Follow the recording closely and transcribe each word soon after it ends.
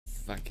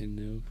fucking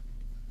know.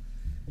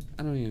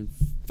 I don't even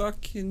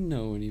fucking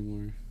know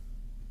anymore.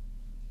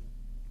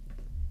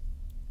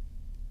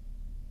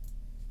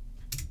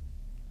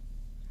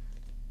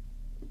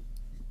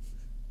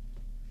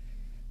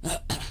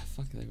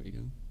 Fuck, there we go.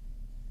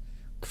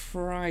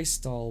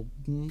 Christ all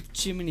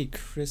Jiminy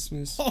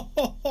Christmas. Ho,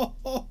 ho, ho,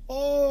 ho,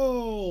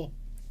 ho.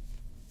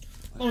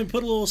 Let me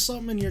put a little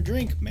something in your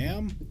drink,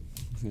 ma'am.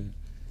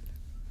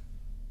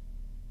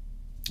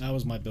 That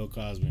was my Bill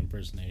Cosby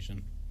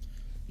impersonation.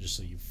 Just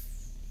so you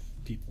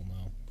people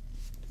know.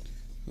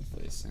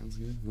 Hopefully it sounds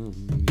good.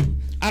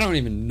 I don't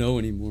even know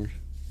anymore.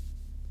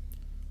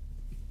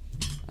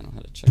 I know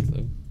how to check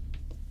though.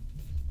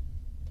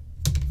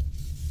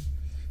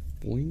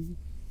 Boing.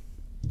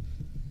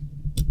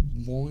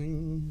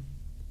 Boing.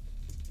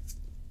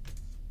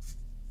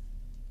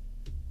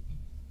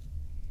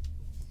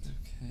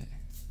 Okay.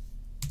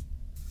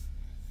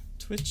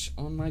 Twitch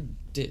on my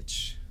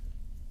ditch.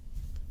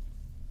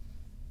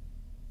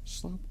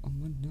 Slop on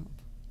my knob.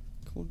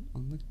 Corn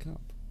on the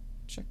cob.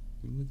 Check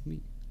in with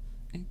me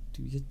and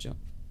do your job.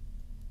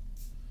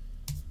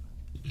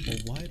 Well,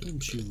 why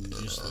don't you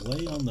just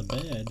lay on the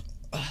bed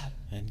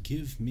and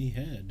give me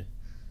head?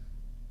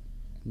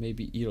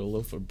 Maybe eat a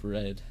loaf of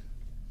bread.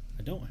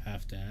 I don't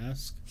have to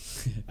ask.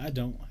 I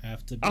don't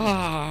have to beg.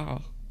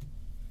 Ah!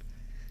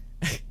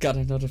 Got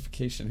a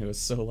notification. It was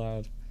so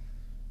loud.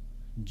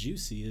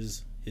 Juicy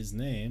is his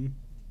name,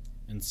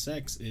 and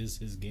sex is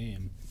his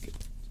game. Good.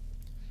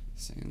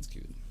 Sounds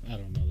good. I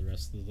don't know the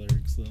rest of the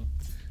lyrics, though.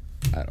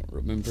 I don't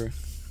remember.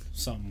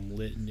 Something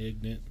lit and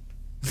ignorant.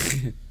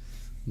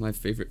 My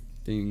favorite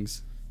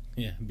things.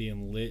 Yeah,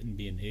 being lit and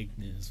being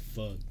ignorant as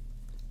fuck.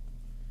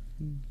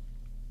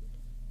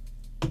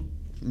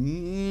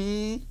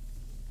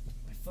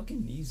 My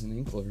fucking knees and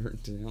ankle are hurting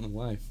today. I don't know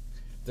why.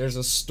 There's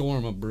a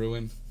storm a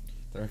brewing.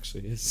 There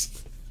actually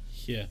is.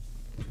 Yeah,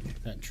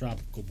 that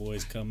tropical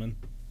boy's coming.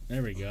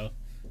 There we go.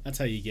 That's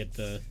how you get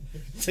the.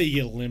 That's how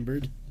you get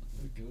limbered.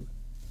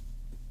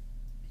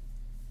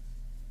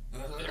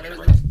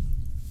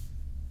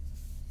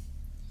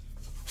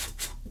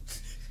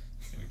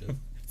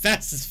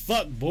 Fast as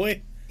fuck,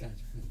 boy. God,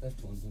 that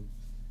one.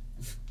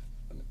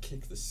 I'm gonna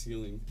kick the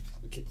ceiling.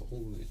 I'm gonna kick a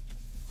hole in it.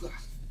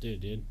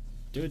 Dude.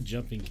 Do a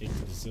jumping kick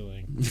to the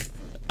ceiling.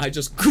 I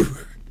just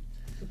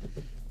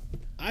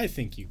I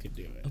think you could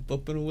do it.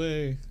 up and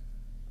away.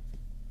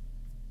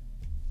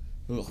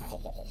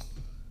 Little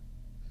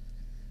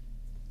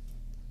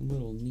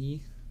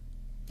knee.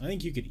 I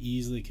think you could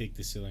easily kick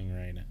the ceiling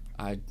right now.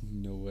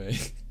 No way.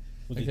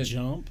 With I a could-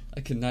 jump?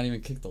 I could not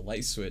even kick the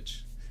light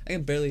switch. I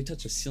can barely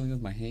touch the ceiling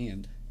with my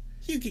hand.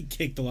 You could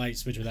kick the light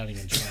switch without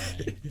even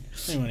trying.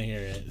 I want to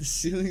hear The it.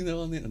 ceiling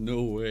though,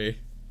 no way.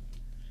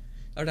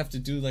 I would have to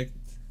do like,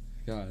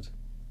 God,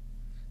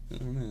 I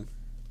don't know.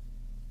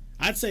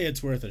 I'd say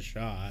it's worth a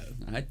shot.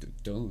 I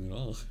don't at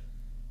all.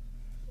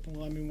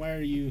 Well, I mean, why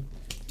are you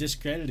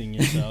discrediting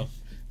yourself?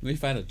 Maybe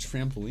if I had a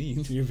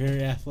trampoline. You're a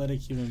very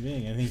athletic human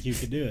being. I think you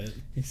could do it.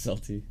 Hey,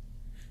 salty.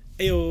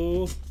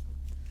 Ayo.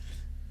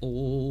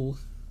 Oh.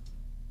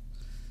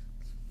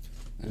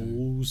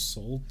 Oh,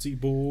 salty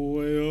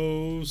boy.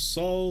 Oh,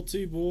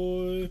 salty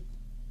boy.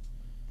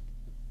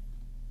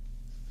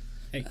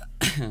 Hey,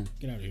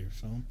 get out of here,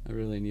 phone. I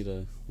really need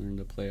to learn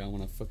to play I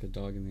Wanna Fuck a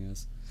Dog in the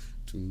Ass.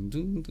 Dun,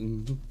 dun,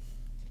 dun, dun.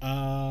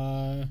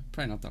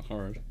 Probably not that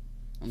hard.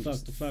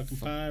 Fuck the fucking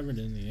pirate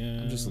in the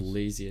ass. I'm just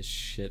lazy as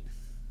shit.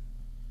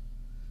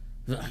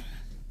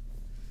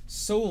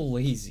 So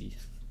lazy.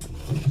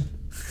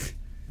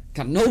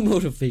 Got no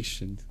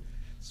motivation.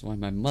 That's why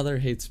my mother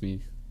hates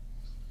me.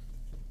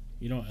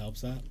 You know what helps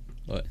that?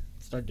 What?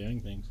 Start doing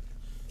things.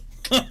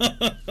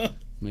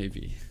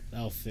 Maybe.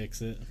 That'll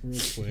fix it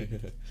real quick.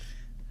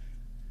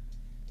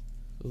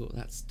 Oh,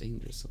 that's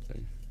dangerous up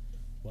there.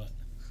 What?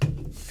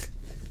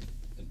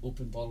 An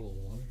open bottle of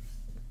water.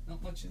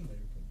 Not much in there,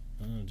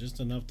 but Just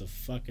enough to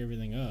fuck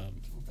everything up. I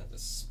don't want that to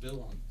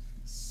spill on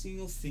a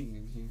single thing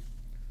in here.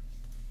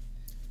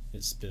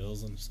 It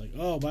spills and it's like,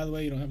 oh, by the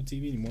way, you don't have a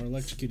TV anymore.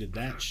 Electrocuted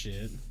that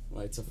shit.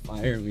 Lights a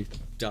fire and we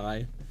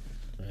die.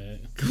 Right?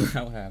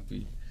 How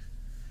happy.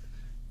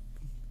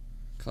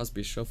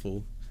 Cosby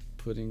Shuffle.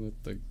 Pudding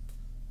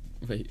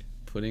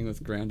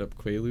with ground up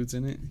Quaaludes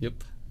in it.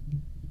 Yep.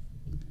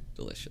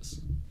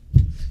 Delicious.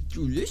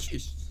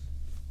 Delicious.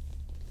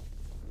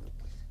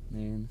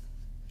 Man,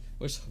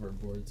 wish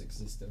hoverboards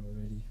existed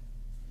already.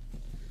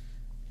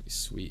 Be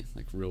sweet,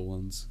 like real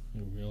ones.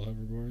 Real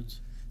hoverboards?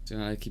 Do you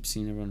know what I keep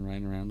seeing everyone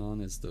riding around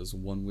on is those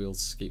one-wheel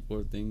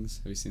skateboard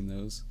things. Have you seen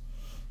those?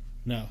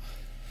 No.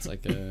 It's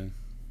like a...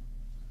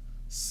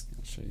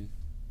 I'll show you.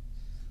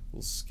 A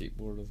little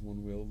skateboard with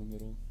one wheel in the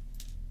middle.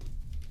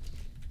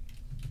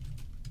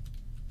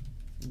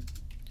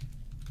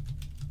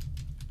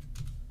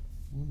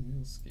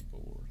 One-wheel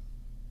skateboard.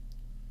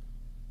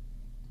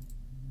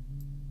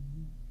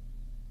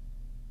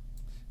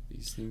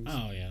 These things.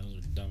 Oh, yeah,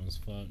 those are dumb as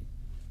fuck.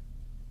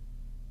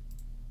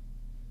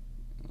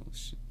 Oh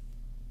shit.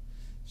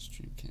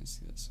 Stream can't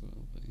see that so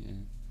well, but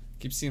yeah.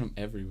 Keep seeing them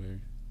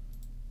everywhere.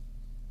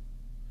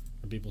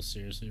 Are people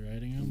seriously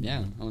riding them?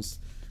 Yeah,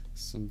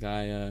 Some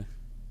guy,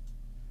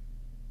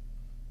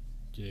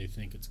 Do they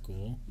think it's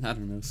cool? I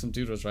don't know, some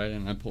dude was riding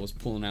and I was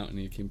pulling out and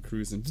he came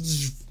cruising,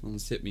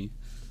 almost hit me.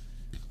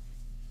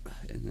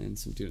 And then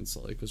some dude in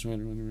Salt Lake was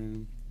running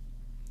around.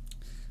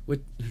 What?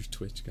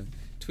 Twitch, God.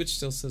 Twitch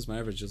still says my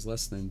average is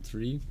less than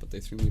 3, but they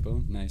threw me a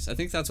bone. Nice. I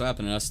think that's what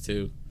happened to us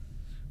too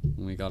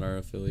when we got our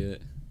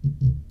affiliate.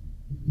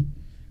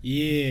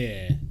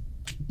 Yeah.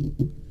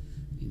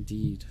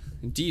 Indeed.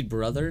 Indeed,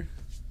 brother.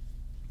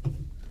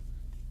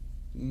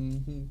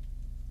 Mm-hmm.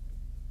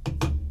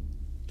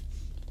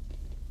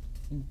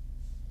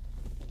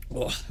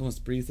 Oh, I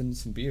almost breathed in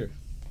some beer.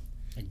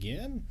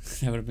 Again?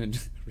 That would have been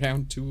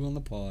round 2 on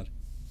the pod.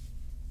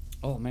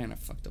 Oh man, I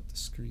fucked up the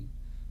screen.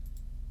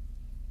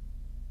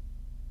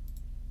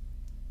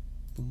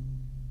 Boom.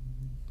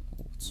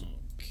 Oh, it's so...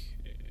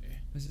 Okay.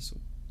 Why is this so...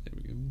 There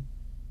we go.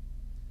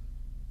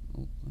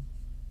 Oh,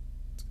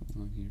 what's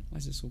going on here? Why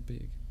is it so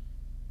big?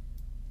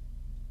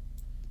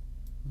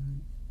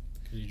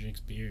 Because he drinks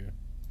beer.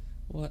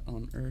 What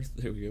on earth?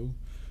 There we go.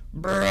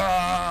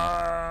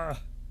 Bruh!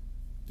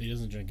 He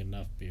doesn't drink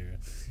enough beer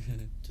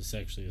to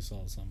sexually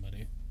assault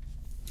somebody.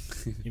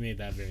 He made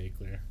that very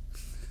clear.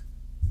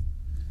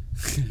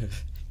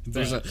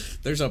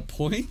 There's a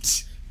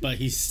point? But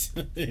he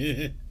still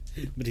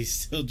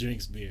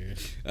drinks beer.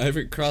 I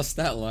haven't crossed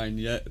that line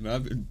yet, and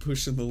I've been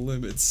pushing the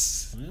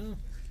limits. Well,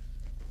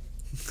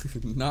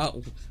 Not,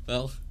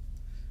 well,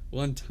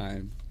 one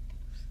time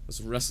I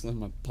was wrestling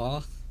my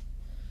paw.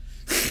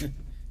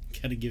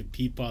 gotta give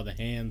Peepaw the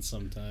hand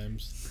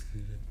sometimes.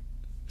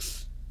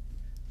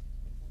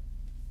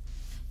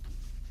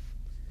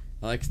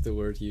 I like the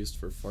word he used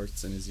for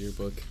farts in his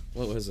yearbook.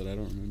 What was it? I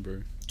don't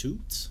remember.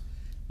 Toots?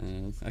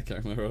 I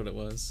can't remember what it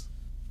was.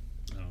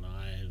 I don't know.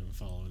 I haven't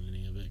followed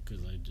any of it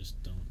because I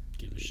just don't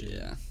give a shit.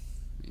 Yeah,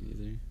 me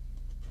neither.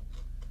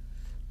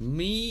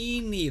 Me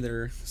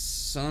neither,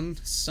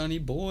 sonny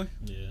boy.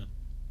 Yeah.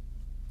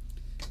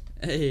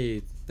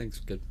 Hey, thanks,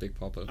 good Big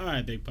Papa. All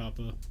right, Big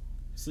Papa.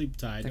 Sleep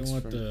tight. Thanks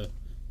Don't let the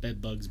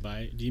bed bugs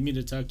bite. Do you mean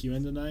to tuck you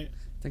in tonight?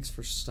 Thanks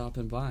for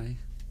stopping by.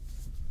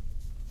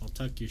 I'll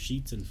tuck your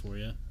sheets in for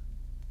you.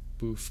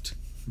 Boofed.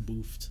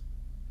 Boofed.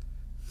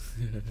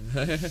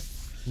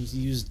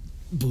 You used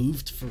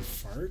boofed for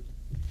fart?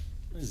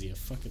 What is he, a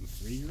fucking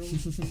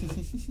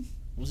 3-year-old?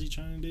 What's he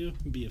trying to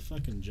do? Be a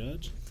fucking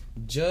judge?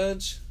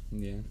 Judge?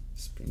 Yeah,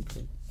 Supreme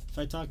Court. If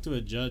I talk to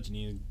a judge and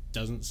he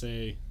doesn't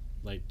say,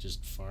 like,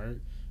 just fart,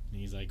 and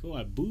he's like, oh,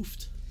 I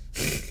boofed.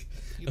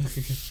 Get the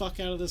fuck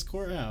out of this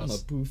courthouse. I'm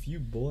gonna boof you,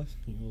 boy.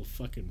 You little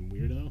fucking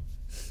weirdo.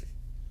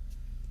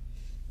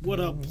 What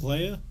up,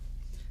 playa?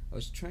 I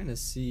was trying to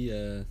see,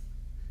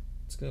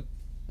 it's got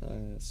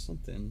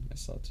something I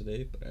saw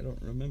today, but I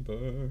don't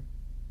remember.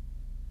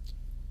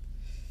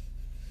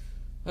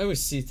 I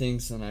always see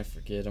things and I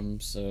forget them,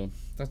 so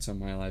that's how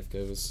my life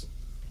goes.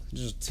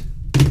 Just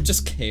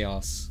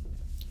chaos.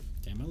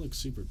 Damn, I look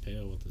super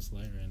pale with this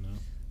light right now.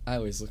 I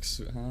always look.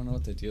 I don't know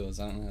what the deal is.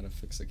 I don't know how to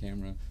fix the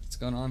camera. What's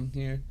going on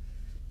here?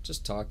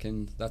 Just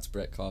talking. That's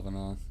Brett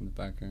Kavanaugh in the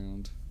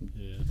background.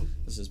 Yeah.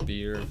 This is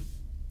beer.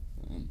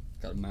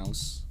 Got a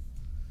mouse.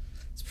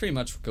 It's pretty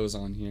much what goes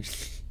on here.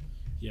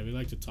 Yeah, we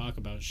like to talk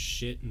about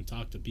shit and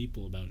talk to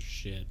people about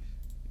shit.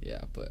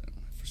 Yeah, but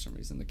for some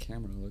reason the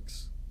camera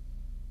looks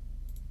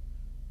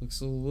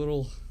a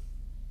little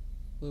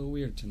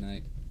weird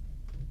tonight.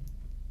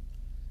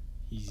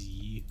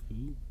 He's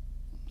who?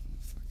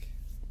 Fuck.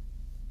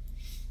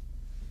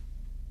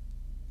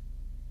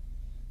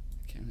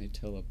 I can't really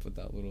tell up with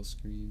that little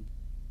screen.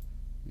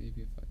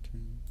 Maybe if I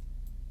turn.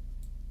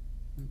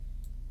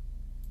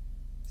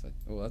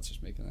 Oh, that's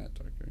just making that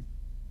darker.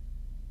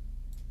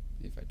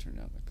 Maybe if I turn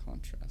down the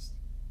contrast.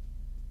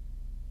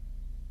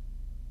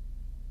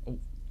 Oh.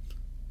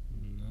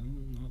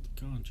 No, not the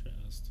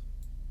contrast.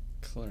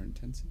 Color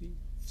intensity?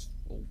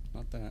 Oh,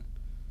 not that.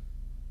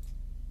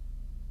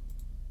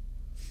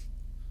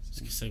 I was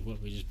gonna say,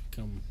 what, we just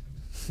become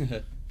a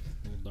little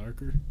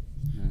darker?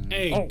 Uh,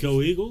 Hey,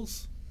 go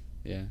Eagles!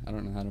 Yeah, I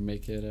don't know how to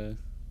make it, Nah, it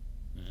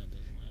doesn't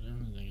matter.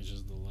 I think it's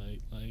just the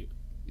light.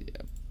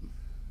 yeah.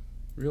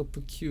 Real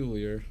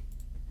peculiar.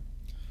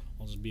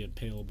 I'll just be a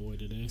pale boy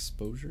today.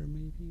 Exposure,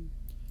 maybe?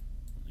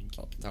 I think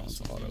Oh, you can that mess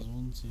one's with auto. those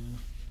ones, yeah.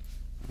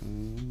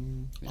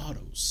 Yeah.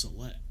 Auto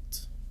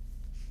select.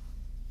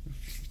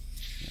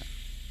 Yeah.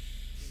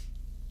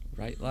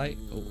 Right light?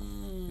 Oh,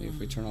 maybe if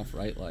we turn off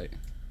right light.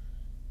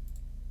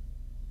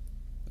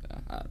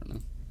 I don't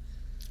know.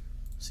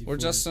 Or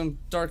just some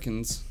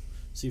darkens.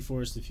 See,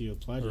 Forrest, if you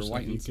applied Or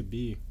yourself, you whitens. could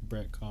be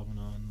Brett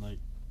Kavanaugh in like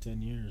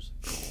 10 years.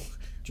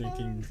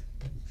 Drinking.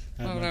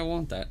 Why would I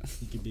want that?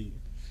 He could be.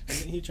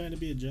 Isn't he trying to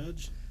be a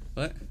judge?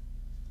 What?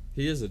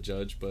 He is a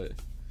judge, but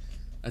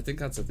I think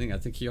that's the thing. I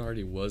think he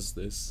already was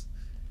this,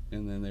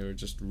 and then they were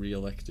just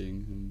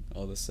re-electing, and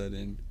all of a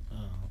sudden, Oh.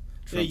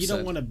 Yeah, Trump you don't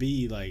said- want to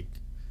be like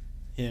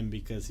him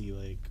because he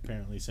like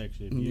apparently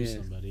sexually abused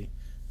Yeah. somebody.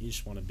 You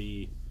just want to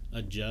be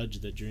a judge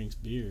that drinks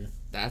beer.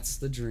 that's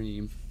the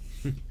dream.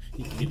 You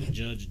can be the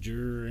judge,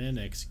 juror, and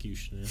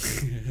executioner.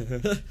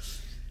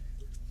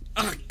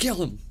 Ah, kill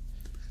him!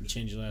 You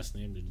change your last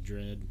name to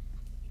Dread.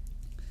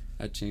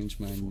 I changed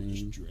my Forrest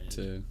name Dredd.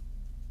 to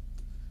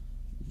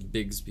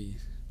Bigsby.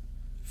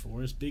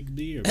 Forrest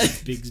Bigsby or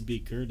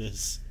Bigsby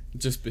Curtis?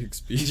 Just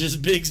Bigsby.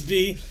 Just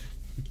Bigsby.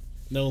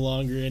 No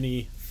longer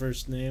any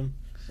first name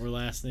or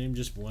last name,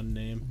 just one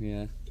name.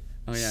 Yeah.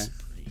 Oh yeah.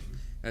 Supreme.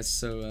 That's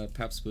so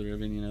Pabst Blue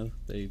Ribbon, you know,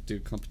 they do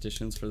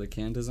competitions for the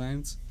can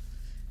designs.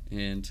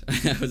 And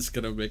I was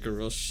gonna make a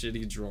real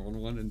shitty drawn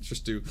one and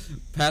just do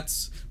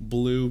Pat's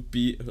Blue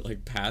B,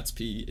 like Pat's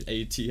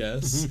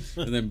P-A-T-S,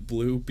 and then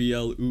Blue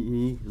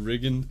B-L-U-U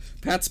Riggin,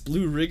 Pat's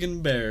Blue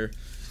Riggin Bear.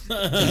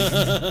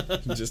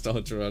 Just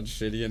all drawn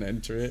shitty and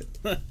enter it.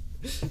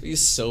 It'd be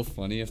so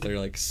funny if they're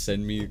like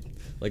send me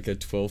like a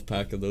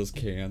 12-pack of those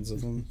cans of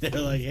them.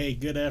 They're like, hey,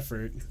 good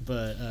effort,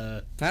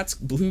 but Pat's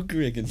Blue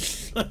Riggin.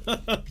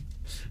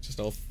 Just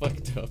all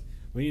fucked up.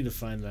 we need to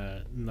find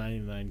that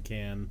 99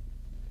 can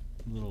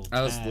little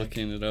I was pack.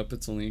 looking it up.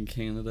 It's only in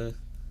Canada.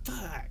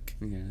 Fuck.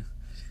 Yeah.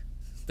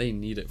 They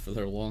need it for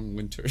their long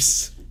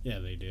winters. Yeah,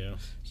 they do.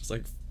 Just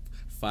like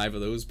 5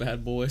 of those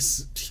bad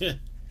boys.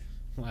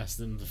 Last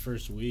them the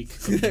first week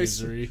of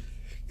misery.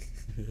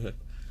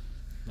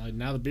 Like,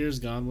 now the beer's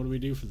gone. What do we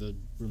do for the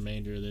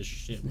remainder of this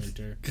shit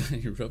winter? Got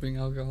any rubbing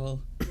alcohol?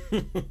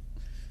 Got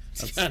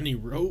any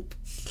rope?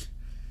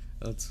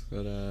 That's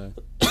what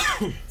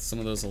some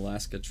of those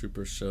Alaska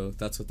troopers show.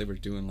 That's what they were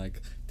doing.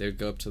 Like, they would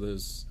go up to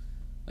those,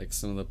 like,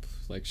 some of the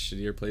like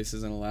shittier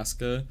places in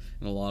Alaska,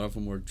 and a lot of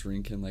them were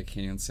drinking like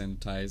hand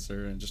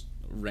sanitizer and just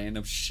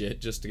random shit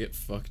just to get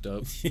fucked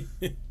up.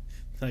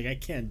 Like, I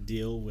can't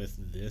deal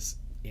with this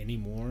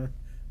anymore.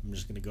 I'm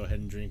just gonna go ahead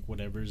and drink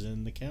whatever's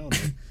in the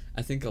counter.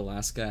 I think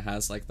Alaska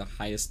has like the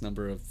highest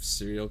number of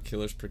serial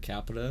killers per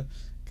capita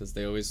because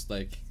they always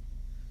like,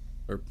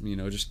 or you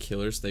know, just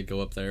killers. They go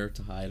up there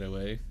to hide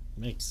away.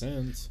 Makes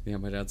sense. Yeah,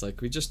 my dad's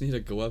like, we just need to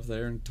go up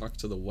there and talk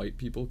to the white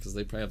people because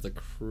they probably have the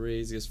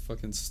craziest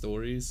fucking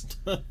stories.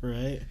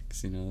 Right?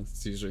 Because, you know,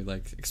 it's usually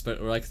like,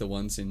 or like the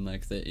ones in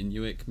like the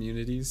Inuit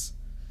communities.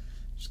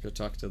 Just go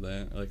talk to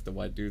like the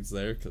white dudes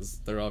there because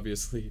they're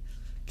obviously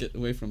getting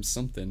away from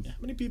something. How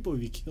many people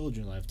have you killed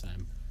in your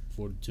lifetime?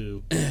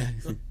 42.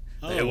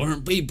 They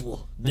weren't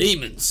people,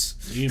 demons.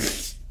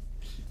 Demons.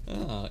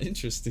 Ah,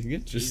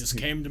 interesting. Jesus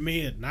came to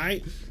me at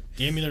night,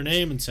 gave me their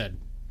name, and said,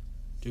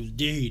 "Do the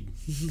deed."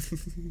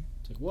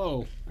 It's like,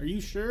 whoa, are you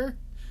sure?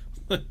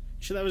 You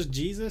sure that was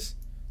Jesus?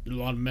 Did a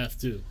lot of meth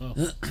too.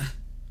 Oh.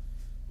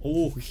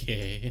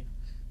 Okay.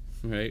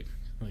 Right.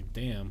 Like,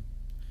 damn.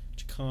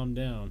 Just calm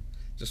down.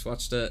 Just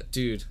watched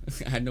dude.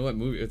 I know what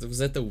movie. Was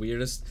that the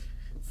weirdest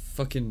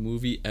fucking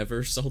movie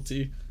ever,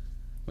 Salty?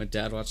 My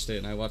dad watched it,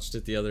 and I watched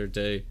it the other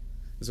day.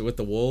 Is it with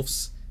the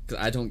wolves?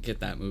 Because I don't get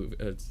that movie.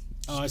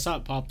 Oh, I saw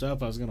it popped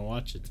up. I was gonna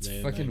watch it today.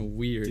 It's fucking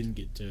weird. Didn't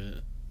get to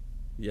it.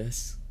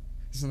 Yes.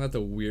 Isn't that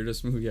the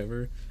weirdest movie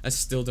ever? I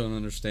still don't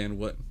understand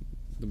what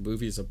the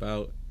movie's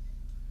about.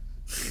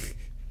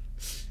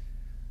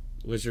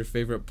 Was your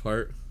favorite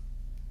part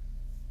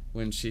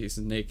when she's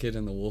naked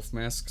in the wolf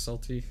mask,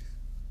 Salty?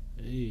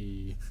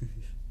 Hey.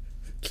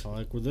 I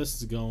like where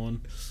this is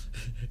going.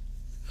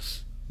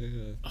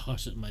 Yeah. Oh,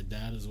 shit, my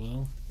dad as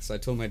well. So I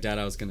told my dad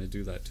I was gonna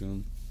do that to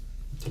him.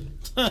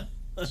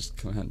 Just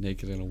come out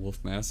naked in a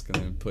wolf mask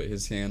and then put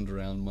his hand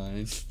around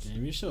mine.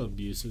 Damn, you're so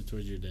abusive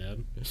towards your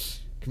dad.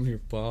 Come here,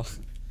 Pa.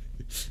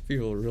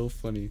 People are real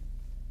funny.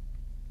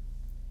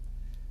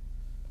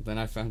 Then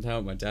I found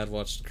out my dad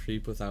watched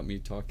Creep without me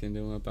talking to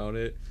him about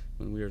it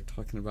when we were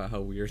talking about how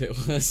weird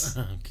it was.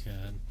 Oh,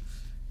 God.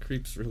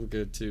 Creep's real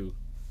good too.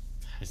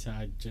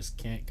 I just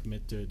can't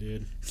commit to it,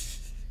 dude.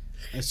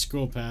 I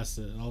scroll past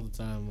it all the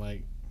time.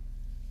 Like,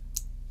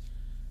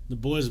 the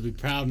boys would be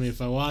proud of me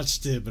if I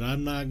watched it, but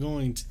I'm not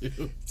going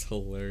to. It's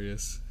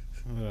hilarious.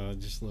 Oh, it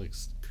just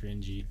looks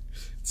cringy.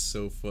 It's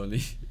so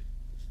funny.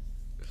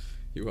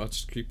 You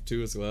watched Creep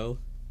 2 as well?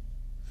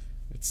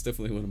 It's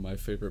definitely one of my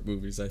favorite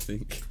movies, I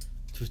think.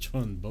 Which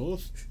one?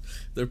 Both?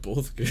 They're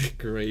both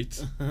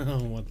great.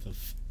 Oh, what the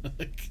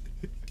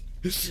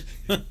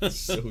fuck?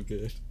 So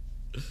good.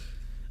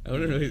 I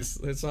don't know,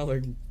 it's not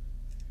like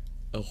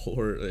a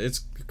horror.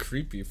 It's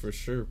creepy for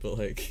sure, but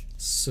like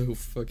so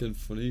fucking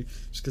funny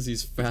just because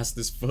he's fast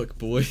as fuck,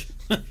 boy.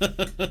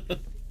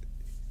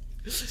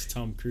 It's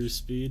Tom Cruise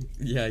speed.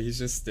 Yeah, he's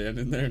just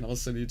standing there, and all of a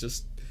sudden he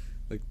just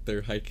like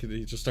they're hiking, and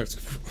he just starts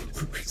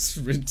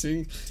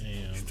sprinting.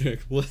 Damn. They're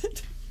like,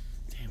 what?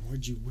 Damn, where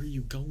are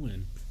you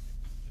going?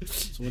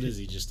 So what is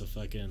he? Just a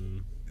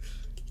fucking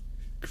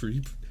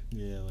Creep.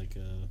 yeah, like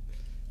a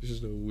He's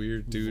just a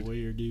weird dude.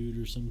 voyeur dude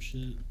or some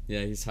shit.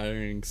 Yeah, he's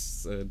hiring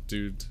a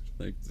dude.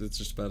 Like, it's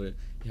just about it.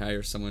 He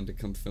hires someone to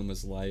come film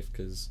his life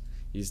because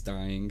he's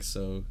dying,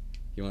 so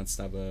he wants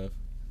to have a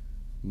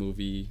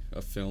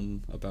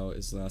film about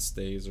his last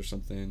days or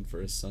something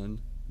for his son.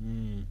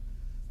 And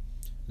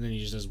then he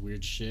just does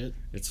weird shit.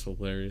 It's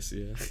hilarious,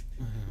 yeah.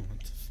 What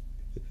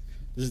the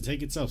does it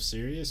take itself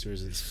serious, or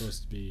is it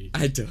supposed to be?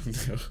 I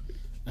don't know.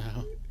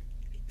 Oh.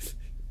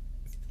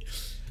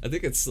 I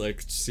think it's,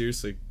 like,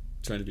 seriously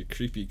trying to be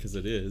creepy because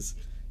it is.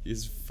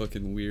 He's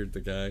fucking weird,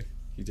 the guy.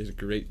 He did a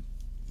great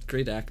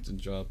acting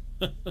job.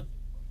 The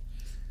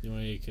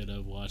way you could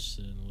have watched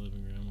it in the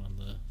living room on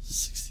the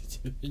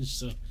 62 inch.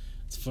 So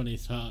it's a funny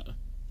thought.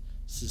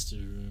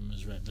 Sister's room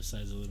is right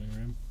beside the living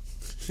room.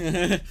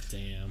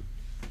 Damn.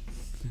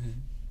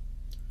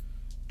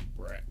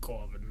 Brett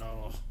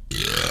Kavanaugh.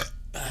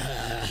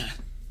 I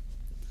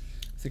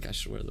think I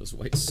should wear those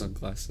white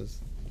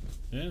sunglasses.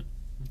 Yeah,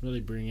 really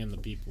bring in the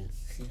people.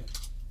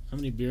 How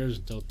many beers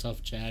until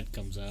Tough Chad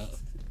comes out?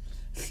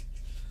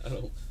 I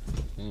don't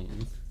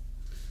know.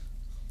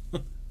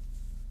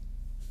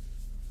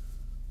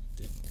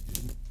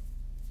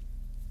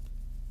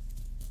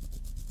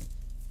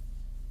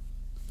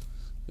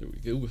 There we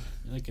go.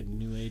 You're like a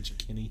new age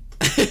Kenny.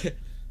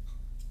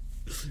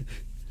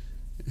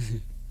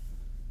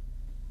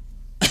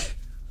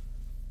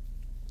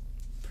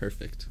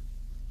 Perfect.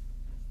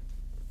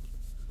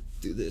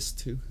 Do this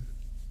too.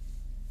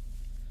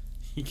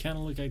 You kind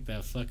of look like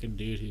that fucking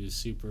dude who's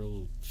super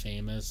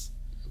famous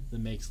that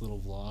makes little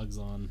vlogs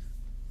on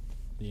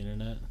the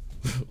internet.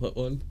 What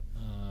one?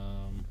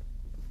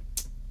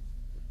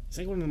 He's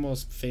like one of the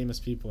most famous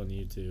people on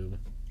YouTube.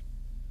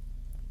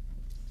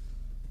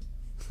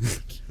 I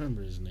can't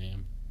remember his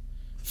name.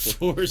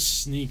 Force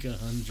Sneak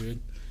 100.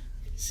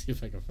 See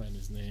if I can find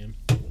his name.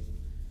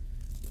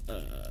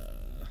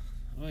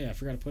 Oh yeah, I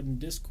forgot to put in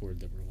Discord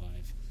that we're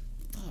live.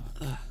 Fuck.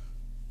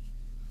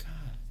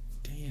 God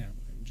damn,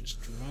 I'm just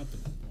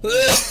dropping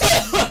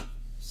it.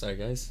 Sorry,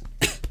 guys.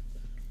 I'm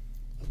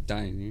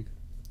dying here.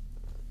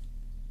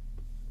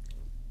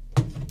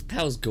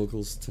 How's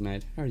Googles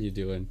tonight? How are you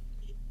doing?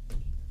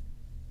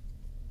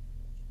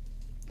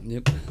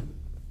 Yep. I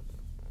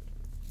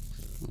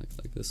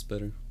like this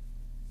better.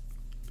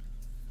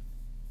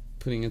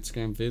 Putting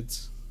Instagram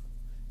vids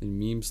and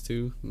memes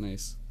too.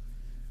 Nice.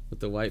 With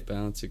the white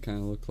balance, you kind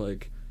of look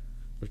like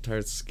a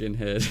retired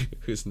skinhead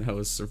who's now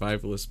a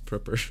survivalist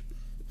prepper.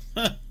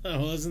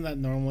 Well, isn't that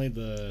normally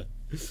the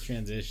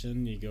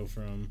transition? You go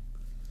from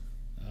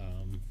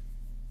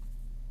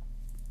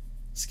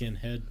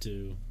skinhead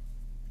to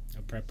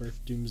a prepper,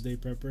 doomsday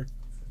prepper?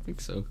 I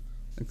think so.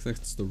 I think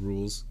that's the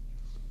rules.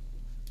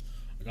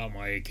 I got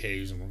my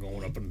AKs and we're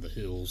going up into the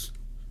hills.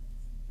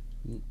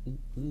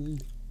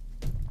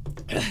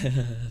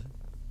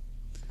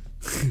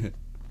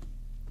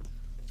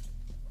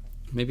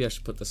 Maybe I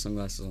should put the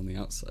sunglasses on the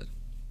outside.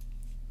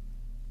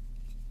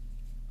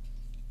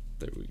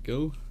 There we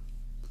go.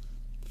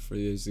 For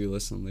those who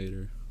listen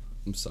later,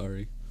 I'm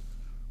sorry. It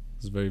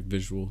was very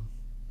visual.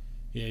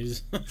 Yeah,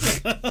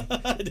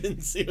 I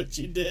didn't see what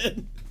you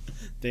did.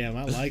 Damn,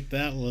 I like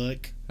that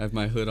look. I have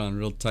my hood on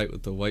real tight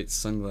with the white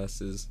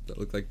sunglasses that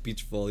look like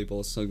beach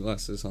volleyball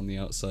sunglasses on the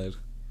outside.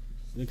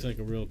 Looks like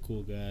a real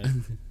cool guy.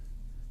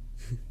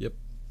 Yep.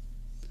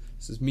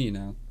 This is me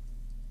now.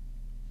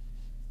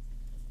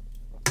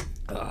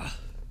 Why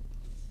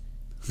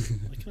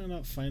can I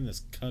not find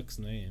this cuck's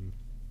name?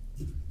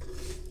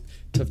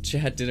 Tough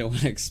Chad didn't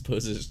want to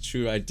expose his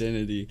true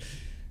identity,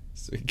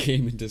 so he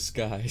came in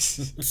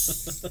disguise.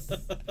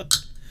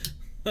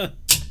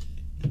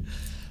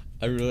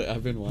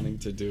 I've been wanting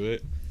to do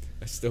it.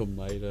 I still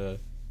might,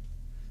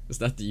 is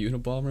that the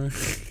Unabomber?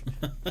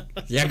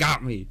 You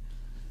got me!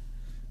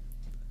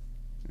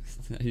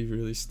 Are you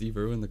really Steve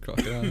Irwin, the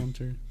Crocodile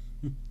Hunter?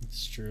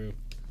 It's true.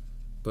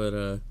 But,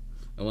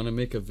 I want to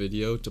make a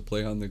video to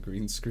play on the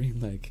green screen,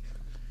 like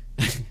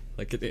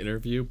an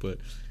interview, but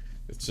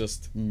it's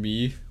just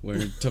me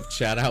wearing a Tough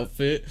Chad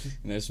outfit,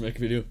 and I just make a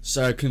video.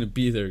 Sorry I couldn't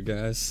be there,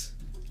 guys.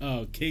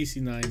 Oh,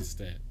 Casey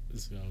Neistat.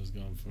 That's what I was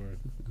going for.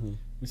 Let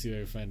me see if I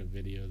can find a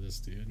video of this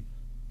dude.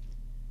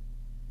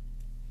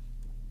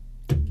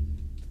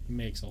 He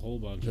makes a whole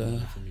bunch of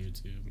money from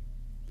YouTube.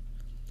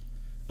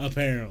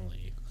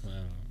 Apparently.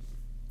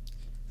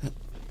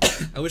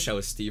 I wish I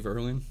was Steve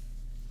Irwin.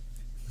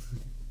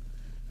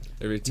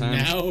 Every time.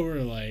 Now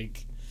we're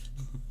like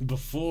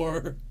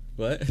before.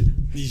 What? Do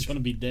you just want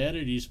to be dead,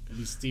 or do you just want to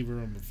be Steve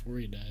Irwin before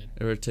he died?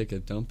 Ever take a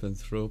dump and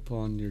throw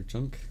upon your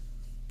junk?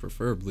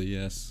 Preferably,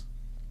 yes.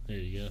 There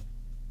you go.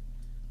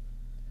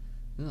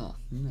 Oh,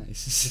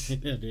 nice.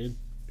 Yeah, dude.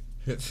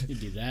 You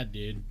do that,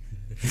 dude.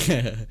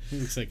 He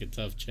looks like a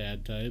Tough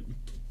Chad type.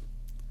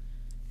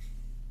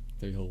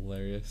 They're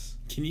hilarious.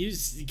 Can you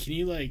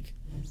like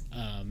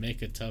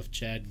make a Tough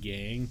Chad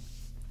gang?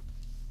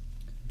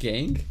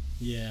 Gang?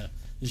 Yeah.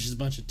 There's just a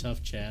bunch of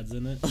Tough Chads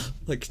in it.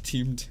 Like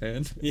Team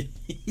 10?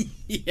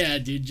 Yeah,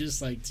 dude,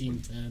 just like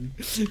Team 10.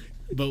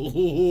 But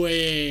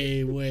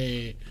way,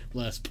 way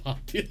less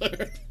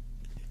popular.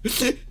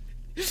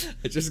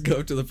 I just go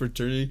up to the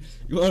fraternity.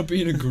 You want to be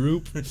in a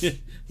group?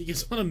 You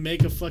guys want to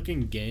make a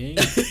fucking gang?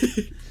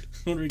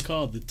 What do we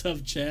call it? The Tough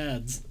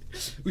Chads.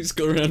 We just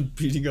go around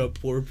beating up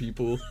poor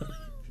people.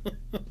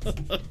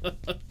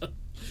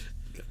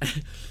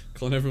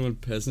 Calling everyone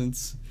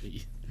peasants.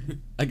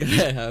 I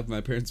gotta have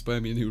my parents buy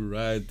me a new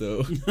ride,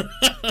 though.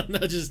 No,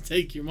 just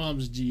take your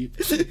mom's Jeep.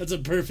 That's a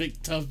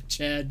perfect Tough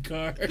Chad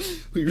car.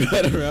 We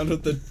ride around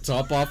with the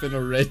top off in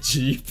a red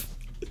Jeep.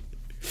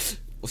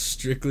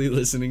 Strictly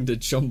listening to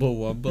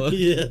Chumbawamba.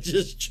 Yeah,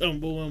 just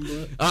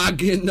Chumbawamba. I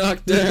get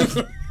knocked down.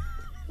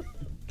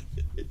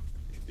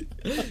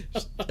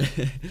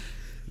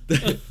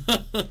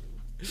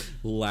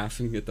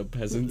 laughing at the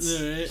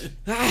peasants.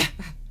 Right.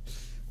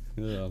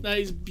 Yeah.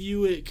 Nice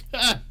Buick.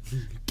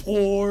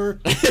 Poor.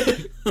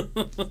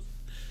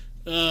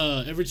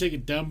 Ever take a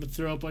dump and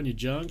throw up on your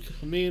junk?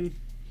 I mean,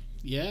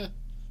 yeah.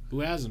 Who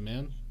hasn't,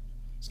 man?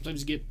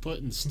 Sometimes you get put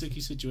in sticky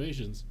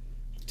situations.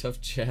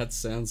 Tough Chad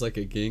sounds like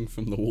a gang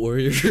from the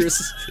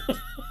Warriors.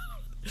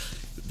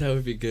 That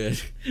would be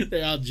good.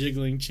 They're all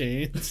jiggling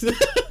chains.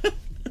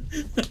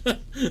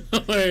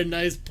 Wearing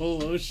nice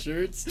polo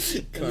shirts.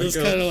 And those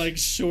kind of like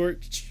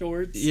short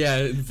shorts. Yeah,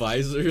 and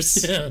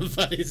visors. Yeah,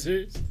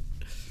 visors.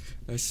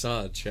 I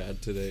saw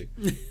Chad today.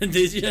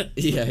 Did you?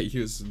 Yeah, he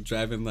was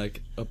driving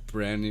like a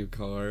brand new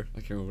car. I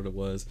can't remember what it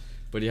was.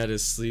 But he had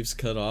his sleeves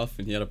cut off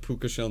and he had a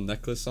puka shell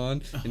necklace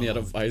on and he had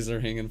a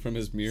visor hanging from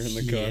his mirror in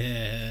the car.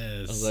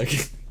 Yes. I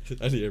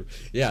was like,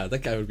 yeah, that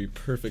guy would be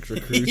perfect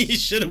recruit. He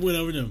should have went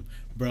over to him.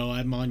 Bro,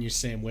 I'm on your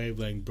same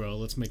wavelength, bro.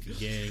 Let's make a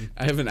gang.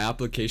 I have an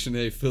application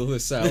today. Fill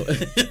this out.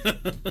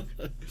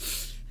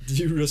 Do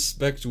you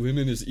respect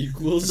women as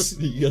equals?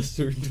 Yes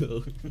or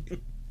no?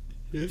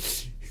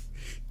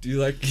 Do you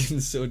like getting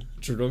so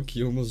drunk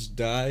you almost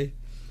die?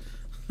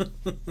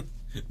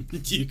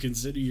 Do you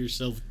consider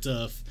yourself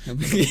tough?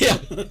 Yeah.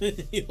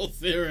 You'll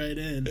fit right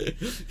in.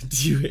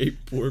 Do you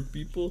hate poor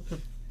people?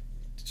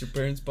 Did your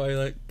parents buy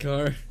that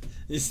car?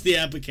 Is the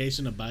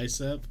application a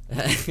bicep?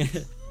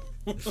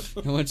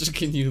 How much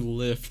can you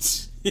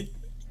lift?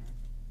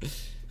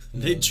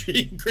 They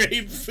drink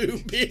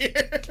grapefruit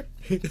beer.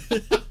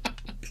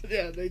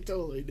 Yeah, they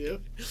totally do.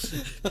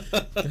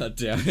 God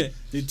damn it.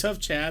 Do tough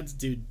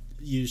Chads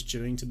use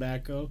chewing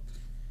tobacco?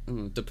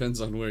 Depends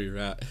on where you're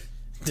at.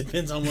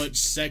 Depends on which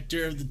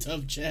sector of the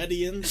tough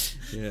Chadians.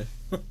 Yeah.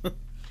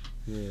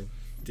 Yeah.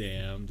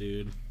 Damn,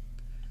 dude.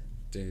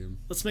 Damn.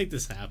 Let's make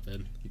this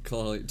happen.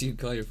 Do you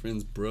call your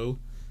friends bro?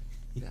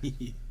 Yeah.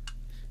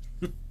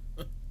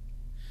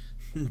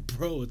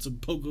 Bro, it's a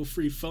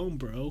pogo-free phone,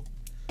 bro.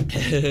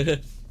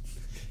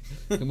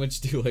 How much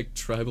do you like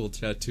tribal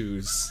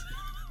tattoos?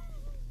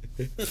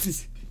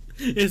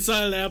 It's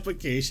not an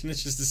application,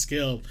 it's just a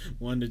scale of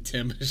 1 to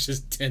 10, but it's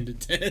just 10 to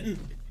 10.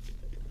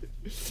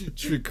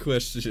 Trick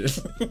question.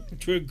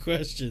 Trick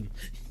question.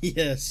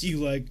 Yes, you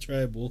like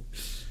tribal.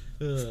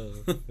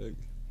 Okay.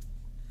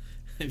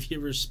 Have you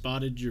ever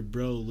spotted your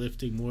bro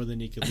lifting more than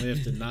he can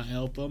lift and not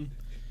help him?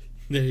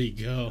 There you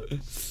go.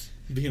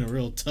 Being a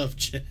real tough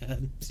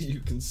Chad. Do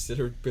you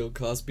consider Bill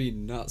Cosby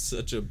not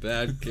such a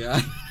bad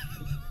guy?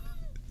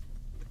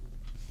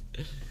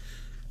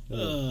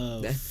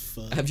 Oh,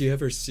 fuck. Have you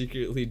ever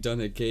secretly done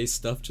a gay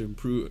stuff to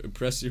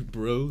impress your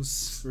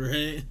bros?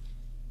 Right?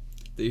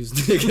 They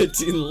use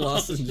nicotine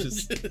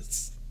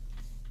lozenges.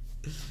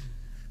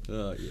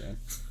 Oh, yeah.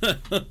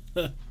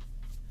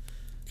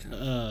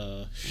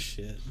 Oh,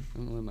 shit. I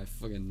don't know why my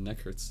fucking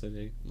neck hurts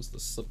today. Must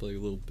have slept like a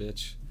little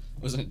bitch.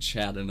 Wasn't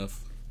Chad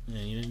enough.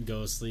 Yeah, you didn't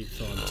go to sleep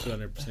feeling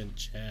 200%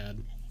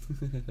 Chad.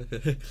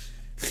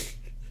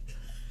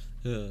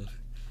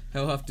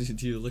 How often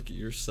do you look at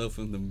yourself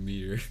in the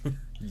mirror?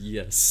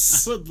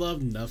 Yes. I would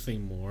love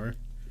nothing more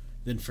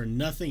than for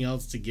nothing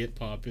else to get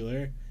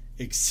popular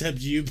except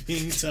you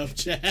being tough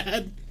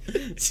Chad.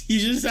 You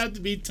just have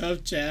to be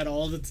tough Chad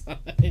all the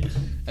time.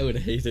 I would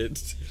hate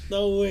it.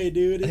 No way,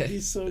 dude. It'd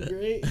be so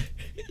great.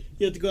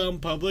 You have to go out in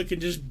public and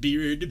just be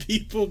rude to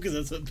people because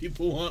that's what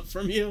people want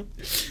from you.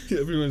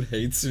 Everyone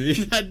hates me.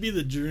 That'd be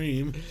the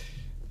dream.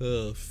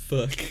 Oh,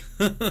 fuck.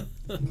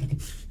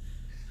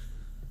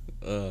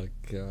 Oh,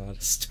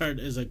 God. Start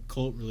as a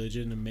cult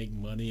religion and make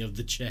money of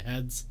the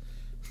Chads.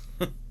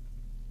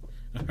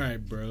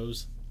 Alright,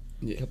 bros.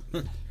 Yep.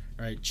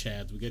 Alright,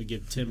 Chads. We gotta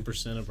give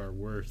 10% of our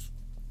worth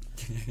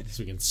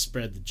so we can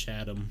spread the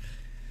Chatham.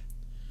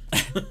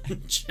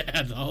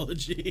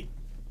 Chadology.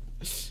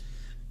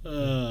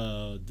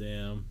 Oh,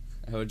 damn.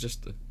 I would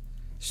just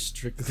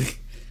strictly...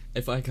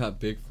 If I got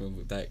big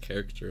from that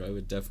character, I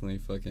would definitely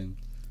fucking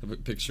have a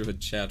picture with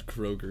Chad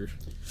Kroger.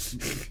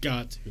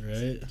 Got to,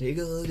 right? Take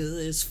a look at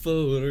this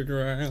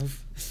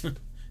photograph.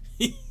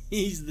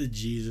 He's the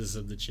Jesus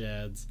of the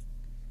Chads.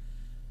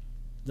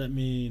 Does that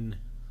mean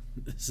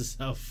this is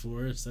how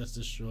Forrest has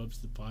to show up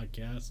to the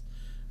podcast?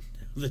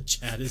 The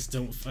Chadists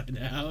don't find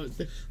out.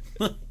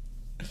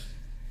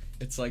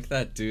 It's like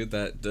that dude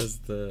that does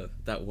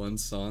that one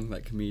song,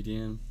 that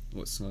comedian.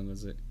 What song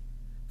was it?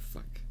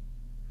 Fuck.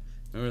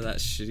 Remember that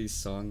shitty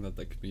song that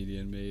the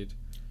comedian made?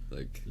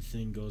 Like The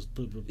thing goes...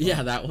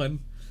 yeah, that one.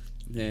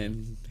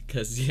 And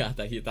because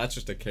that's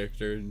just a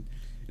character, and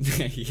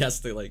he has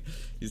to like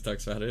he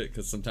talks about it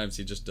because sometimes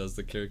he just does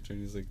the character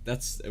and he's like,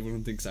 that's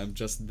everyone thinks I'm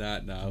just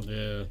that now.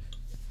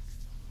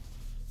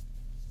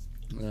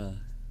 Yeah.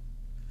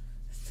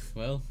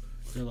 Well,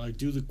 They're like,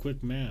 do the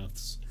quick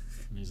maths.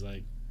 And he's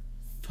like,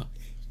 fuck.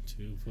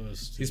 2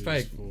 plus 2 He's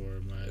probably- is 4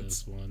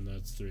 minus 1,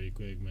 that's 3,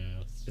 quick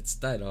maths. It's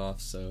died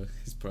off, so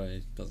he's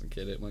probably doesn't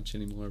get it much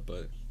anymore.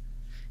 But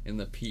in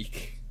the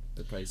peak,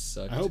 it probably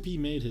sucked. I hope he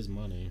made his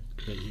money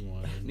that he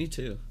wanted. Me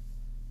too.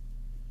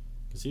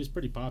 Because he was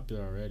pretty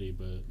popular already,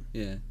 but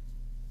Yeah.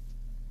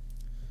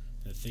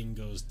 that thing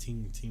goes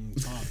ting ting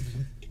pop.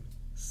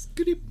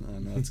 Scooty. Oh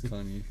no, it's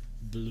Kanye.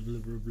 blah blah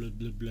blah blah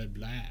blah blah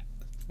blah.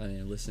 I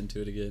didn't listen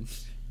to it again.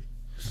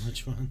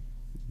 Which one?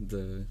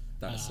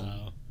 That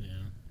song. Oh,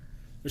 yeah.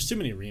 There's too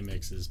many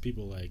remixes.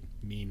 People like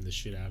meme the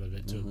shit out of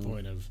it to a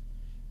point of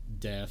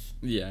death.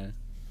 Yeah.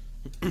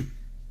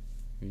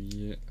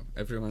 Yeah.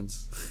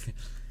 Everyone's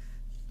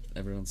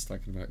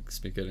talking about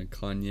speaking of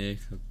Kanye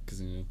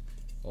because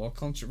all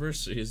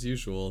controversy as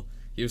usual.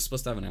 He was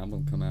supposed to have an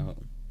album come out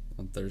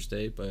on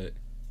Thursday, but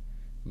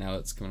now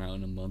it's coming out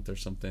in a month or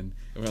something.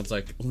 Everyone's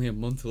like, only a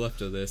month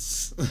left of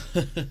this.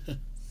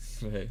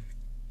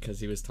 Because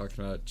he was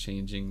talking about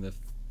changing the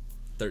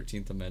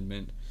 13th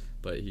Amendment,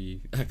 but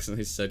he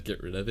accidentally said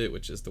get rid of it,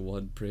 which is the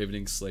one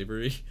prohibiting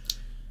slavery.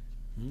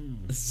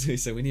 So he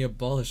said we need to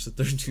abolish the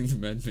 13th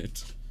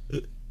Amendment.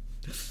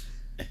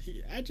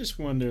 I just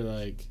wonder,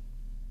 like,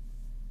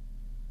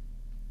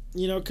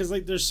 because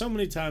like there's so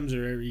many times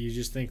where you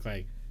just think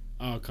like,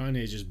 oh,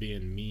 Kanye's just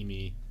being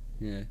memey.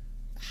 Yeah.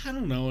 I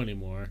don't know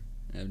anymore.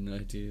 I have no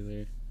idea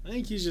either. I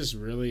think he's just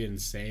really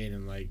insane,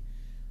 and like,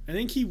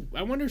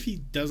 I wonder if he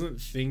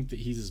doesn't think that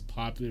he's as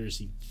popular as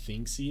he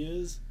thinks he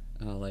is.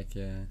 Oh, like,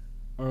 yeah.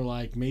 Or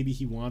like maybe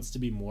he wants to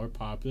be more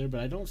popular, but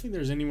I don't think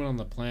there's anyone on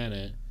the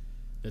planet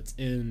that's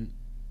in,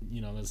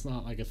 that's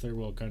not like a third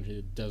world country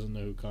that doesn't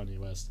know who Kanye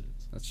West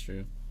is. That's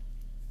true.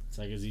 It's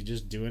like, is he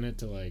just doing it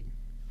to like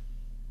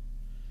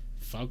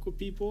fuck with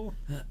people?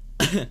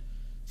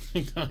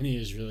 Kanye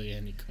is really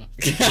Andy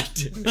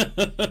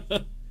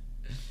Kaufman.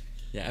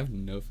 Yeah, I have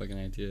no fucking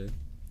idea.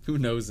 Who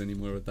knows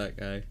anymore with that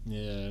guy?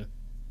 Yeah.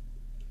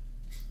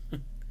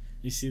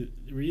 You see,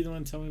 were you the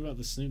one telling me about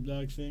the Snoop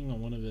Dogg thing on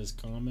one of his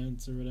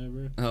comments or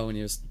whatever? Oh, when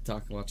he was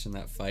watching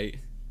that fight?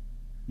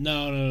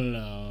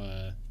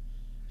 No.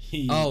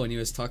 When he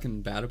was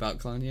talking bad about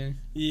Kanye?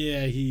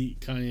 Yeah,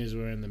 Kanye is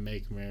wearing the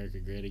Make America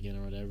Great Again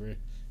or whatever.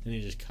 And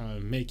he just kind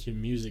of make your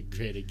music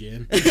great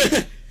again.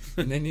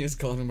 And then he was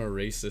calling him a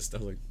racist. I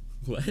was like,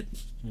 what?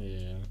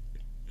 Yeah.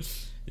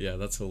 Yeah,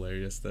 that's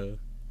hilarious, though.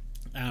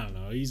 I don't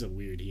know. He's a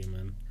weird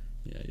human.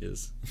 Yeah, he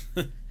is.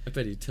 I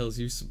bet he tells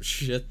you some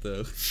shit,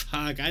 though.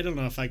 Fuck, I don't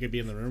know if I could be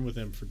in the room with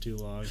him for too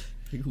long.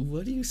 Like,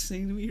 what are you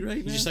saying to me right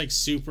now? He's just like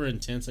super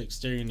intense, like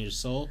staring in your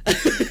soul.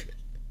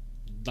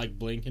 Like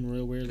blinking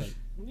real weird, like,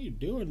 what are you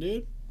doing,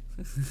 dude?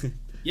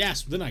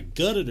 Yes, then I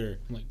gutted her.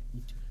 I'm like,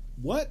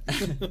 what?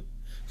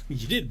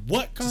 You did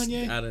what,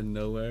 Kanye? Just out of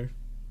nowhere.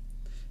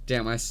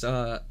 Damn, I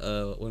saw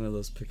one of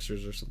those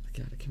pictures or something.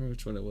 God, I can't remember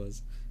which one it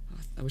was.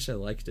 I wish I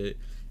liked it.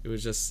 It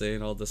was just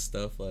saying all this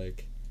stuff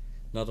like,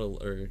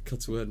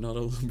 cuts wood, not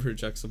a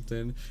lumberjack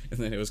something, and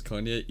then it was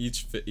Kanye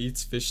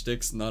eats fish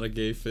sticks, not a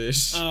gay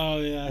fish.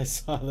 Oh yeah, I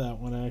saw that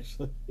one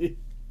actually.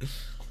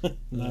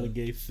 Not a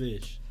gay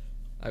fish.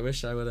 I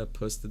wish I would have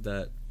posted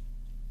that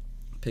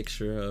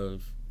picture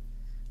of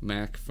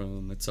Mac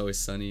from It's Always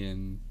Sunny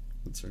and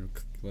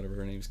whatever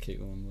her name's,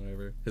 Caitlyn,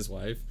 whatever, his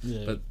wife.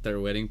 Yeah. But their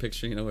wedding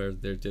picture, where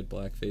they did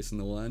blackface in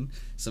the one.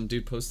 Some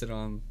dude posted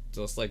on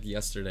just like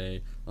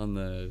yesterday on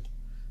the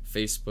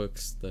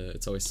Facebook's the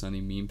It's Always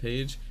Sunny meme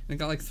page, and it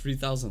got like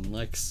 3,000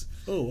 likes.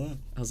 Oh wow!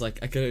 I was like,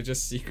 I could have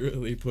just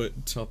secretly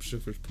put Top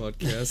Shippers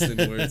Podcast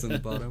in words on the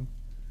bottom.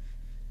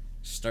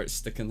 Start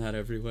sticking that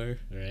everywhere.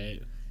 Right.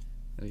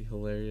 That'd be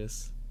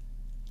hilarious.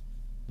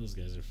 Those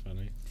guys are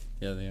funny.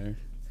 Yeah, they are.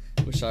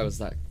 Wish I was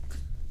that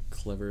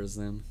clever as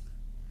them.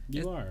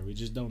 You are. We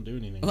just don't do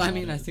anything. Well, I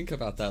mean, I think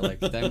about that, like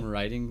them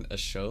writing a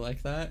show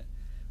like that,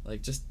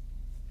 like just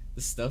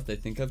the stuff they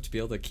think of to be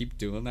able to keep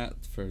doing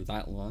that for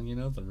that long,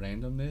 the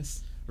randomness,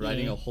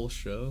 writing a whole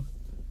show.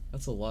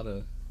 That's a lot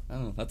of, I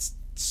don't know, that's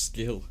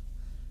skill.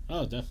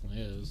 Oh, it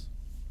definitely is.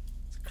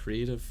 It's a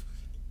creative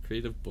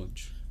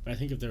bunch. But I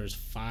think if there was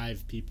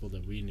 5 people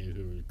that we knew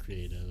who were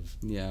creative.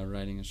 Yeah,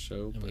 writing a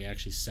show. And we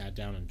actually sat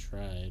down and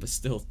tried. But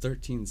still,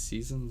 13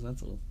 seasons,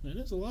 that's a... It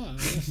is a lot, I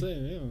gotta say,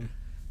 yeah.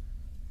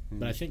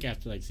 But I think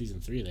after, like, season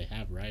 3, they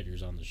have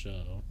writers on the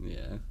show.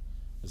 Yeah.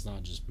 It's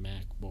not just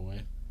Mac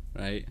Boy.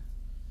 Right.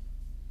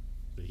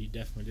 But he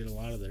definitely did a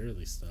lot of the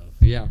early stuff.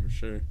 Yeah, for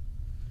sure.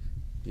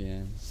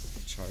 Yeah.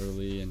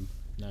 Charlie and...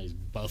 Now he's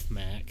Buff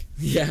Mac.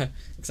 Yeah,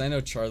 because I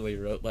know Charlie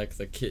wrote, like,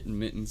 the Kitten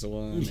Mittens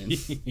one.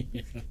 And...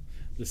 Yeah,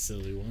 the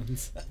silly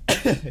ones.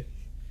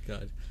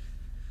 God.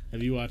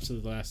 Have you watched the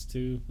last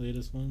 2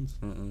 latest ones?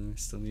 I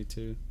still need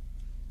to.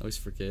 I always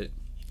forget.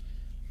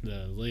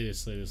 The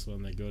latest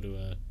one, they go to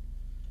a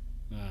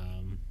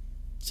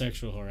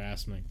sexual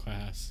harassment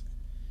class,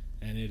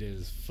 and it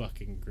is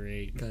fucking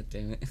great. God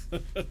damn it.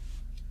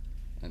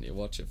 I need to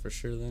watch it for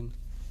sure then.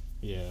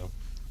 Yeah.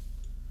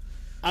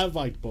 I've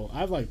liked both.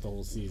 I've liked the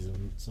whole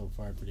season so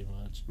far, pretty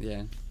much.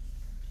 Yeah.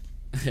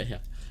 Yeah.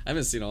 I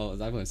haven't seen all of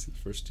it. I've only seen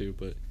the first 2,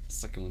 but the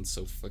second one's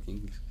so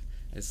fucking...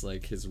 It's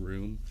like his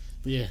room.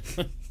 Yeah.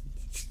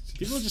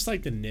 People just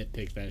like to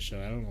nitpick that show.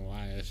 I don't know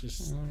why. It's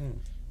just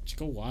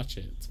go watch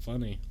it. It's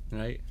funny.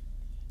 Right?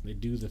 They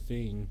do the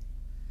thing.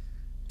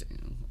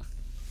 Damn.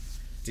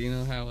 Do you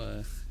know how,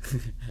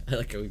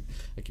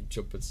 I keep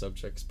jumping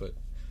subjects, but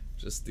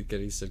just because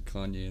he said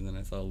Kanye, and then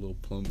I thought Lil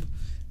Pump.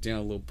 Do you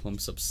know Lil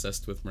Pump's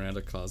obsessed with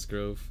Miranda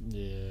Cosgrove?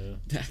 Yeah.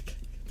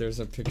 There's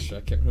a picture,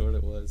 I can't remember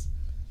what it was.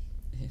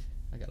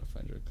 I gotta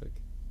find her real quick.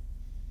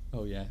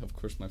 Oh yeah, of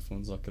course my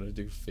phone's not gonna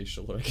do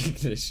facial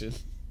recognition.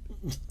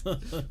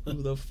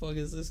 Who the fuck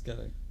is this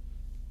guy?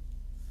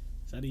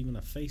 Is that even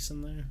a face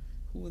in there?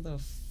 Who the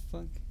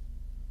fuck?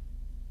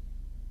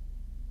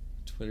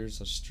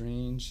 Twitter's a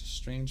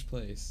strange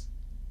place.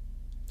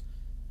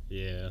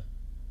 Yeah,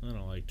 I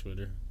don't like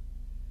Twitter.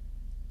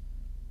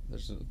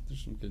 There's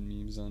some good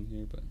memes on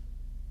here, but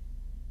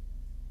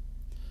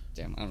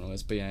damn, I don't know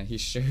this. But yeah, he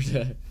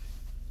shared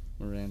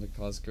Miranda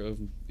Cosgrove.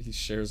 He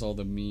shares all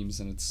the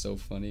memes, and it's so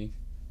funny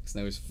because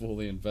now he's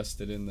fully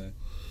invested in the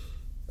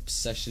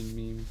obsession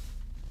meme.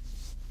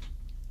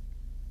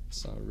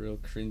 Saw a real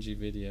cringy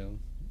video.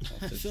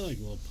 I feel like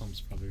Lil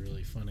Pump's probably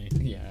really funny.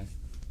 Yeah,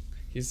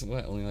 he's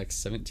what, only like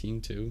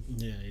 17 too.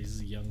 Yeah,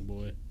 he's a young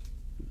boy.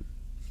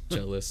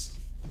 Jealous.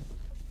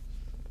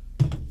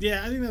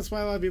 Yeah, I think that's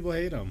why a lot of people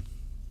hate him.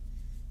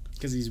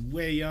 Because he's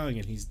way young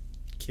and he's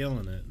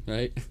killing it.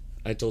 Right?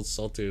 I told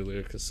Salty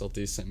earlier because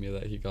Salty sent me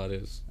that he got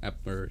his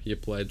app, or he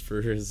applied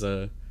for his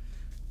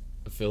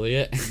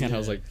affiliate, and Yeah. I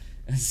was like,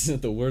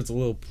 the words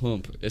Lil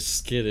Pump, it's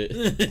skid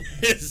it.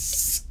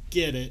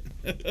 Skid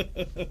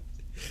it.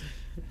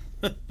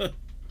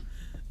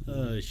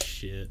 Oh,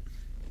 shit.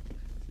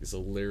 He's a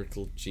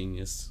lyrical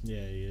genius.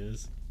 Yeah, he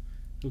is.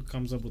 Who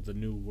comes up with a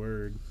new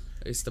word?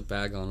 I used to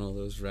bag on all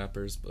those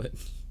rappers, but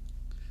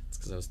it's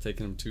because I was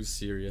taking them too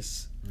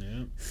serious.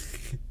 Yeah.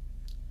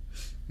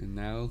 And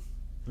now,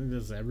 I think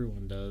that's what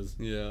everyone does.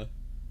 yeah.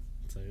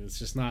 It's like, it's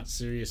just not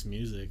serious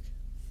music.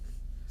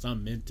 It's not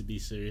meant to be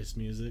serious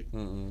music.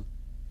 Uh-uh.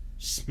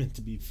 It's just meant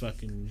to be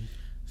fucking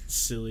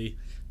silly.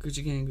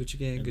 Gucci gang, Gucci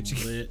gang, And Gucci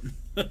gang.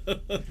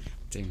 lit.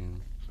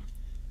 Damn.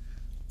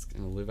 It's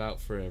gonna live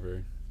out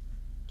forever.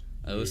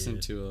 I Yeah.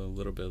 listened to a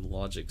little bit of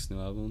Logic's new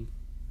album,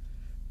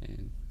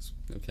 and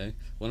okay,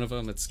 one of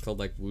them, it's called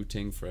like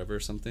Wu-Tang Forever or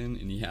something,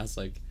 and he has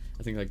like,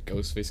 I think like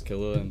Ghostface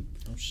Killah, and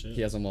Oh shit.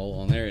 he has them all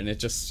on there, and it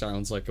just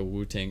sounds like a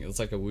Wu-Tang. It's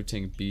like a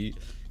Wu-Tang beat,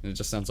 and it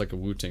just sounds like a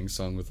Wu-Tang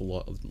song with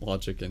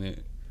Logic in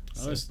it.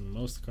 I listened to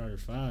most of Carter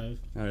 5.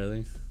 Oh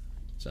really?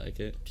 Did you like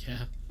it?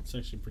 Yeah, it's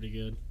actually pretty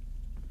good.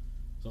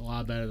 It's a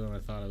lot better than I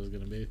thought it was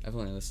gonna be. I've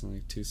only listened to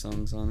like 2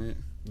 songs on it.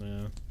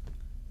 Yeah.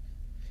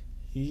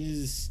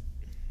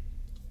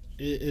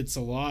 It's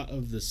a lot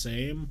of the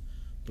same,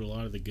 but a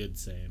lot of the good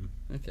same.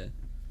 Okay.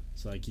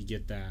 So like you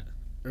get that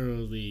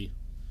early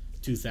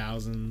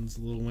 2000s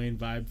Lil Wayne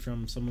vibe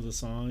from some of the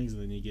songs,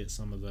 and then you get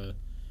some of the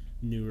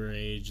newer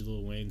age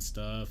Lil Wayne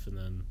stuff, and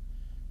then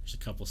there's a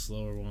couple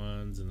slower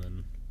ones, and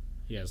then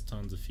he has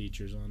tons of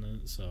features on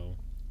it. So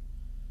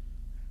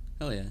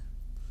Hell yeah.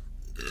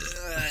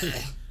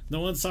 the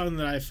one song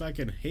that I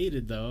fucking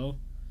hated though,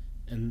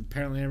 and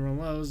apparently everyone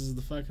loves, is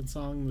the fucking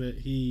song that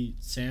he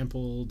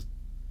sampled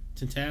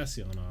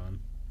Tentacion on.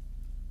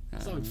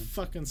 That song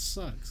fucking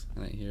sucks.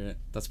 I didn't hear it.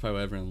 That's probably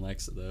why everyone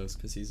likes it though, is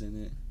because he's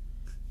in it.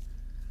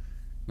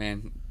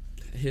 Man,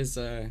 his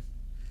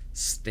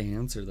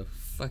stance are the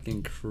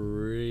fucking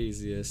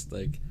craziest.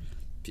 Like,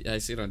 I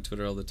see it on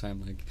Twitter all the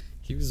time. Like,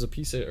 he was a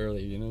piece of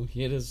early, you know.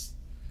 He had his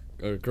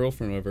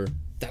girlfriend, or whatever.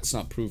 That's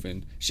not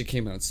proven. She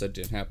came out and said it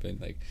didn't happen.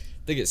 Like,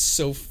 they get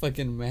so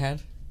fucking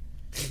mad.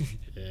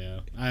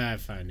 Yeah, I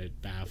find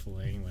it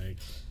baffling.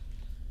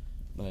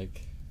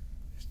 Like,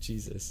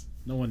 Jesus.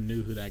 No one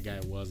knew who that guy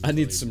was. I until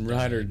need he some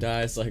ride or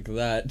died. dies like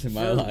that in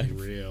my For life.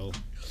 real.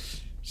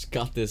 Just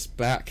got this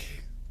back.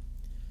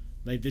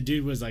 Like, the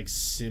dude was like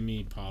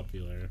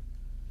semi-popular,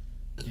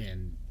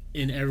 and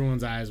in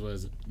everyone's eyes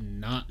was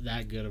not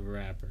that good of a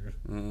rapper.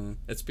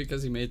 It's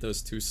because he made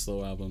those 2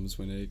 slow albums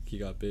when he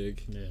got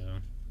big. Yeah.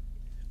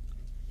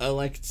 I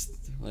liked,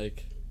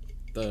 like,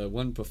 the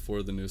one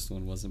before the newest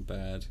one wasn't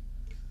bad,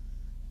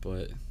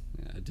 but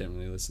yeah, I didn't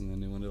really listen to the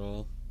new one at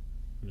all.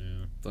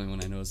 Yeah. The only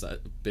one I know is that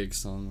big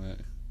song that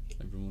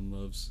everyone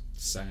loves.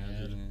 Sad.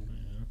 Yeah.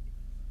 Yeah.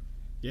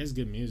 He has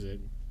good music.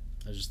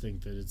 I just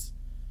think that it's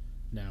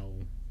now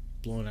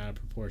blown out of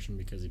proportion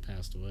because he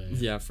passed away.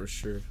 Yeah, for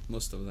sure.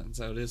 Most of that's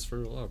how it is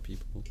for a lot of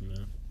people.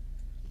 Yeah.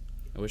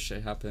 I wish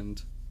it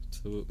happened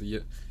to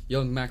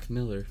young Mac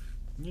Miller.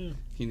 Yeah.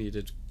 He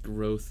needed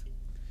growth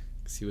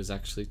because he was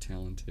actually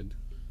talented.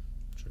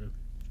 True.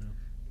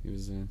 He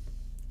was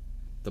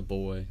the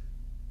boy.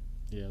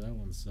 Yeah, that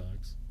one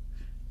sucks.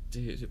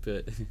 Dude,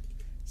 but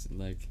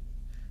like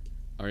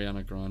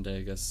Ariana Grande,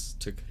 I guess,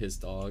 took his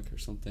dog or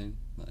something.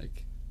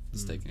 Like,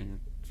 was taking her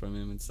from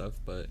him and stuff.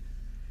 But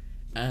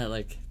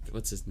like,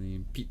 what's his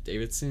name? Pete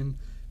Davidson.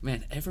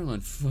 Man,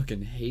 everyone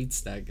fucking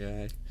hates that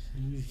guy.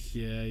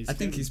 Yeah, I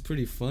think he's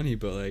pretty funny,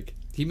 but like,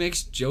 he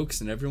makes jokes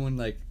and everyone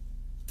like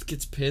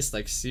gets pissed,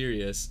 like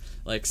serious.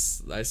 Like,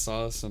 I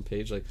saw some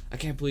page like, I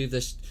can't believe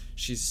this.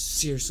 She's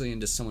seriously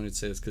into someone who'd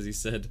say this, because he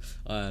said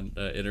on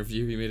an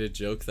interview, he made a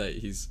joke that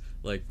he's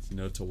like, you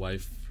know, to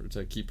wife or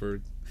to keep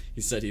her. He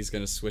said he's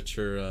gonna switch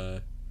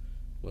her,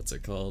 what's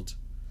it called,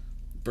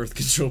 birth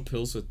control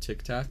pills with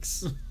Tic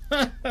Tacs.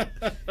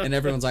 And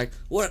everyone's like,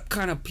 what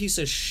kind of piece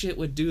of shit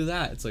would do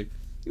that? It's like,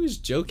 he was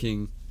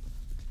joking.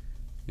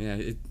 Yeah,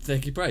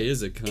 like, he probably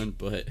is a cunt,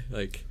 but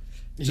like,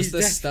 Just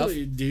the stuff,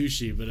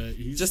 douchey, but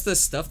he's just the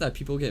stuff that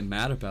people get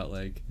mad about,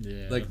 like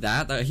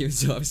that he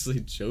was obviously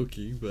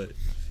joking, but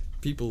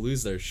people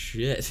lose their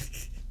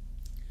shit.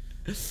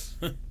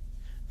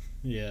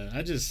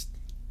 Yeah,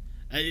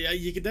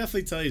 you could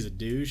definitely tell he's a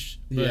douche.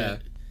 But, Yeah.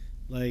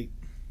 like,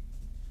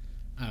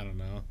 I don't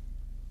know.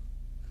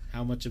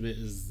 How much of it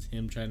is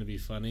him trying to be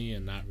funny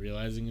and not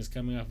realizing he's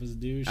coming off as a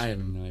douche? I have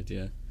no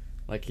idea.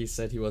 Like, he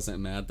said he wasn't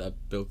mad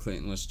that Bill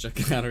Clinton was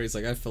checking out her. He's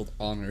like, I felt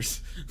honored.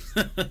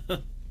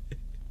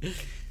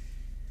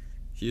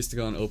 He used to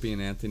go on Opie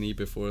and Anthony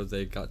before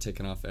they got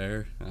taken off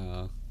air.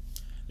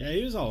 Yeah,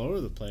 he was all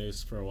over the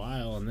place for a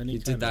while, and then He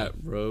did that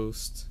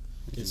roast.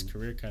 His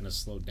career kind of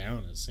slowed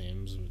down, it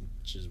seems,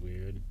 which is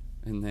weird.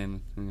 And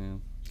then, you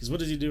know... Because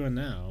what is he doing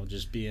now?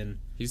 Just being...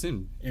 He's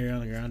in...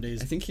 Ariana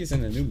Grande's... I think he's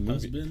in a new movie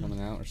husband?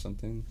 coming out or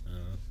something.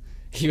 Oh.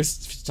 He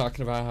was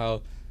talking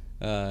about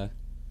how...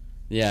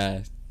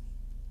 yeah...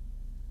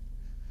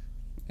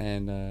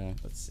 And,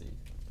 let's see.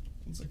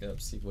 Let's look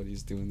up, see what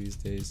he's doing these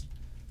days.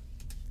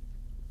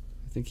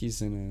 I think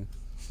he's in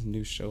a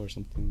new show or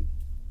something.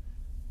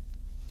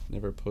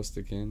 Never post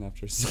again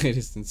after his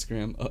latest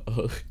Instagram.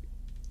 Uh-oh.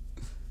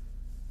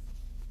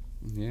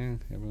 Yeah,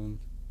 everyone.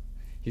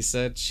 He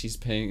said she's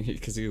paying,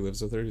 because he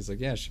lives with her, he's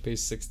like, yeah, she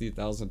pays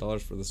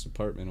 $60,000 for this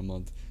apartment a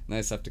month. And I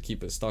just have to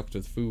keep it stocked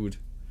with food.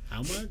 How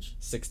much?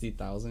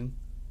 $60,000.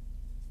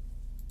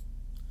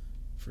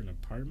 For an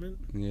apartment?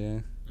 Yeah.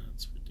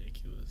 That's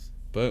ridiculous.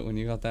 But when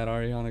you got that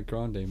Ariana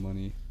Grande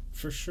money.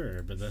 For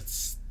sure, but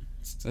that's...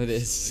 It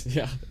is,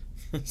 yeah.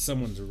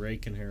 Someone's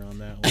raking her on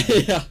that one.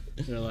 Yeah.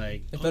 They're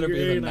like, it better be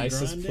you're the Ariana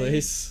nicest Grande?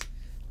 place.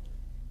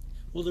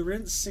 Well, the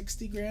rent's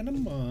 $60,000 a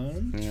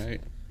month.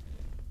 Alright.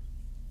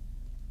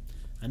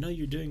 I know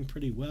you're doing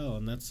pretty well,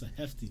 and that's a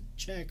hefty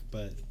check,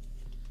 but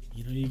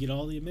you know you get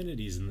all the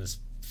amenities in this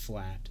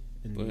flat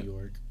in New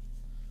York.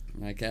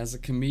 Like, as a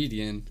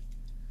comedian,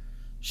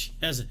 she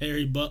has a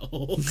hairy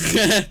butthole.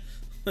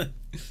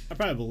 I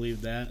probably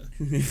believe that.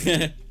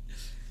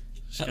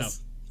 She's got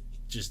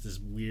just this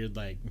weird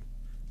like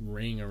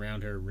ring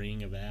around her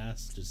ring of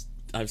ass. Just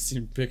I've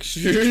seen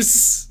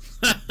pictures.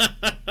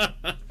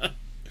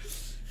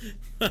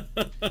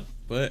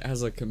 But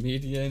as a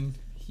comedian,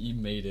 he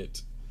made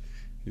it.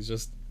 He's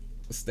just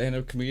a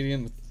stand-up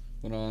comedian.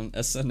 Went on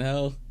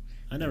SNL.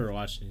 I never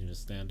watched any of his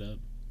stand-up.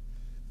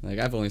 Like,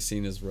 I've only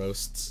seen his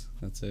roasts.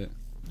 That's it.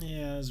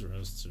 Yeah, his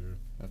roasts are...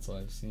 That's all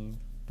I've seen.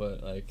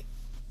 But, like,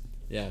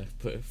 yeah,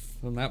 but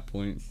from that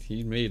point,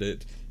 he made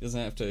it. He doesn't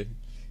have to...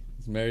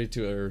 He's married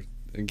to or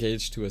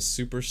engaged to a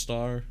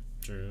superstar.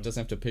 True.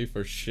 Doesn't have to pay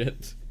for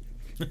shit.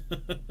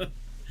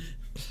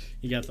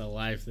 He got the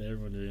life that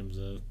everyone dreams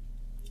of.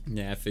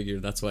 Yeah, I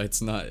figured that's why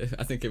it's not...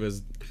 I think it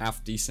was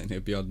half decent.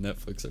 It'd be on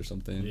Netflix or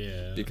something.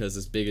 Yeah. Because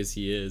as big as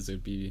he is,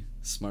 it'd be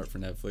smart for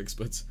Netflix,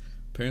 but it's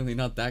apparently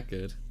not that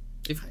good.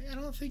 I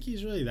don't think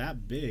he's really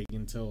that big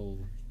until...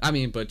 I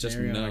mean, but just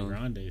Ariana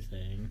Grande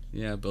thing.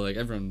 Yeah, but like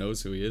everyone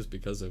knows who he is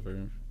because of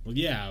her. Well,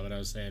 yeah, but I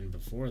was saying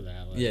before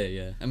that. Like,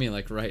 yeah. I mean,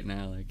 like right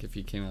now, like if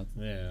he came out.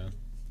 Yeah.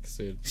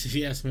 Dude. If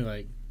you asked me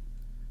like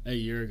a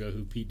year ago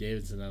who Pete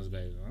Davidson, I was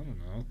like, I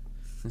don't know.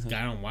 This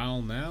guy on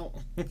Wild 'N Out.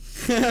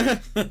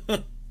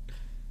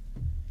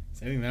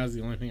 I think that was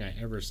the only thing I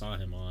ever saw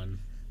him on.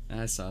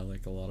 I saw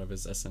like a lot of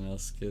his SNL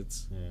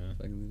skits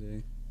back in the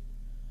day.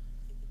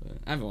 But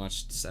I haven't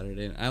watched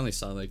Saturday. I only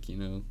saw like,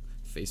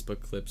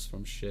 Facebook clips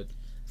from shit.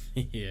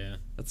 Yeah.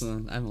 I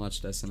haven't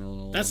watched SNL in a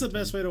long time. That's the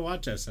best way to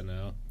watch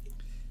SNL.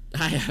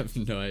 I have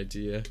no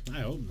idea. I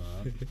hope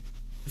not.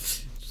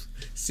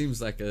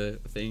 Seems like a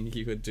thing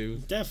he would do.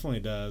 Definitely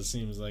does.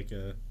 Seems like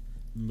a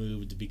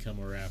move to become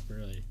a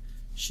rapper. Like,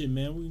 shit,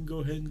 man, we can go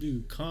ahead and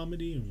do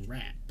comedy and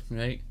rap.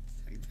 Right?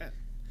 Like, that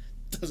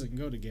doesn't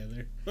go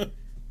together.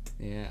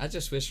 Yeah, I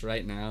just wish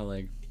right now,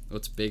 like,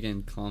 what's big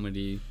in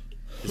comedy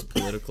is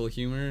political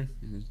humor.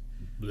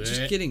 It's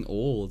just getting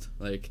old.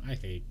 Like, I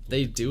hate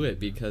they do it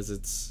because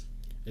it's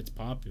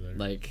popular.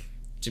 Like,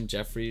 Jim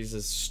Jeffries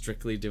is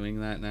strictly doing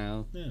that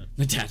now. Yeah.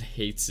 My dad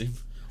hates him.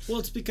 Well,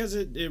 it's because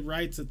it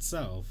writes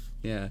itself.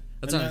 Yeah.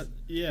 That's and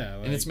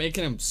and it's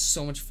making him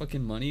so much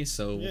fucking money,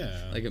 so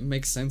like it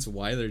makes sense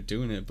why they're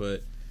doing it,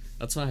 but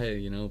that's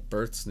why,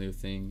 Bert's new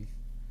thing,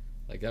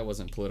 like that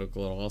wasn't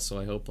political at all, so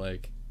I hope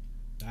like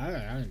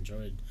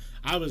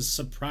I was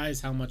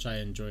surprised how much I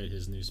enjoyed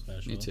his new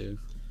special. Me too.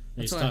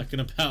 He's talking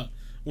about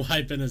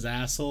wiping his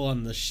asshole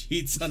on the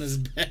sheets on his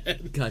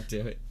bed. God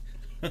damn it.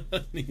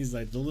 He's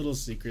like the little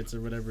secrets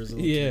or whatever his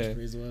little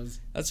catchphrase was.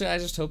 That's why I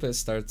just hope it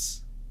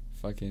starts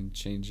fucking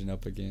changing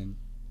up again.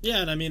 Yeah,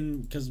 and I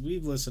mean, because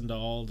we've listened to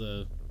all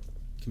the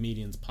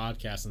comedians'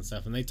 podcasts and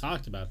stuff, and they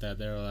talked about that.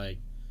 They were like,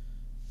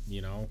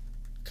 a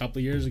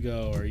couple years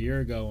ago or a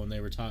year ago when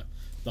they were taught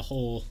the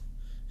whole,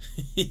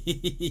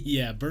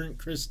 burnt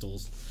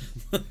crystals.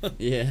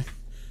 Yeah.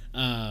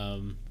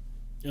 And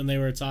they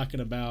were talking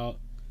about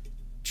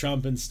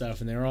Trump and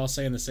stuff, and they were all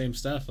saying the same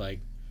stuff,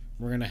 like,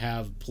 we're going to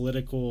have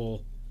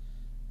political...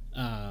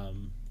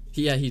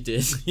 Yeah, he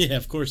did. Yeah,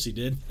 of course he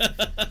did.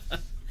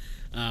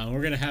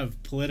 We're going to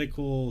have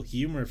political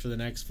humor for the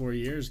next 4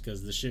 years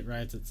because the shit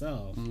writes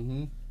itself.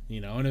 Mm-hmm.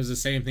 You know, and it was the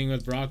same thing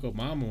with Barack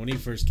Obama when he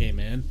first came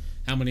in.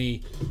 How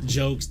many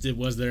jokes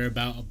was there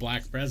about a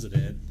black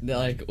president? They're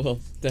like, well,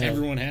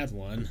 everyone had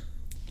one.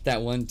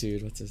 That one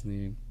dude, what's his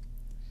name?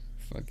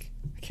 Fuck,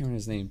 I can't remember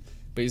his name.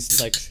 But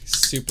he's like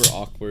super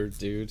awkward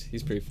dude.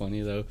 He's pretty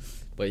funny though.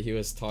 But he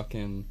was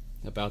talking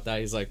about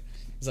that. He's like,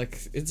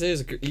 it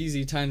is an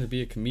easy time to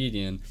be a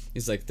comedian.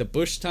 He's like, the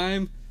Bush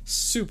time,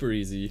 super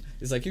easy.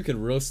 He's like, you could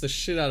roast the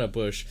shit out of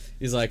Bush.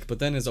 He's like, but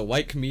then as a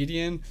white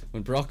comedian,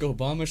 when Barack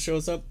Obama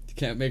shows up, you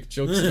can't make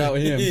jokes about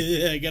him.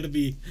 Yeah, gotta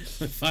be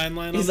a fine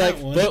line He's on like,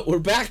 that one. but we're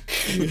back.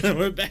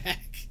 We're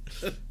back.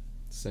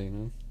 So, you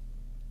know.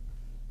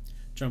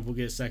 Trump will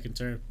get a second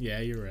term. Yeah,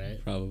 you're right.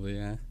 Probably,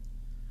 yeah.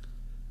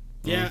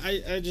 Yeah,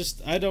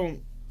 I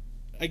don't.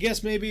 I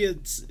guess maybe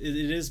it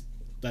is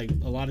like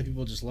a lot of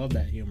people just love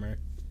that humor.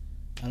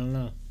 I don't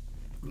know.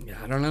 Yeah,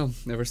 I don't know.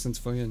 Ever since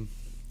fucking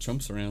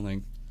Trump's around, like,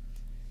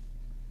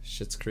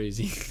 shit's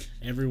crazy.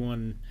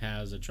 Everyone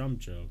has a Trump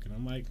joke, and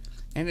I'm like.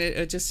 And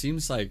it just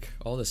seems like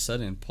all of a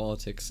sudden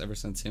politics, ever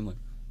since him, like,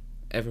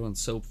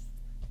 everyone's so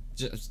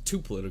just too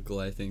political.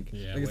 I think.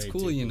 Yeah, like, it's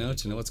cool,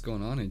 to know what's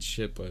going on and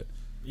shit, but.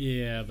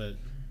 Yeah, but.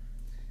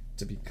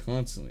 To be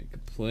constantly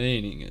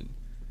complaining and.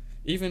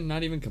 Even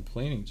not even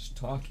complaining, just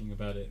talking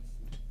about it,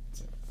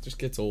 it just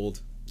gets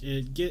old.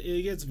 It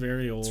gets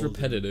very old. It's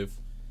repetitive.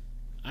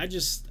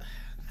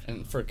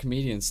 And for a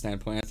comedian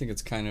standpoint, I think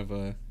it's kind of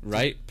a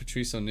right.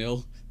 Patrice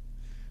O'Neal,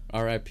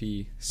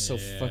 R.I.P. So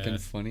fucking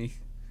funny.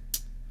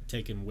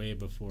 Taken way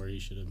before he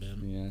should have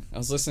been. Yeah, I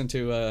was listening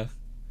to.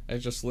 I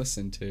just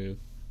listened to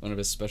one of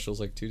his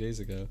specials like 2 days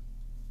ago.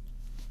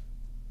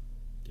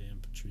 Damn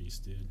Patrice,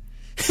 dude.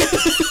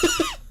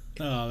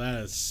 Oh,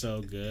 that is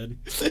so good.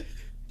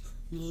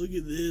 Look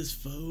at this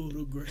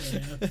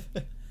photograph.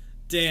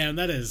 Damn,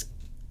 that is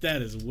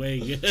way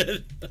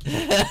good.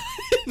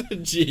 The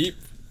Jeep.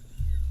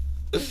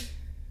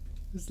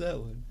 Who's that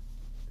one?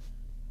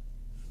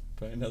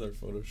 Probably another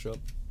Photoshop.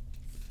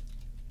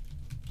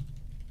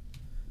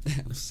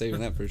 I'm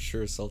saving that for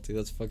sure, Salty.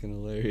 That's fucking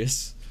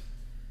hilarious.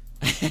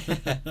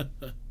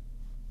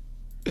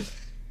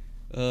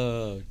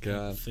 Oh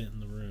god. Fit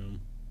in the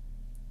room.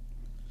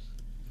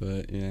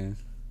 But yeah.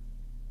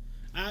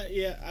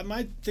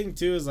 My thing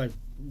too is like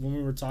when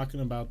we were talking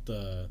about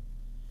the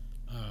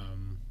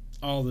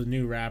all the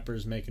new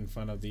rappers making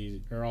fun of these,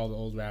 or all the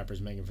old rappers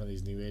making fun of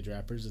these new age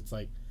rappers. It's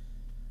like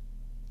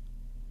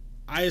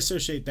I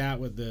associate that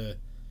with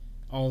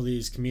all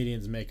these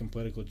comedians making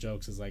political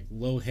jokes as like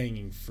low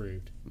hanging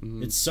fruit.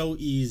 Mm-hmm. It's so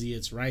easy,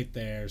 it's right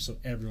there, so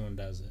everyone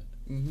does it.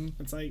 Mm-hmm.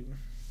 It's like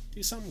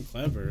do something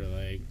clever,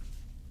 like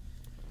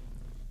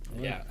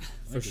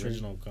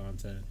original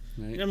content.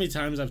 Right. You know how many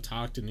times I've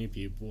talked to new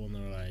people and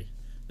they're like,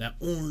 that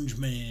orange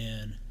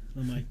man.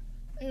 And I'm like,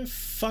 hey,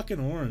 fucking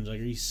orange. Like,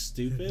 are you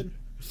stupid?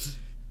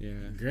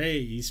 Yeah.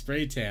 Great, you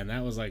spray tan.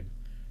 That was like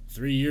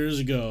 3 years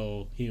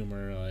ago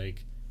humor.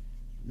 Like,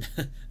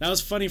 that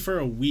was funny for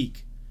a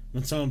week.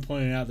 When someone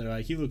pointed out, they're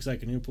like, he looks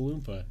like an Oompa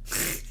Loompa.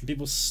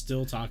 People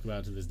still talk about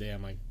it to this day.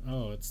 I'm like,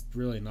 oh, it's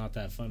really not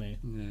that funny.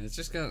 Yeah,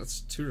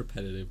 it's too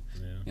repetitive.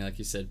 Yeah. Like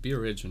you said, be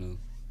original.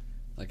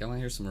 Like, I want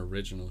to hear some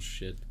original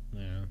shit.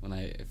 Yeah.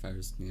 If I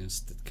was,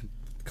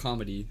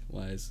 comedy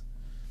wise.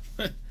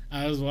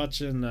 I was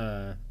watching.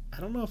 I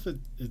don't know if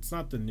it's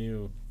not the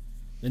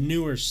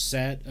newer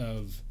set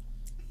of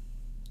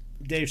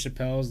Dave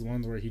Chappelle's, the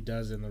ones where he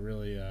does in the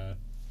really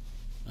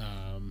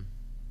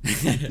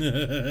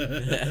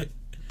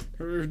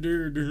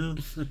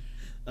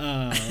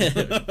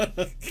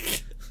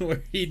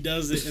where he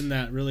does it in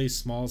that really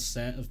small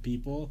set of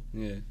people.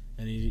 Yeah.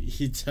 And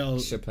he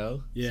tells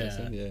Chappelle.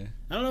 Yeah. Yeah.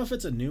 I don't know if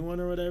it's a new one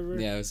or whatever.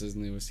 Yeah, it was his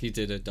newest. He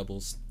did a double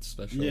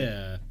special.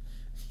 Yeah.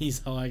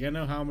 He's all like, I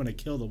know how I'm gonna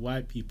kill the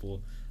white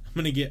people. I'm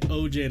gonna get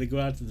OJ to go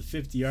out to the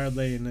 50-yard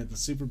lane at the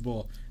Super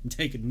Bowl and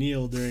take a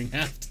kneel during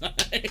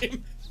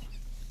halftime.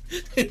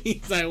 And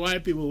he's like,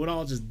 white people would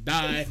all just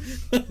die.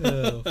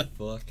 Oh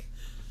fuck.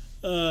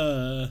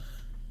 Got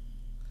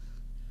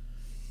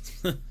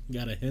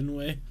a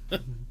Henway.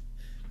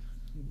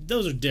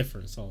 Those are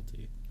different,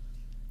 Salty.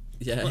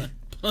 Yeah.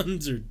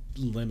 Puns are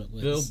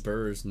limitless. Bill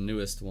Burr's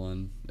newest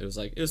one. It was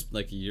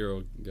like a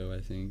year ago, I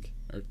think,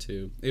 or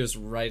two. It was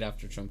right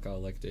after Trump got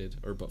elected,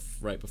 or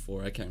right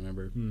before. I can't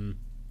remember.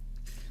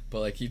 But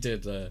like he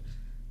did. I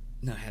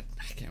can't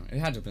remember. It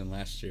had to have been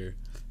last year.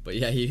 But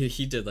yeah,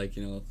 he did like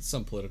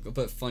some political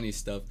but funny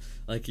stuff.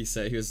 Like he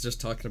said, he was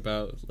just talking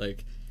about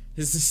like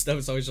his stuff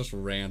is always just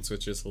rants,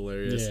 which is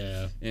hilarious.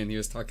 Yeah. And he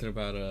was talking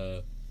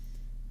about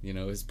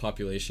his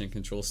population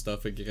control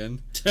stuff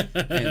again,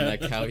 and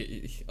like how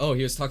he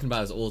was talking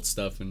about his old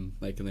stuff, and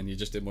then he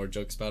just did more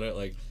jokes about it,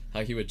 like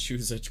how he would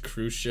choose a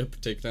cruise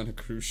ship, take down a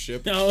cruise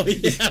ship. Oh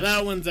yeah,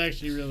 that one's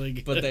actually really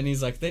good. But then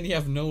he's like, then you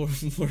have no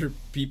more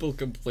people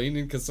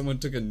complaining because someone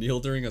took a kneel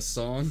during a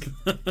song.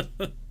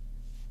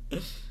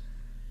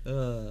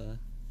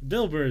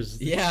 Bill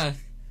Burr's. Yeah.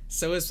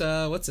 So is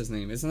what's his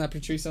name? Isn't that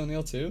Patrice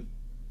O'Neal too?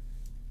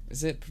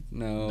 Is it?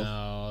 No.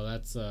 No,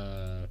 that's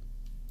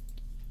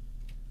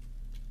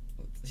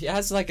he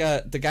has like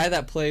the guy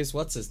that plays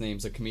what's his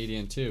name's a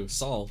comedian too.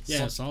 Saul.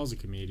 Yeah, Saul's a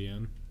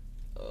comedian.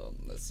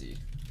 Let's see.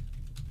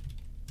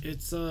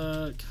 It's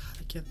God,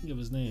 I can't think of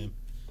his name.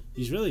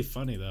 He's really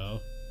funny though.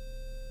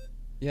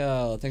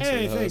 Yeah, thanks for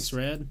the host. Thanks,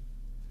 Red.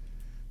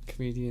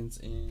 Comedians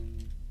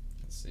in,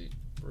 let's see,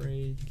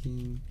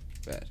 Breaking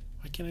Bad.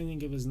 Why can't I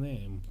think of his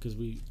name? Because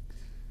we.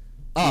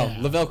 Oh, Yeah.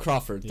 Lavelle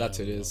Crawford. That's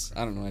who it Lavelle is.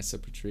 Crawford. I don't know why I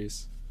said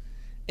Patrice.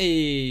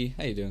 Hey,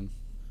 how you doing?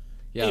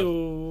 Yeah.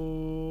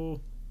 Hey-o.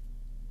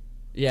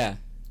 Yeah.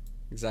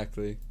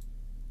 Exactly.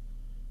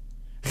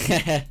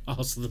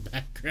 Also the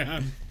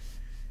background.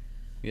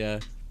 Yeah.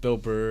 Bill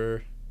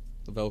Burr,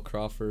 Lavelle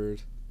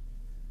Crawford,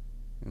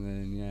 and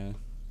then yeah,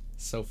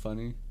 so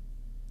funny.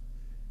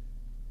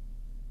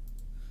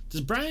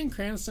 Does Bryan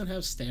Cranston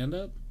have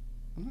stand-up?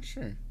 I'm not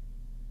sure.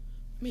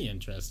 Me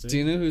interested. Do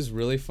you know who's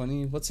really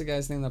funny? What's the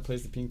guy's name that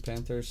plays the Pink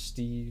Panther?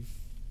 Steve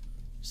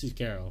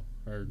Carell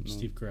or No.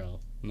 Steve Carell?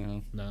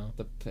 No. No.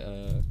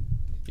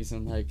 He's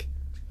in like.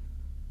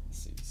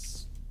 Let's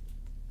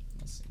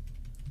see.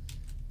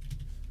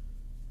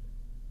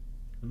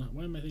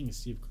 Why am I thinking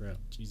Steve Carell?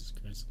 Jesus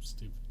Christ, I'm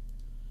stupid.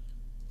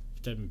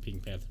 Type in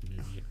Pink Panther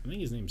movie. I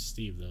think his name's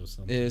Steve though.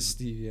 Something. It is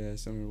Steve. Yeah, I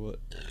don't remember what.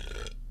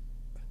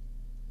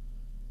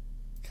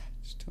 God,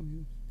 just tell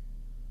me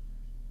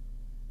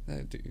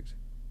that dude.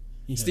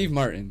 Yeah. Steve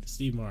Martin.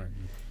 Steve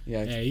Martin.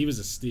 Yeah. Yeah, he was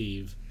a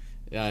Steve.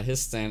 Yeah,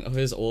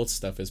 his old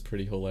stuff is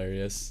pretty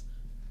hilarious.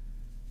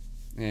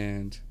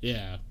 And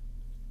Yeah.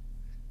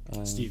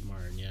 Steve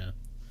Martin. Yeah.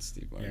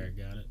 Steve Martin. Eric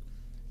got it.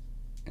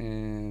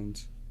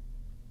 And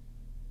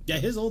Yeah,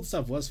 his old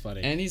stuff was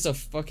funny. he's a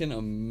fucking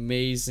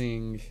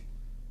amazing,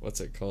 what's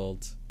it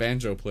called?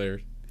 Banjo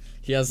player.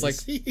 He has like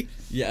Is he?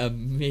 yeah,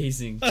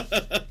 amazing.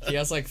 He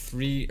has like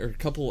 3 or a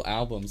couple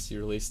albums he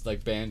released,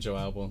 like banjo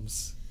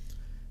albums.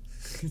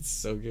 It's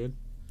so good.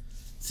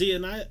 See,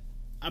 and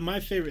my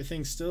favorite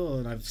thing still,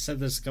 and I've said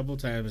this a couple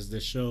times, is to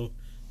show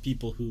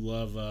people who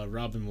love old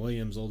Robin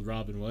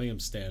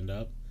Williams stand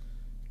up,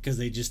 because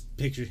they just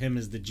picture him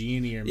as the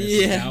genie or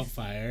Mrs. Yeah.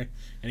 Doubtfire,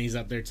 and he's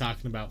up there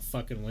talking about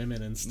fucking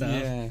women and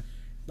stuff. Yeah.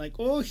 Like,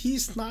 oh,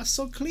 he's not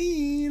so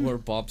clean. Or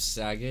Bob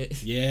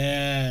Saget.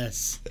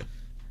 Yes.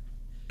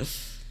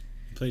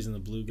 Plays in the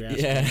bluegrass.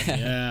 Yeah.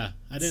 band. Yeah.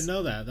 I didn't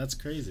know that. That's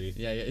crazy.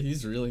 Yeah,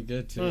 he's really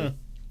good too. Huh.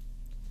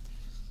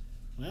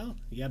 Well,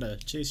 you gotta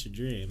chase your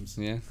dreams.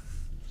 Yeah.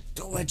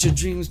 Don't let your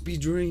dreams be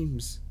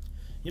dreams.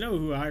 You know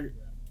who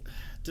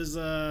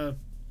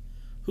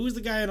who's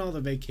the guy in all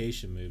the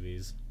vacation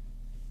movies?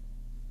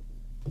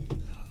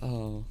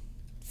 Oh,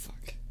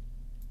 fuck.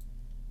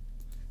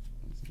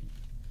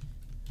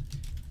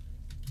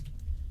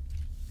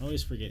 I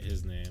always forget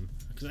his name.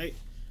 Because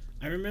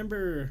I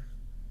remember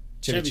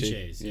Chevy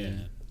Chase, yeah.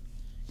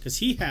 Because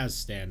he has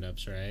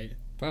stand-ups, right?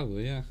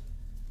 Probably, yeah.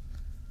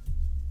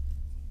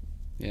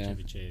 Yeah.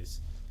 Chevy Chase.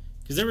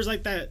 Because there was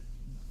like that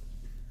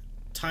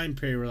time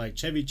period where like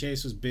Chevy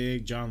Chase was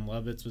big, John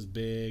Lovitz was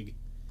big,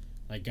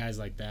 like guys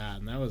like that,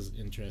 and that was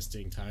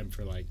interesting time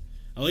for like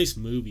at least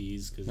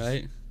movies, because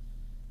Right?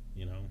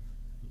 you know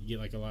you get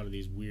like a lot of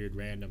these weird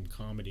random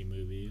comedy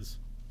movies.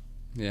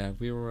 Yeah,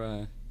 we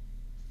were,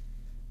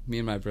 me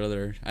and my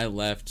brother, I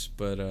left,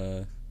 but,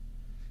 I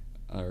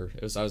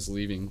was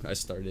leaving. I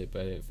started,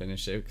 but I didn't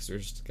finish it because we were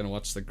just gonna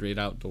watch The Great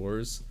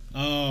Outdoors.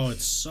 Oh,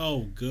 it's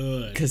so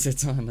good. Because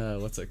it's on,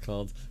 what's it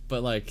called?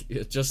 But, like,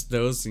 just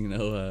those,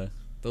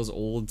 those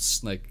old,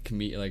 like,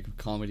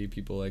 comedy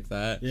people like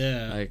that.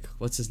 Yeah, Like,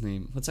 what's his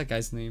name? What's that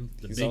guy's name?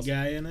 the He's big also,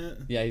 guy in it.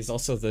 Yeah, he's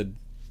also the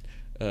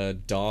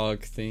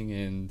dog thing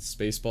in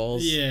Spaceballs.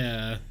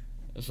 Yeah,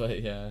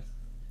 But, yeah.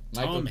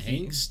 Michael Tom Keaton?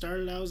 Hanks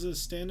started out as a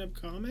stand-up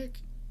comic.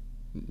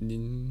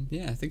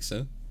 Yeah, I think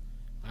so.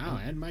 Wow,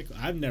 and Michael.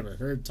 I've never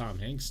heard Tom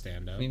Hanks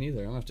stand up, Me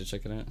neither. I'll have to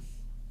check it out.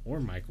 or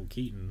Michael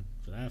Keaton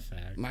for that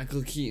fact.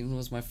 Michael Keaton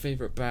was my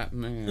favorite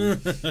Batman.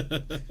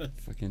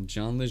 Fucking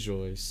John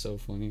LaJoie, so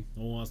funny.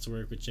 No one wants to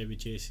work with Chevy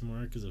Chase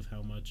anymore because of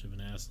how much of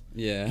an ass.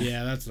 Yeah.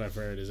 Yeah, that's what I've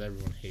heard. Is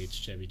everyone hates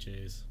Chevy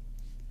Chase.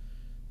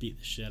 Beat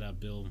the shit out of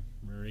Bill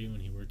Murray when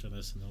he worked on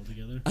SNL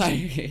together.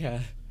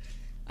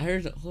 I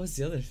heard. What was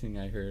the other thing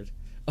I heard?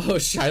 Oh,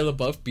 Shia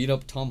LaBeouf beat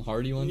up Tom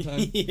Hardy one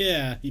time.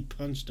 Yeah, he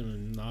punched him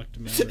and knocked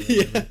him out. Or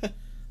Yeah. whatever.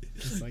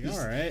 It's like, all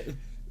right.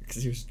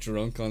 Because he was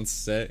drunk on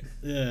set.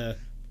 Yeah.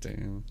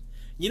 Damn.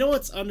 You know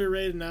what's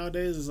underrated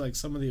nowadays is like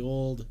some of the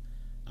old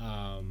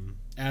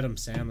Adam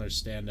Sandler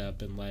stand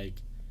up and like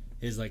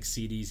his like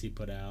CDs he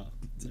put out.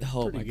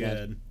 Oh Pretty my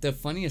good. god. The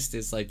funniest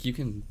is like you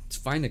can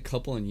find a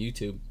couple on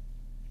YouTube.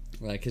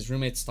 Like his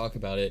roommates talk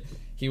about it.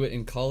 He would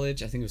in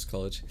college, I think it was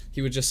college.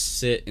 He would just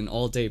sit and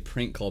all day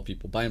prank call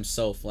people by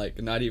himself,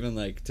 like not even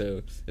like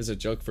to as a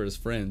joke for his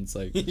friends.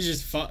 Like He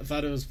just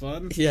thought it was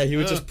fun. yeah, he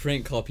would Huh. just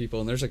prank call people,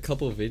 and there's a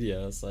couple of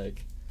videos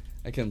like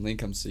I can link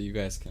them so you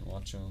guys can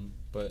watch them.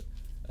 But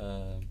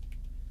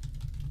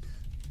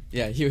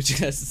yeah, he would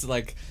just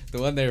like the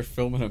one they were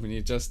filming him, and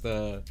he just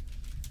yeah,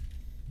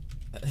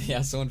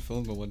 someone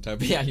filmed him one time.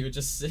 But yeah, he would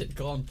just sit,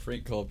 call and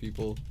prank call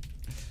people.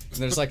 And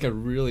there's like a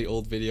really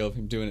old video of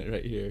him doing it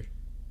right here.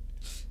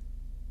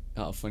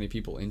 Oh, funny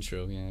people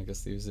intro. Yeah, I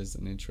guess they use this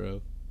as an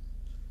intro.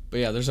 But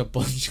yeah, there's a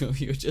bunch of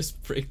you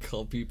just prank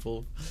call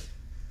people.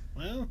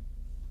 Well,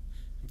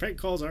 prank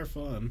calls are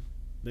fun.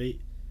 They're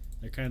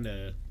kind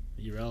of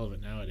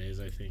irrelevant nowadays.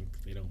 I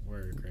think they don't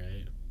work,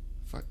 right?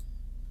 Fuck.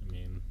 I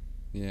mean,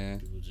 Yeah.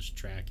 people just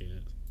track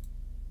it.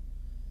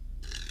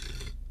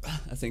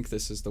 I think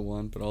this is the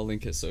one, but I'll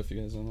link it so if you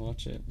guys want to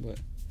watch it. But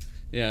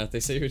yeah, they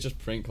say you just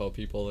prank call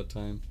people all the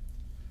time.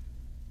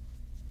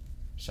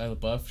 Shia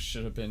LaBeouf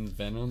should have been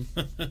Venom.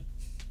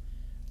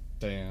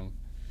 Damn.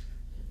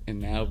 And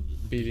now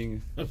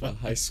beating a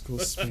high school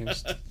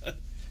Spanish. Did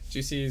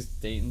you see he's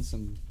dating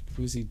some?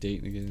 Who's he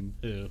dating again?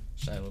 Who?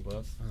 Shia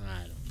LaBeouf.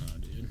 I don't know,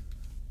 dude.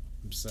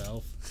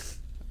 Himself.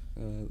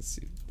 Let's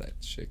see that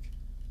chick.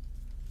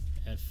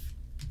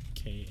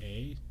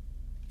 FKA.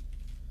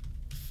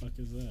 The fuck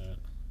is that?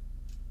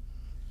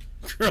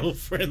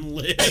 Girlfriend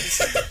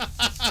Liz.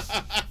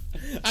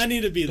 I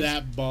need to be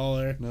that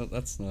baller. No,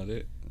 that's not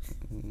it.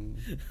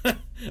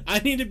 I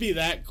need to be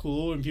that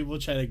cool when people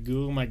try to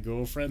Google my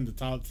girlfriend. The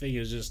top thing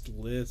is just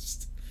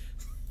list.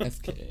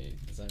 FKA.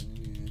 Is that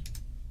right?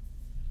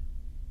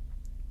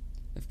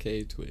 Yeah.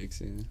 FKA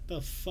Twigs, yeah.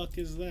 The fuck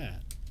is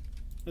that?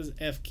 What does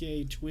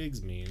FKA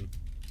Twigs mean?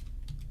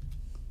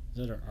 Is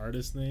that her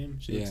artist name?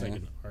 She looks Yeah. like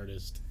an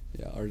artist.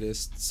 Yeah,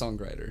 artist,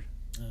 songwriter.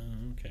 Oh,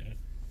 okay.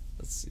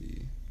 Let's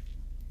see.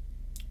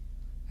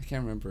 I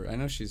can't remember. I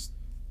know she's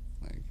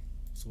like,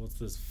 So what's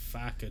this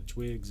Faka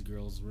Twigs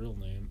girl's real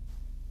name?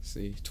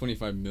 see,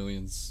 25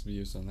 million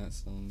views on that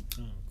song.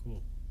 Oh,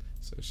 cool.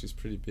 So she's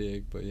pretty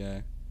big, but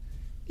yeah.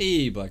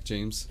 Hey, Black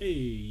James. Hey,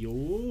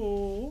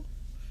 yo.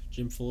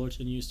 Jim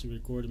Fullerton used to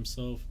record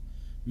himself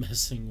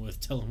messing with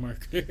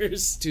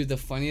telemarketers. Dude, the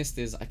funniest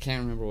is, I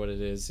can't remember what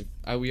it is.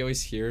 We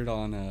always hear it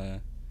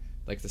on,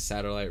 like, the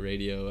satellite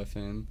radio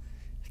FM.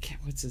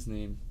 What's his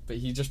name? But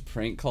he just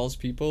prank calls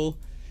people,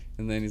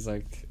 and then he's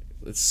like,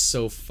 it's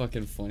so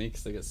fucking funny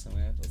because they get so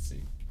mad. Let's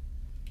see.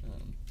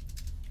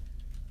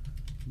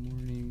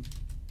 Morning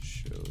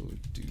show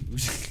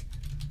dude.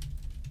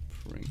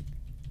 Prank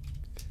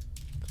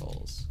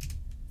calls.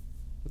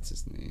 What's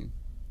his name?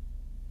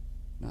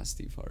 Not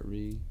Steve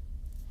Harvey.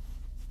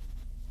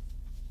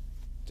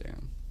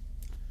 Damn.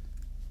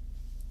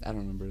 I don't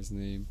remember his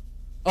name.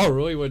 Oh,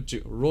 Roy Wood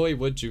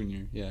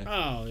Jr. Yeah.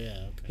 Oh,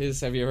 yeah, okay.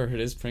 Have you ever heard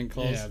his prank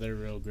calls? Yeah, they're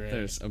real great.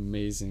 They're just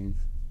amazing.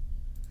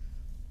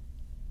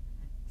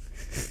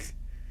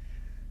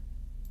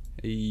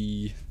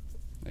 Hey.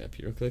 I got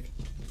P real quick.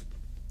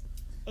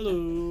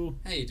 Hello.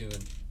 How you doing?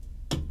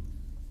 I'll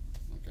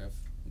grab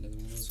another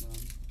one of those while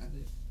I'm at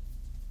it.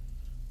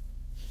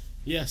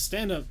 Yeah,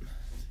 stand-up.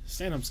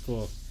 Stand-up's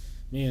cool.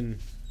 Me and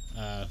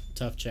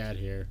Tough Chad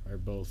here are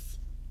both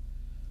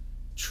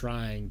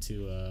trying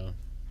to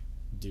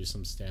do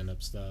some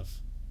stand-up stuff.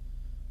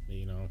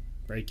 You know,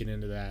 breaking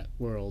into that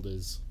world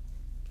is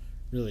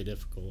really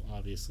difficult,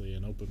 obviously,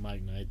 and open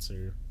mic nights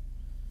are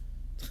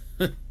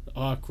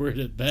awkward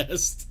at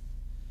best.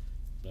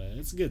 But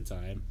it's a good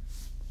time.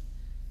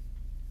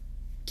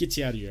 Gets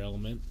you out of your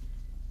element,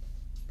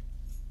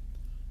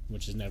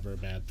 which is never a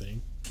bad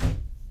thing.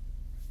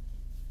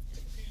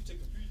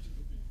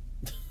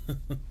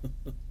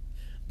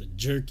 The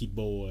Jerky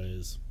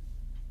Boys.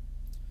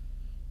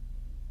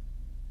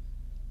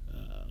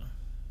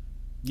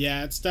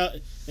 Yeah,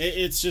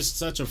 it's just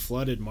such a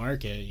flooded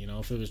market. You know,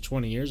 if it was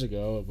 20 years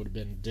ago, it would have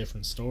been a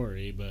different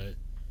story. But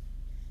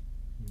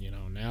you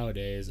know,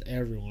 nowadays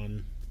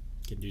everyone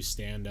can do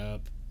stand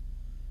up.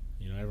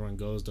 You know, everyone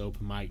goes to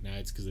open mic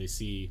nights because they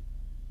see,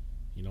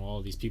 you know,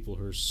 all these people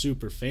who are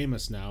super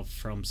famous now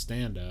from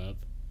stand up,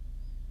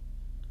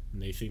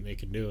 and they think they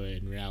can do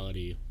it. In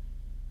reality,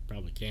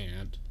 probably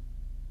can't.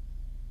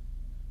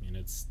 I mean,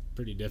 it's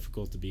pretty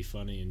difficult to be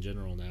funny in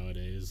general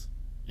nowadays.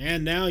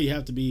 And now you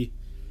have to be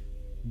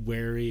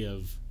wary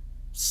of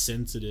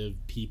sensitive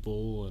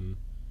people, and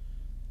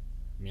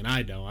I mean,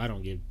 I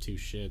don't give two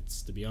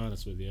shits, to be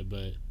honest with you,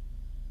 but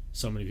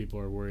so many people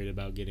are worried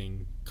about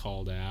getting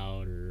called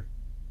out or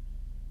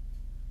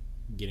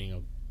getting a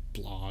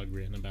blog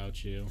written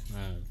about you.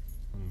 I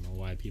don't know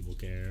why people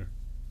care.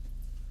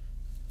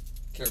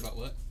 Care about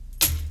what?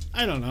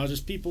 I don't know,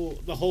 just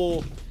people,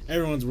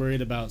 everyone's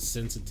worried about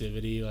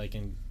sensitivity, like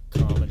in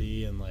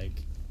comedy, and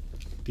like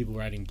people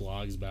writing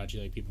blogs about you,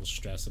 like people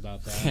stress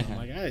about that. I'm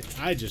like,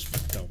 I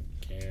just don't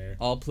care.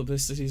 All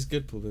publicity is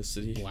good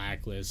publicity.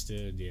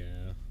 Blacklisted,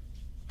 yeah.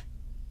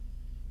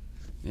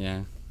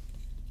 Yeah.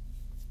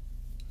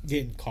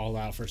 Getting called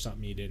out for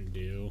something you didn't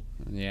do.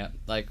 Yeah,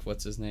 like,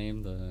 what's his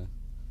name? The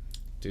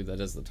dude that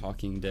does The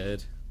Talking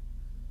Dead.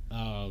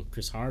 Oh,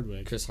 Chris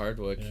Hardwick. Chris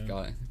Hardwick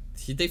Yeah.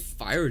 they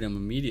fired him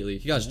immediately.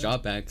 He got his Yeah.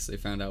 job back because they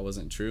found out it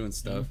wasn't true and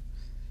stuff.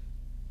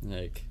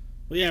 Like,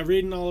 Well, yeah,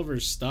 reading all of her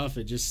stuff,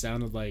 it just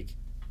sounded like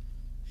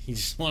he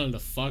just wanted to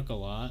fuck a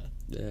lot.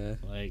 yeah,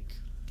 Like,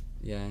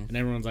 yeah, and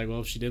everyone's like,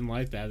 well, if she didn't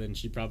like that, then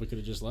she probably could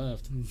have just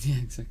left. yeah,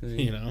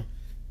 exactly. You know?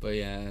 But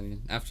yeah, I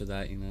mean, after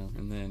that, you know,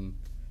 and then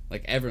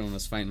like everyone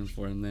was fighting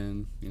for him.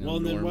 Then you know, Well,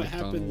 and then Norm what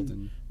Macdonald happened?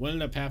 and What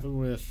ended up happening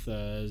with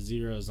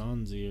Zero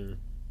Zonzi, or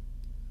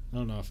I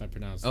don't know if I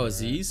pronounced. Oh, that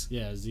Aziz? Right.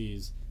 Yeah,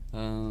 Aziz.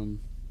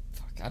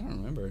 fuck, I don't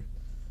remember.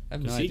 I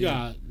have no Because he idea.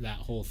 got that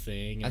whole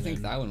thing. I and think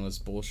then- that one was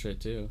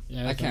bullshit too.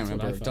 Yeah, I can't that's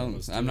what I remember. thought it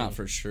was, I'm not too.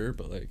 for sure,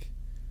 but like,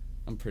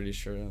 I'm pretty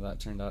sure that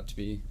turned out to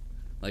be,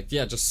 like,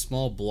 yeah, just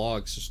small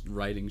blogs just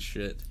writing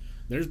shit.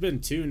 There's been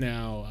two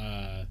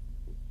now.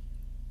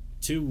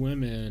 Two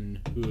women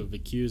who have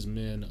accused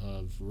men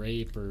of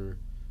rape or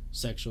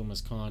sexual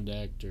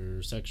misconduct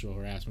or sexual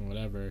harassment,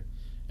 whatever,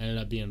 ended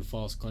up being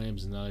false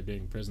claims, and now they're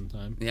doing prison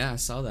time. Yeah, I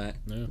saw that.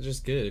 Yeah. It's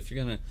just good if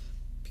you're gonna,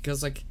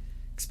 because like,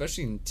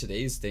 especially in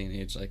today's day and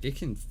age, like it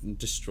can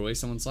destroy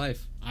someone's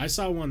life. I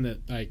saw one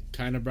that like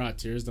kind of brought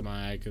tears to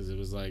my eye because it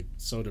was like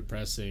so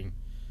depressing.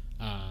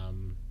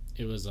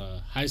 It was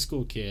a high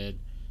school kid.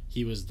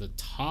 He was the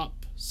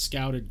top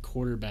scouted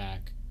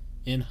quarterback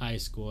in high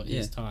school at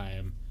his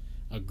time.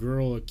 A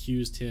girl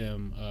accused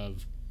him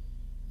of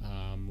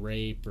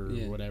rape or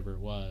whatever it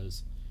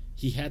was.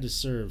 He had to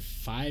serve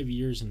 5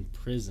 years in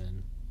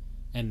prison,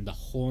 and the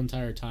whole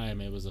entire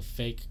time it was a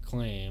fake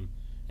claim,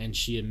 and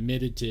she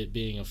admitted to it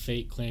being a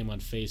fake claim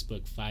on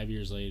Facebook 5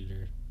 years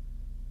later.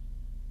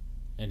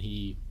 And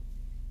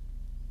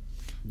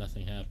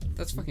nothing happened.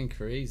 That's fucking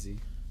crazy.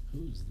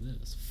 Who's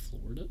this?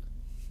 Florida?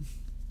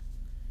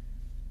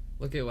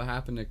 Look at what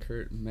happened to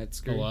Kurt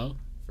Metzger Hello?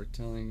 for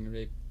telling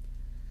rape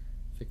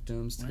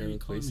victims to Why go are to you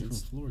calling me from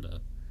places.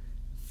 Florida?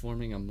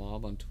 Forming a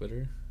mob on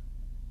Twitter.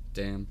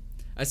 Damn.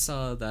 I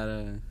saw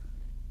that,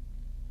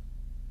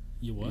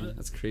 You what? yeah,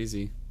 that's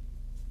crazy.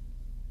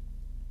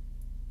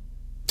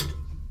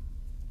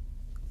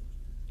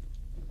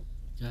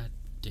 God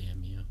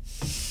damn you.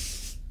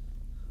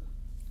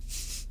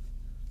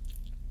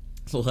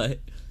 What?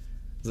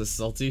 Is it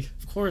salty?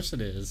 Of course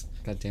it is.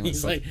 God damn it.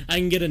 He's like, I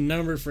can get a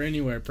number for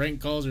anywhere.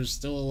 Prank calls are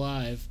still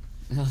alive.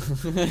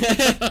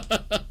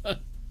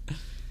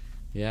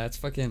 Yeah, it's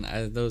fucking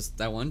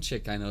that one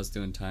chick I know is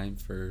doing time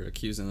for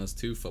accusing those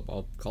two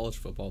college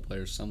football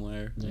players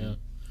somewhere. Yeah.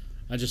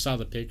 I just saw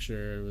the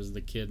picture. It was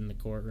the kid in the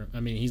courtroom. I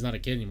mean, he's not a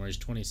kid anymore. He's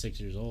 26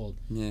 years old.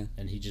 Yeah.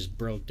 And he just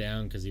broke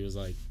down because he was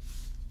like,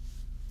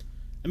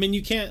 I mean,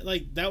 you can't,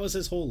 like, that was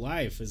his whole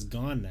life is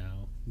gone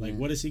now. Like, Yeah.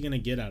 what is he going to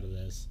get out of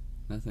this?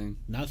 Nothing.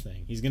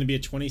 Nothing. He's going to be a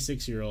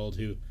 26-year-old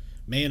who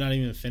may not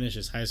even finish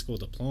his high school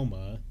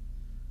diploma,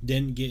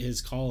 didn't get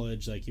his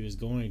college like he was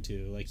going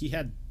to. Like, he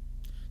had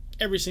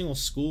every single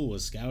school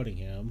was scouting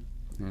him.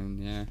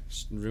 And yeah,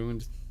 just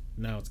ruined.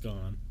 Now it's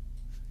gone.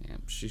 Yeah,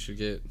 she should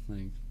get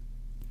like.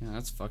 Yeah,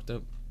 that's fucked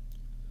up.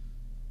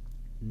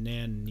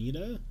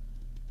 Nanita?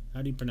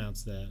 How do you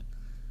pronounce that?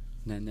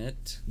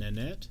 Nanette.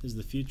 Nanette is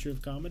the future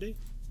of comedy?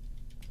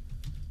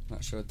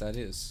 Not sure what that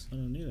is. I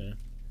don't either.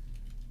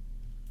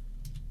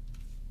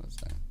 What's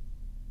that?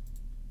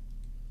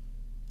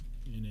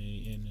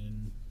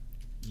 Nanette.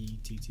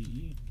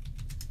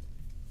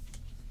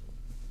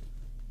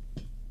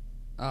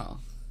 Oh,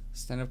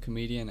 stand-up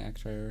comedian,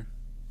 actor.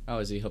 Oh,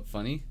 is he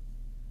funny?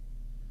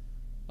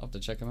 I'll have to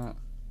check him out.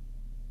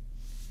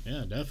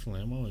 Yeah,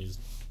 definitely. I'm always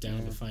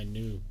down to find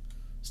new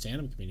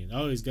stand-up comedians.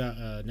 Oh, he's got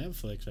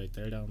Netflix right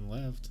there down the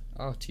left.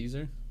 Oh,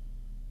 teaser.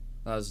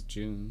 That was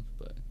June,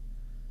 but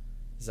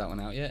is that one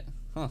out yet?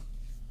 Huh?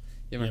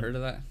 You haven't Yep. heard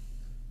of that?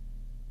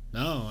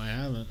 No, I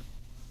haven't.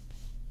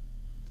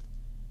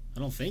 I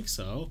don't think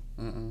so.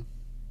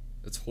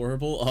 It's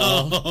horrible.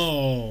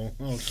 Oh,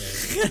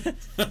 okay.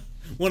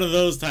 One of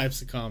those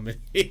types of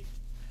comedy.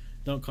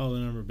 Don't call the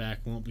number back.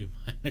 Won't be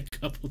mine in a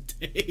couple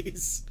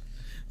days.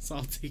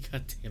 Salty,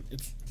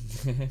 goddammit.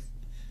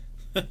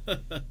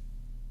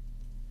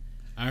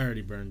 I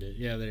already burned it.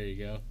 Yeah, there you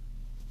go.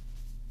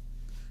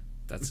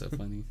 That's so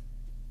funny.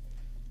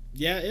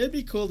 Yeah, it'd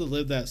be cool to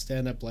live that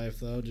stand-up life,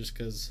 though, just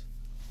because...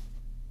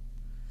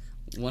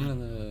 One of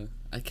the...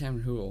 I can't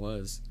remember who it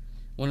was.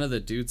 One of the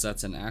dudes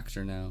that's an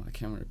actor now. I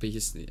can't remember. But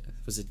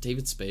was it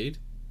David Spade?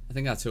 I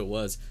think that's who it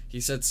was.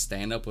 He said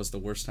stand-up was the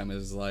worst time of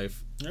his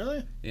life.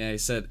 Really? Yeah, he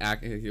said...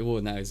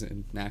 Well, now he's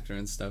an actor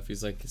and stuff.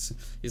 He's like,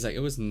 it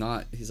was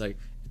not... He's like,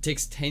 it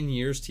takes 10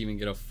 years to even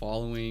get a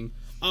following.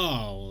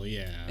 Oh,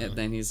 yeah. And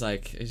then he's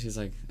like,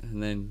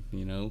 and then,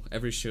 you know,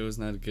 every show is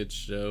not a good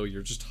show.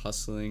 You're just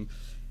hustling.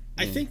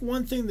 I think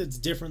one thing that's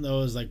different,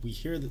 though, is, like, we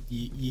hear that...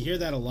 You hear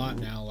that a lot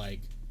now, like,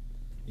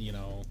 you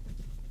know...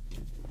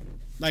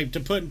 Like,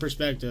 to put in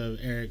perspective,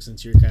 Eric,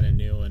 since you're kind of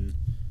new and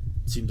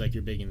it seems like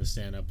you're big into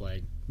stand-up,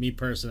 like, me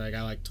personally, like,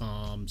 I like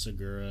Tom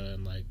Segura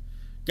and, like,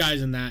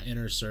 guys in that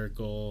inner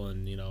circle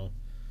and, you know,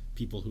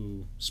 people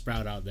who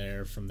sprout out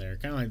there from there.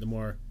 Kind of like the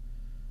more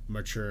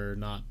mature,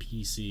 not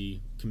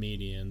PC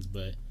comedians,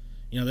 but,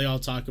 you know, they all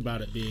talk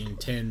about it being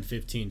 10,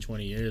 15,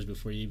 20 years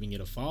before you even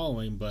get a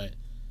following, but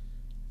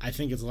I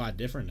think it's a lot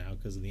different now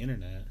because of the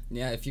internet.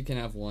 Yeah, if you can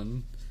have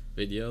one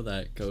video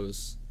that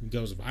goes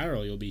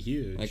viral, you'll be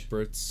huge. like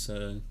Bert's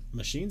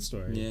Machine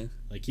Story. yeah.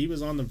 Like, he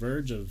was on the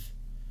verge of,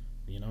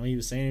 you know, he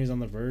was saying he was on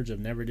the verge of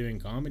never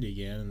doing comedy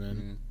again, and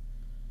then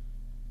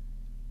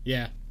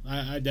yeah,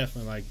 I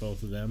definitely like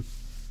both of them.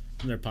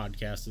 Their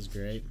podcast is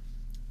great,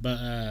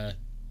 but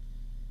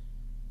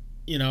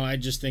you know, I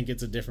just think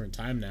it's a different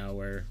time now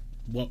where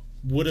what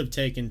would have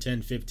taken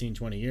 10, 15,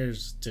 20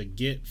 years to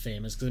get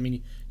famous, because I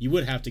mean, you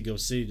would have to go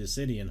city to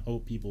city and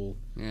hope people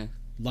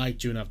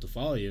liked you enough to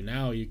follow you.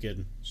 Now you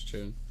could It's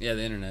true. Yeah,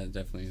 the internet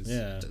definitely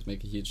does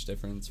make a huge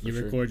difference. For you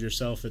sure. record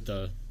yourself at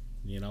the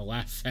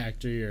Laugh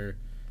Factory or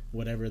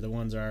whatever the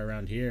ones are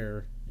around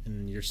here,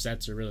 and your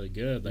sets are really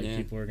good. Like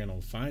people are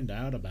gonna find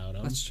out about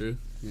them. That's true.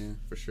 Yeah,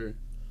 for sure.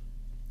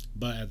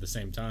 But at the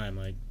same time,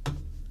 like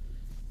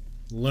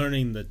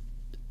learning the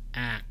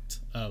act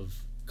of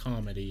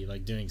comedy,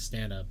 like doing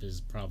stand up,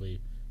 is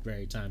probably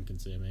very time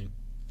consuming.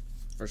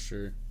 For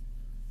sure.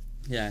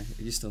 Yeah,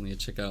 you still need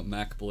to check out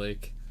Mac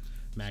Blake.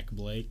 Mac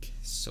Blake.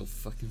 So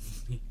fucking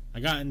funny. I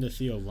got into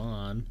Theo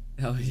Vaughn.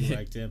 Oh, yeah. I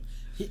liked him.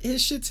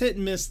 His shit's hit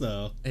and miss,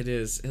 though. It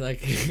is.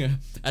 Like,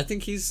 I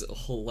think he's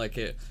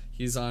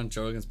on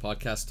Joe Rogan's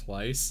podcast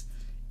twice,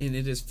 and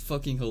it is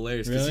fucking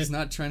hilarious because he's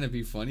not trying to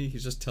be funny.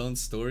 He's just telling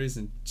stories,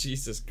 and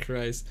Jesus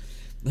Christ.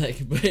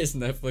 Like, but his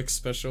Netflix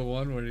special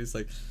one where he's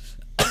like,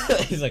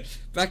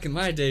 back in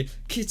my day,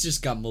 kids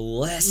just got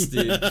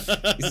molested.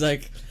 He's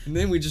like, and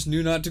then we just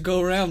knew not to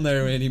go around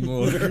there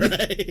anymore.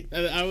 Right.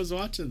 I was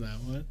watching that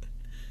one.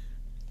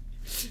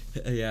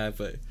 Yeah,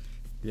 but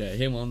yeah,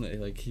 him on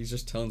like he's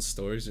just telling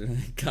stories. And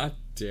like, God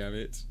damn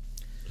it.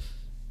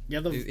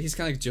 Yeah, he's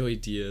kind of like Joey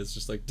Diaz,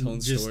 just like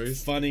telling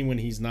stories. Funny when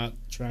he's not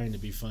trying to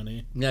be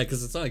funny. Yeah,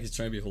 because it's not like he's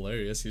trying to be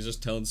hilarious. He's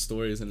just telling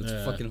stories, and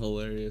it's fucking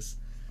hilarious.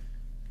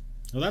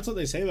 Well, that's what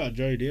they say about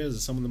Joey Diaz.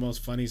 Is some of the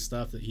most funny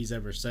stuff that he's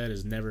ever said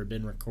has never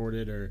been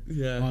recorded or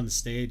on the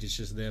stage. It's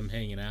just them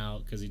hanging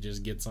out because he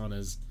just gets on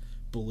his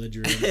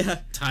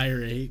belligerent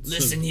tirade.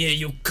 Listen here,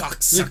 you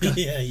cocksucker.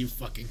 Yeah, you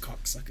fucking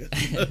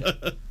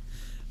cocksucker.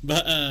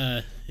 But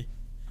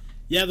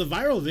yeah, the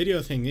viral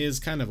video thing is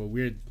kind of a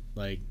weird,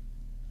 like,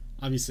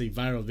 obviously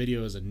viral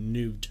video is a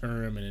new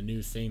term and a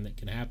new thing that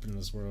can happen in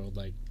this world.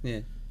 Like,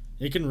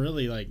 it can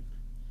really, like,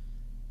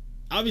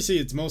 obviously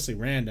it's mostly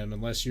random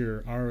unless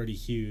you're already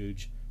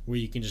huge, where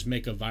you can just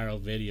make a viral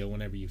video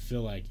whenever you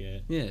feel like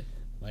it. Yeah.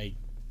 Like,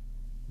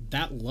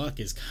 that luck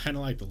is kind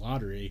of like the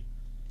lottery.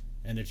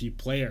 And if you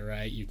play it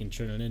right, you can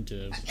turn it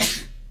into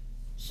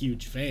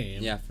huge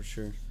fame. Yeah, for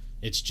sure.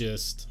 It's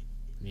just,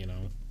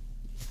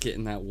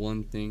 getting that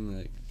one thing,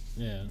 like,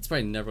 it's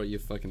probably never what you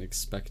fucking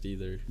expect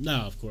either.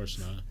 No, of course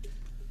not.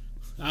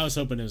 I was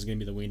hoping it was going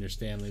to be the Wiener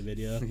Stanley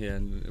video. Yeah,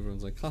 and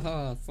everyone's like,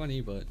 haha,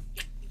 funny, but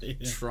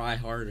try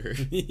harder.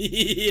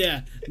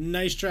 Yeah,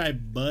 nice try,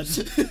 bud.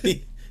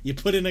 You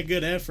put in a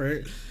good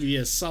effort, you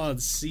get a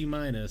solid C-.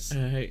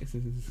 Alright.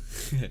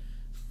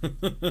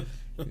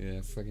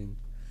 Yeah, fucking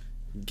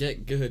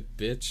get good,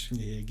 bitch.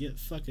 Yeah, get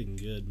fucking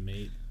good,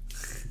 mate.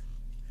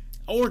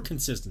 Or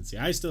consistency.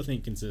 I still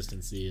think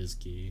consistency is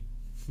key.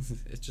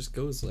 It just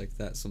goes like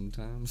that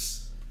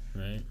sometimes.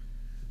 Right?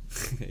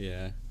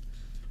 Yeah.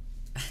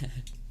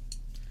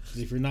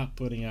 If you're not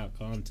putting out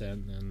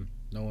content, then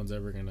no one's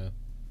ever gonna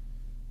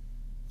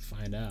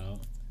find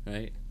out.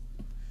 Right?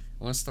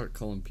 I want to start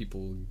calling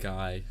people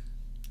guy.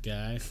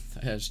 Guy?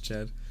 As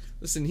Chad.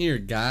 Listen here,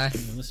 guy.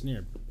 Listen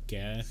here,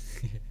 guy.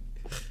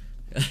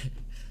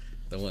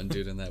 The one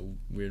dude in that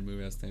weird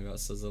movie I was thinking about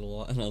says it a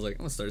lot, and I was like, I'm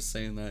gonna start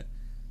saying that.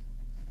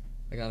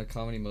 I got a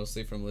comedy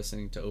mostly from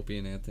listening to Opie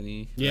and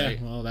Anthony. Yeah,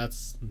 right? well,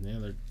 that's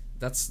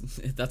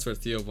where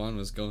Theo Vaughn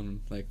was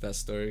going. Like that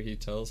story he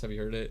tells. Have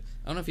you heard it?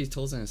 I don't know if he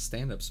tells it in a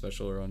stand-up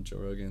special or on Joe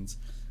Rogan's,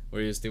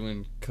 where he was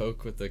doing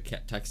coke with the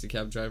taxi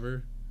cab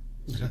driver.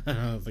 I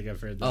don't think I've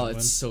heard that. Oh,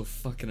 it's so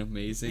fucking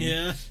amazing.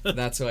 Yeah.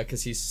 That's why,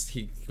 because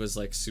he was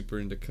like super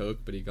into coke,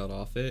 but he got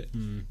off it,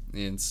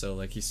 and so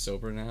like he's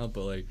sober now.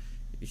 But like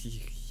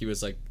he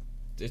was like,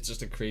 it's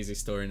just a crazy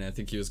story, and I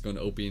think he was going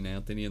to Opie and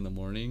Anthony in the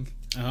morning.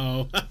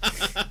 Oh.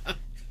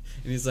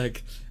 And he's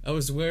like, I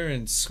was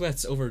wearing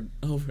sweats over.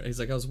 He's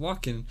like, I was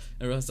walking, and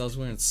I realized I was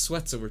wearing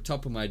sweats over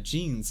top of my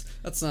jeans.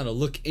 That's not a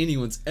look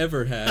anyone's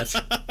ever had.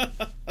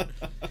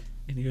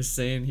 And he was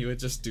saying he would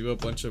just do a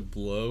bunch of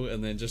blow,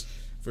 and then just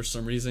for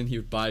some reason he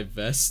would buy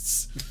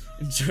vests.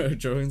 And Joe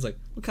Rogan's like,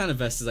 what kind of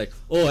vest? He's like,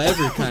 oh,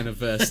 every kind of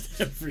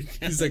vest.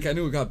 He's like, I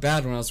knew it got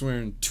bad when I was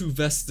wearing 2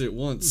 vests at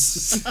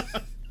once.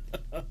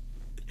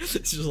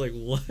 It's just like,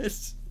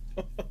 what?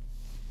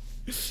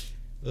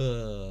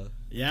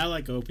 Yeah, I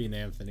like Opie and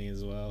Anthony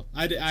as well.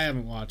 I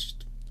haven't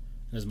watched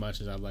as much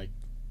as I'd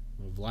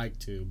would like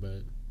to,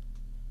 but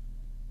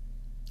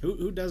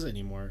who does it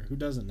anymore? Who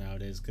does it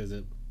nowadays? Because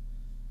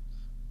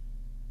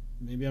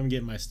maybe I'm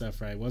getting my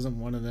stuff right. Wasn't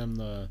one of them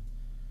the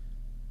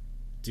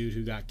dude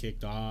who got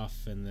kicked off,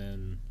 and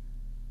then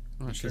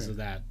because of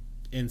that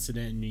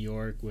incident in New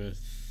York with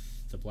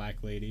the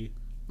black lady?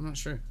 I'm not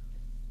sure. Am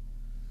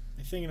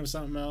I thinking of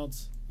something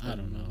else? I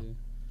don't know.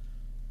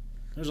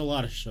 There's a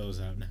lot of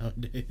shows out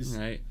nowadays.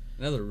 Right.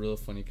 Another real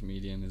funny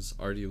comedian is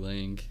Artie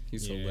Lang.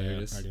 He's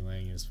hilarious. Artie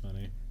Lang is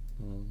funny.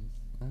 I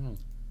don't know.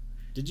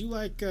 Did you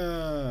like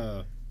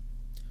what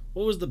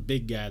was the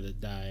big guy that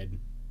died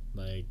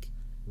like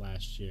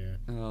last year?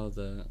 Oh,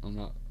 I'm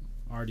not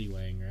Artie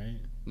Lang, right?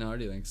 No,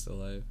 Artie Lang's still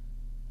alive.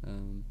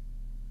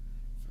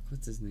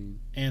 What's his name?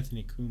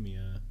 Anthony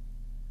Cumia.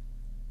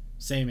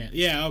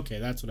 Yeah, okay,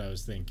 that's what I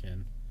was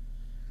thinking.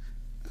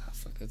 Oh,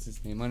 fuck, that's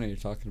his name. I know you're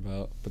talking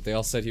about. But they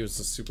all said he was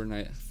a super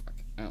nice. Fuck,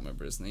 I don't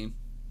remember his name.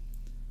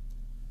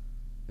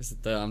 Is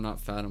it the I'm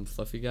not fat, I'm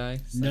fluffy guy?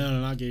 No,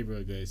 not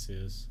Gabriel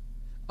Iglesias.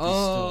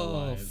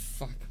 Oh, alive.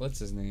 fuck. What's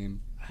his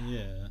name?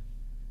 Yeah.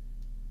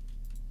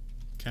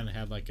 Kind of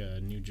had like a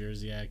New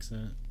Jersey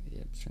accent.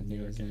 Yeah, I'm trying to New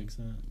think York of his name.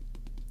 accent.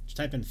 Just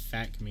type in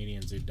fat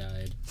comedians who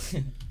died.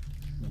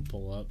 And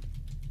pull up.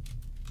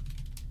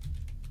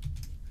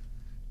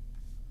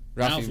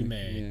 Ralphie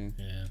May.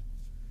 Yeah.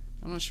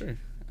 I'm not sure.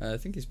 I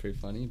think he's pretty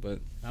funny, but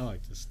I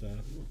like this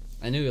stuff.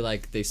 I knew,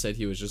 like, they said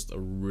he was just a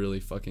really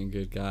fucking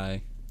good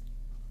guy.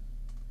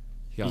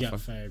 He got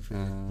fired for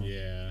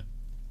yeah.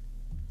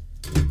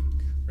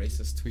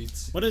 Racist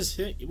tweets. What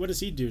does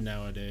he do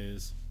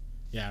nowadays?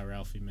 Yeah,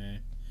 Ralphie May.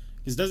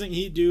 Because doesn't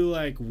he do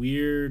like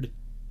weird,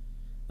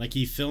 like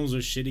he films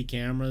with shitty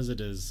cameras at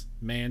his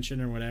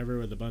mansion or whatever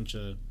with a bunch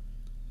of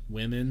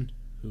women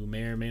who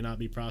may or may not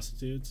be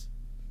prostitutes?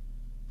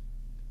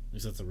 At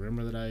least that's a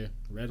rumor that I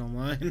read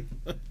online.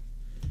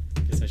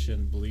 Guess I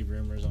shouldn't believe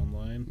rumors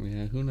online.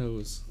 Yeah, who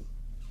knows?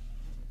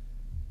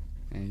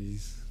 And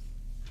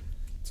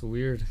it's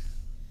weird.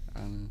 I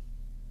don't know.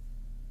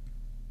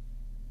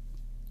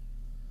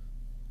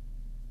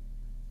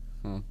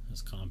 Huh.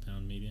 That's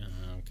Compound Media.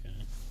 Oh,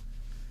 okay.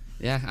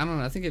 Yeah, I don't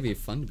know. I think it'd be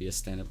fun to be a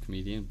stand-up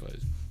comedian, but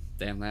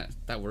damn,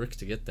 that work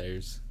to get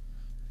there's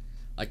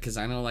like, cause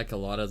I know like a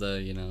lot of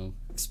the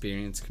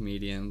experienced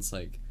comedians,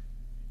 like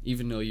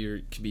even though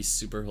you can be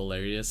super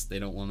hilarious, they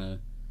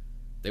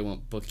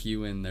won't book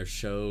you in their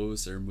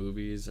shows or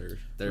movies, or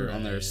they're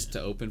on there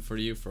to open for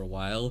you for a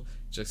while,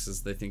 just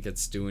as they think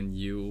it's doing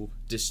you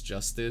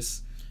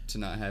disjustice to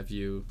not have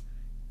you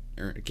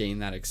gain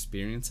that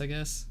experience, I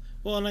guess.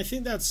 Well, and I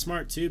think that's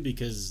smart too,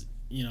 because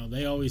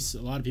a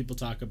lot of people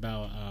talk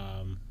about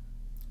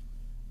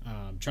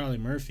Charlie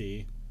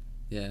Murphy.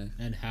 Yeah.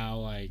 And how,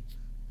 like,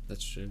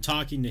 that's true.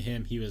 Talking to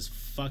him, he was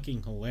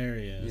fucking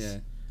hilarious. Yeah.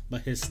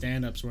 But his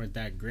stand-ups weren't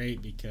that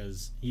great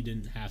because he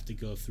didn't have to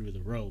go through the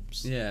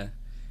ropes. Yeah.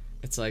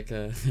 It's like,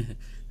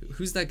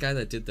 who's that guy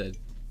that did the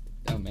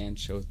Man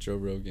Show with Joe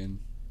Rogan?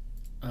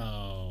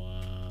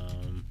 Oh,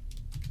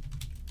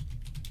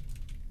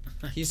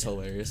 he's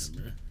hilarious.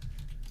 Remember.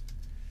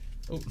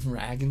 Oh,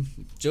 Ragan.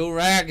 Joe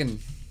Ragan.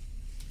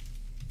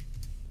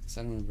 I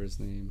don't remember his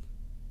name.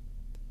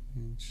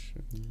 Man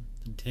Show.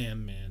 The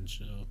Damn Man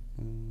Show.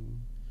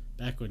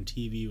 Back when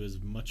TV was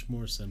much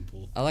more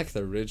simple. I like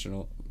the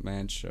original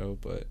Man Show,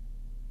 but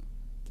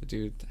the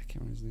dude, I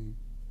can't remember his name.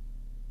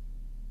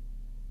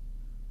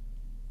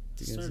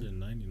 It started in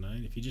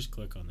 99. If you just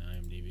click on the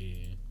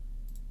IMDb.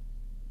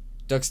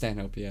 Doug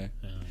Stanhope, yeah.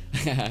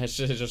 I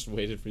should have just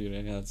waited for you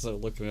to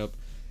look it up.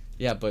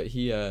 Yeah, but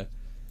he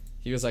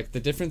was like, the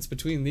difference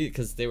between these,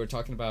 because they were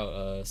talking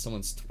about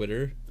someone's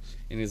Twitter,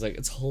 and he's like,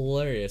 it's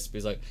hilarious. But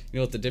he's like, you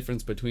know what the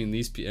difference between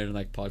these people, and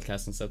like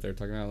podcasts and stuff they were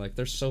talking about, like,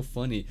 they're so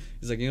funny.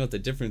 He's like, you know what the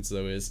difference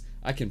though is?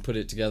 I can put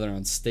it together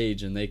on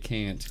stage and they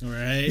can't.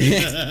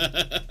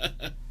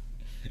 Right.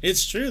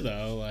 It's true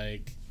though,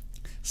 like.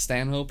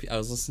 Stanhope, I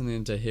was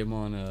listening to him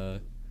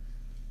on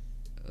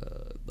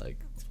like,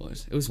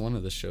 it was one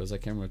of the shows, I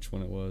can't remember which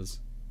one it was.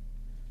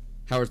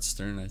 Howard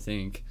Stern, I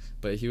think,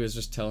 but he was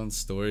just telling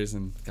stories,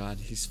 and God,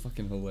 he's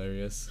fucking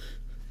hilarious.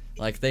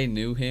 Like, they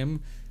knew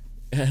him,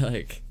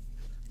 like,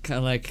 kind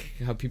of like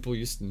how people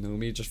used to know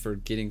me just for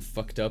getting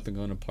fucked up and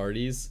going to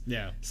parties.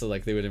 Yeah. So,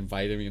 like, they would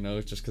invite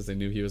him, just because they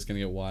knew he was gonna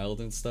get wild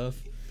and stuff.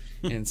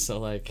 And so,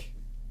 like,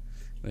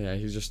 yeah,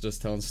 he's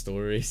just telling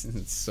stories, and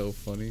it's so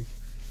funny.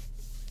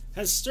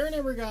 Has Stern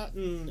ever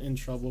gotten in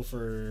trouble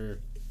for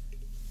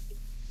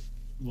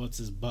what's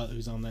his butt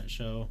who's on that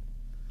show?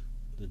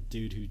 The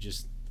dude who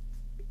just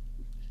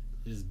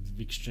is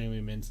extremely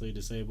mentally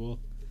disabled.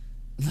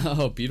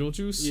 Oh,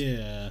 Beetlejuice?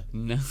 Yeah.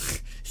 No,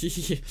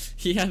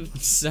 he had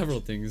several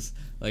things.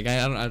 Like,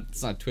 I don't.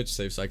 It's not Twitch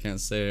safe, so I can't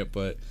say it.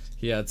 But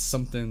he had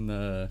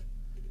something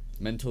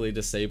mentally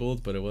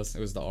disabled, but it was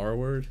the R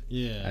word.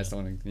 Yeah. I just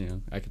don't want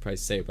to. I could probably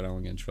say it, but I don't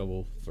want to get in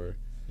trouble for.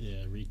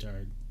 Yeah,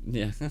 retard.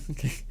 Yeah.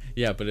 Okay.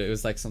 Yeah, but it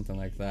was like something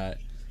like that,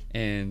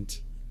 and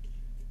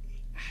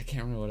I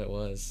can't remember what it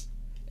was.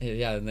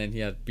 Yeah, and then he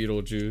had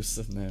Beetlejuice,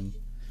 and then.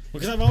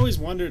 Because I've always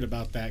wondered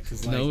about that.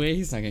 Cause, like, no way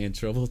he's not gonna get in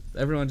trouble.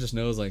 Everyone just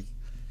knows, like,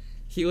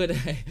 he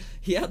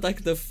had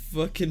like the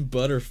fucking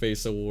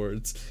Butterface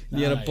Awards.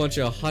 He had a bunch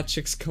of hot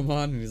chicks come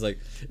on, and he's like,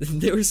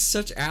 they were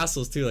such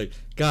assholes too. Like,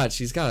 God,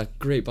 she's got a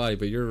great body,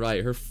 but you're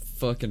right, her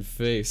fucking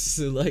face.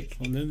 Like,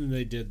 and then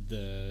they did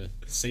the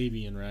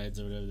Sabian rides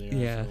or whatever they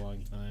were for a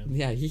long time.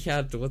 Yeah, he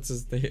had what's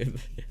his name?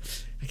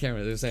 I can't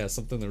remember. There's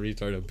something the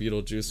retard of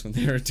Beetlejuice when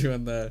they were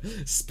doing the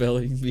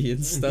spelling bee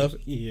and stuff.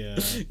 Yeah,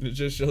 and it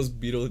just shows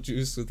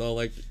Beetlejuice with all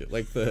like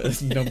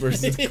the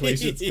numbers and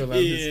equations come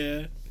out.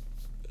 Yeah.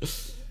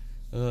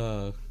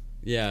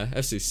 Yeah,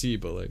 FCC,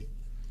 but like.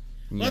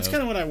 Well, that's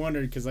kind of what I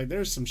wondered, because like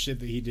there's some shit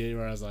that he did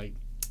where I was like,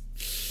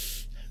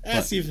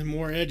 that's even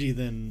more edgy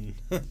than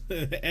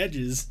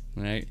Edges.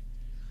 Right.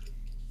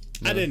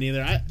 No. I didn't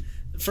either.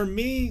 For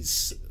me,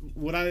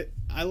 what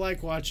I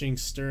like watching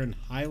Stern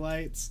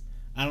highlights.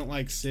 I don't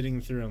like sitting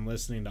through and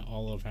listening to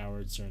all of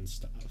Howard Stern's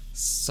stuff.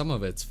 Some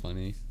of it's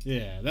funny.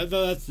 Yeah,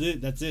 that's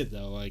it. That's it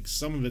though. Like,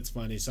 some of it's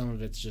funny, some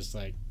of it's just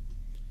like.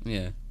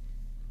 Yeah.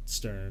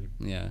 Stern.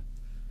 Yeah.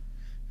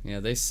 Yeah,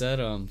 they said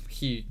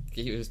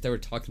they were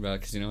talking about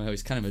it because you know how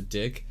he's kind of a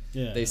dick.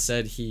 Yeah. They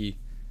said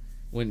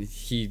when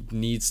he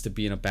needs to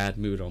be in a bad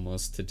mood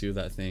almost to do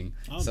that thing.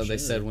 So they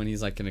said when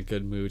he's like in a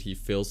good mood, he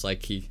feels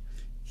like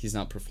he's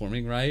not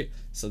performing right.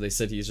 So they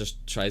said he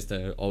just tries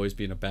to always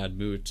be in a bad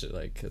mood to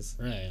like because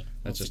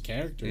that's just the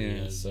character he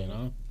is. You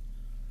know,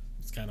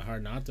 it's kind of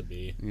hard not to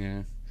be.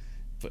 Yeah.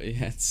 But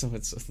yeah, so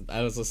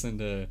I was listening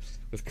to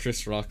with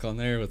Chris Rock on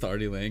there with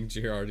Artie Lang. Did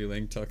you hear Artie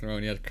Lang talking about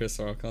when he had Chris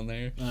Rock on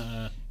there?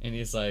 And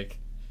he's like,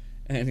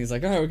 all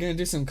right, we're gonna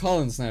do some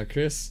call-ins now,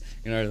 Chris.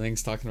 And Artie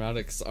Lang's talking about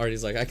it because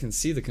Artie's like, I can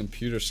see the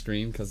computer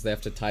screen because they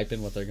have to type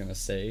in what they're gonna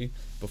say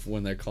before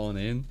when they're calling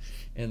in.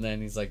 And then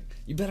he's like,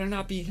 you better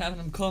not be having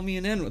them call me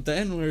with the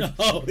N word.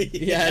 Oh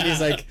yeah. And he's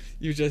like,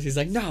 he's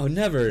like, no,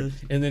 never.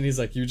 And then he's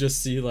like, you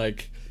just see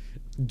like.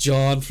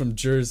 John from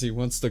Jersey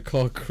wants to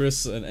call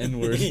Chris an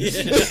N-word.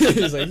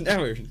 He's like,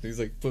 never. He's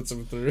like, puts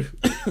him through.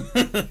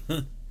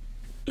 I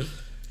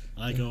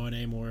like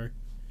O&A more.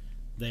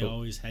 They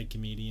always had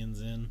comedians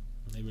in.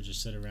 They would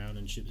just sit around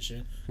and shoot the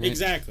shit. Right.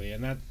 Exactly,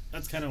 and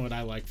that's kind of what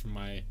I like from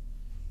my,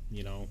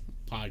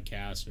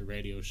 podcasts or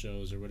radio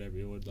shows or whatever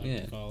you would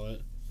like to call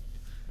it.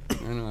 I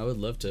don't know. I would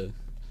love to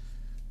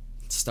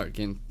start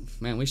getting.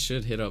 Man, we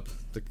should hit up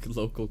the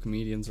local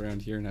comedians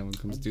around here and have them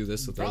come do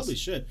this with us. Probably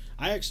should.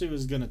 I actually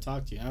was gonna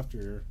talk to you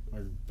after,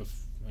 or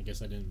I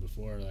guess I didn't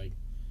before. Like,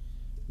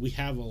 we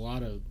have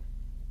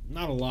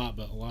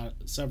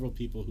several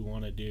people who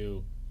want to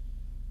do,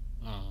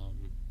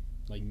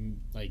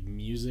 like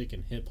music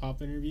and hip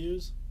hop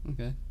interviews.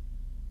 Okay.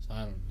 So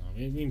I don't know.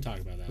 We can talk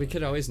about that. We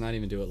could always not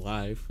even do it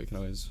live. We can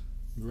always.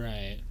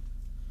 Right.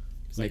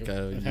 Like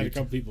I've had a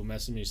couple people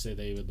message me say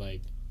they would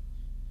like.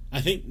 I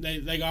think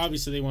they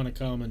obviously they want to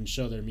come and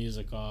show their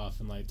music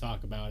off and like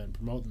talk about it and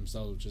promote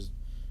themselves, which is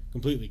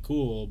completely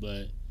cool.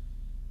 But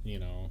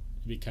it'd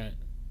be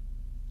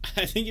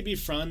I think it'd be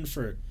fun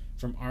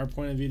from our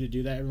point of view to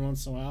do that every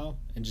once in a while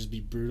and just be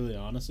brutally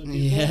honest with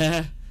people.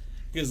 Yeah.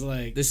 Because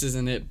like this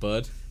isn't it,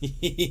 bud.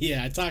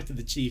 Yeah, I talked to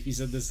the chief. He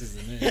said this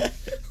isn't it.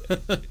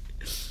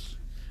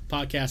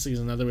 Podcasting is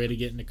another way to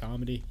get into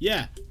comedy.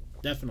 Yeah,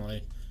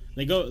 definitely.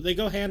 They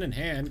go hand in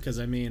hand because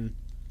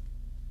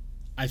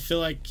I feel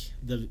like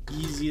the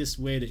easiest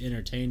way to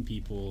entertain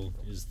people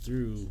is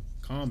through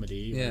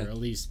comedy, or at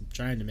least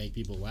trying to make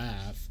people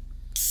laugh.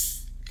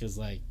 Because,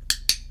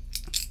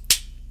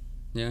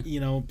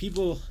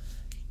 people...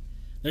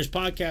 There's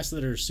podcasts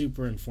that are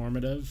super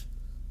informative,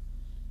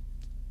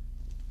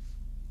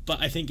 but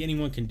I think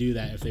anyone can do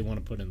that if they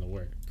want to put in the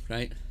work.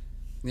 Right.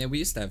 Yeah, we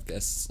used to have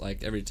guests,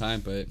 every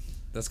time, but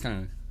that's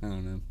kind of... I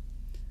don't know.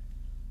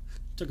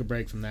 Took a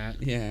break from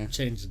that. Yeah.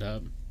 Changed it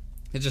up.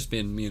 It's just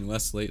been me and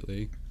Wes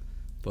lately.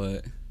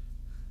 But,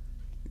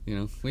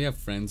 we have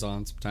friends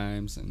on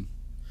sometimes, and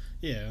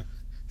yeah,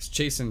 it's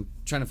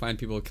trying to find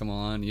people to come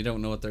on. You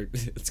don't know what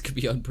it's could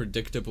be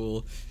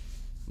unpredictable.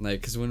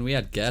 Because when we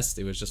had guests,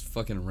 it was just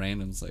fucking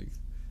randoms.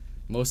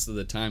 Most of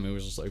the time, it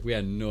was just we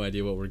had no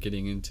idea what we're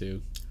getting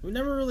into. We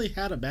never really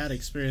had a bad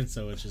experience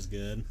though, which is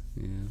good.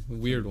 Yeah, a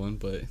weird one,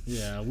 but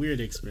yeah, weird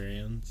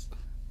experience.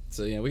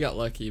 So yeah, we got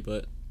lucky,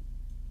 but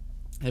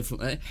and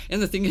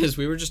the thing is,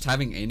 we were just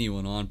having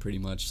anyone on pretty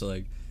much. So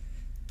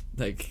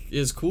it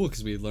was cool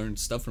because we learned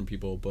stuff from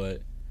people,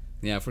 but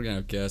yeah, if we're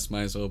gonna guess,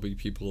 might as well be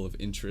people of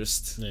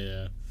interest.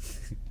 Yeah.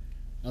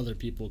 Other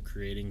people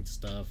creating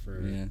stuff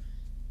or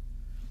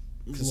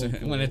because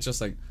when it's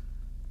just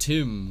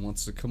Tim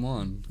wants to come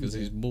on because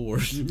he's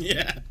bored.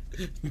 Yeah.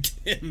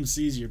 Tim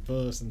sees your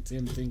post and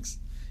Tim thinks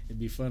it'd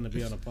be fun to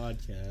be on a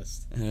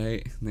podcast.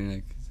 Alright. And they're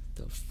like,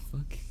 the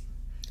fuck?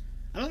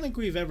 I don't think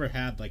we've ever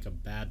had a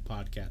bad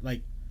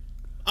podcast.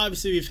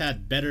 Obviously, we've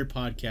had better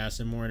podcasts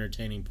and more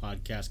entertaining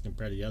podcasts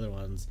compared to the other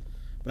ones.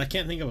 But I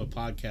can't think of a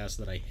podcast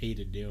that I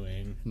hated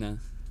doing. No.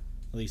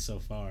 At least so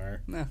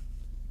far. No.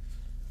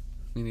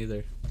 Me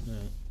neither.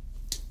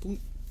 No.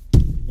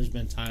 There's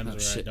been times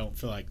where I don't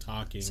feel like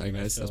talking. Sorry,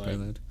 guys. That's my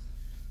loud.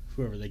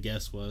 Whoever the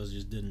guest was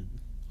just didn't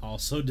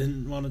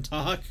want to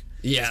talk.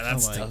 Yeah,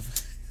 that's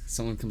tough.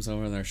 Someone comes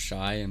over and they're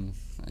shy and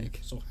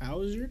so how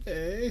was your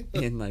day?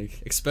 And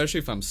especially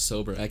if I'm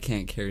sober, I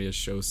can't carry a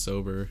show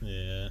sober.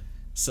 Yeah.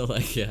 So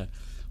yeah,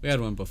 we had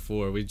one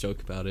before. We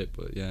joke about it,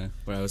 but yeah,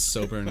 where I was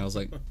sober and I was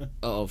like,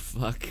 oh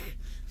fuck.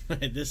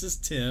 Right, this is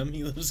Tim.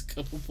 He lives a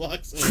couple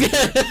blocks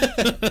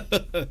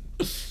over.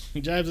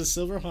 He drives a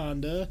silver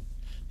Honda.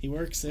 He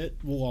works at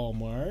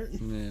Walmart.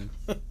 Yeah.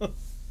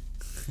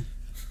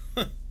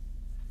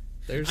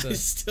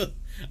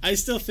 I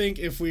still think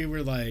if we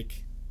were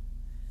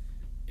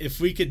if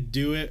we could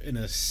do it in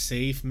a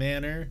safe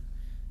manner,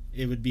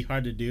 it would be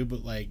hard to do,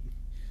 but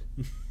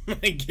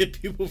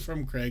get people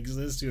from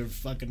Craigslist who are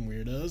fucking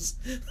weirdos.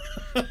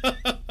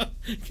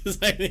 Because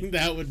I think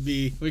that would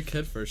be... We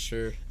could for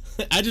sure.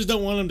 I just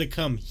don't want them to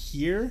come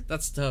here.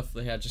 That's tough.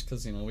 Yeah, just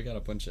because, we got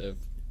a bunch of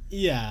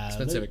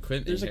expensive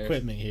equipment There's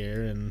equipment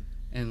here, and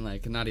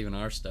not even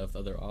our stuff,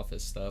 other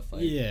office stuff.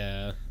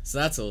 Yeah. So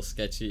that's a little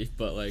sketchy,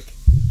 but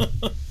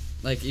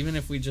even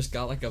if we just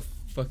got a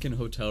fucking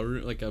hotel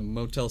room, a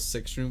Motel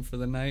 6 room for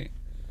the night,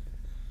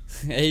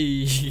 Hey,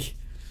 You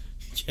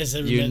guys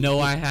ever you met- know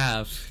I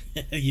have.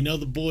 You know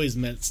the boys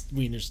met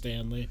Wiener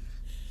Stanley.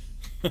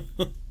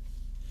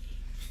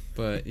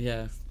 But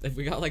yeah, if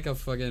we got like a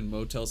fucking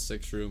Motel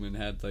 6 room and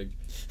had like,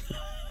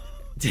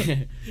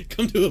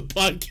 Come to a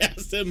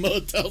podcast at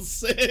Motel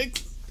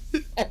 6.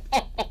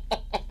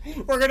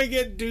 We're gonna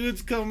get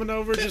dudes coming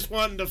over just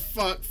wanting to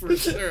fuck for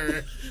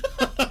sure.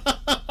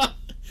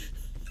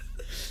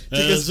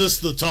 Is this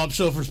the Top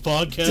Chauffeurs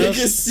podcast? take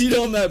a seat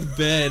on that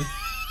bed.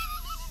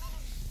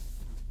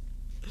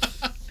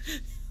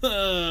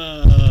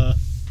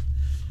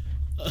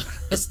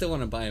 I still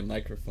want to buy a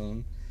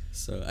microphone,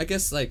 so I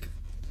guess like,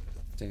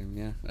 damn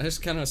yeah, I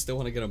just kind of still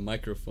want to get a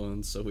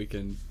microphone so we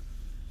can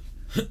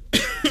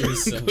do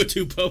some. Go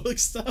to public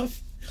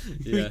stuff.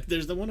 Yeah.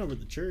 There's the one over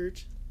the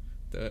church.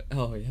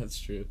 Oh yeah, that's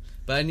true.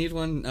 But I need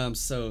one.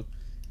 So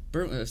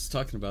Bert was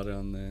talking about it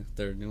on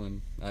their new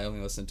one. I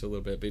only listened to a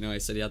little bit, but you know, he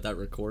said he had that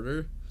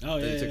recorder. Oh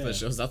that yeah, he took yeah. the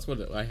shows. That's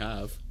what I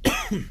have.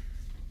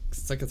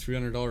 It's like a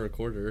 $300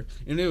 recorder,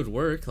 and it would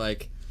work.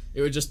 Like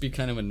it would just be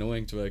kind of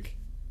annoying to like.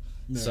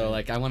 So Right.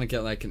 like I want to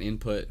get like an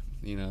input,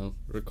 you know,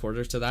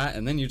 recorder to that,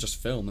 and then you just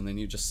film, and then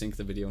you just sync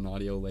the video and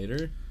audio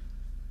later.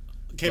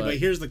 Okay, but but-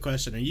 here's the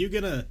question: are you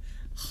gonna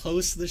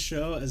host the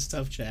show as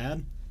Tough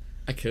Chad?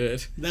 I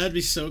could. That'd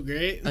be so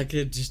great. I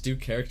could just do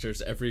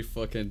characters every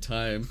fucking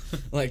time,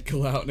 like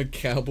go out in a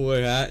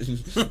cowboy hat,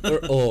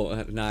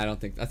 and,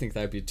 I think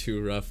that'd be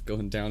too rough.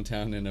 Going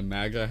downtown in a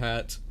MAGA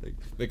hat, like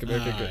make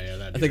America great. Yeah,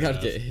 that'd I be think I'd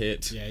rough. get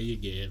hit. Yeah, you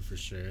get hit for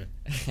sure.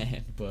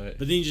 But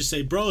But then you just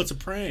say, "Bro, it's a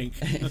prank."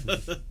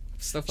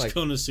 stuff Just like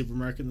go to the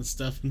supermarket and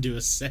stuff and do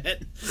a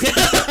set.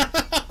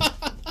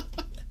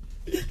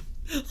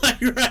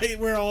 Like right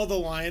where all the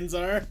lines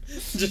are.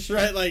 Just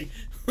right like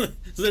so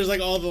there's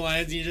like all the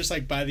lines and you're just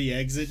like by the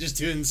exit just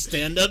doing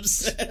stand up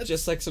sets.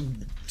 just like some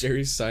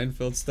Jerry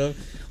Seinfeld stuff.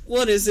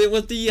 What is it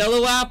with the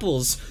yellow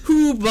apples?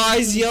 Who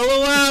buys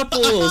yellow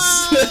apples?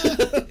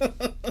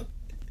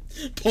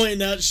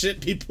 Pointing out shit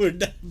people are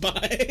not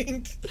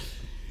buying.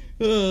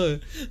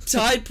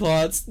 Tide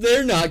Pods,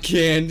 they're not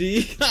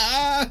candy.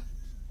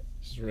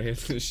 Just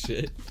random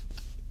shit.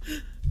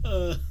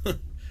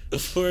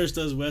 Forrest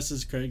does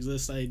Wes's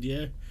Craigslist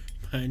idea.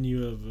 Remind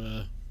you of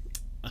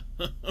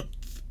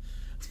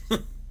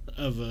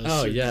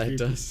Oh certain yeah, it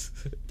people. does.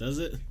 Does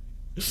it?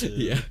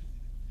 Yeah.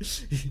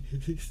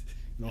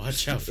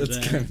 Watch out for That's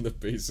that. kind of the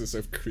basis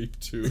of Creep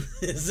 2.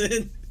 Is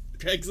it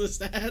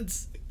Craigslist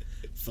ads?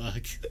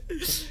 Fuck.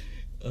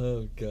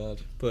 Oh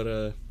god.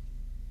 But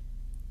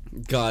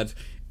God,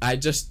 I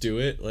just do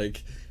it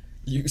like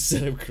you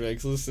set up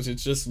Craigslist and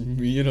it's just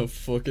me in a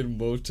fucking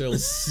Motel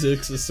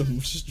 6 with some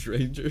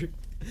stranger.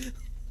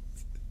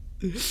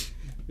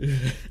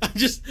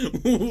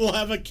 We'll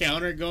have a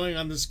counter going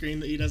on the screen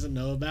that he doesn't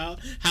know about.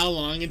 How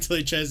long until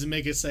he tries to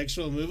make a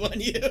sexual move on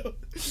you?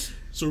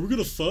 So we're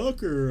gonna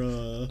fuck or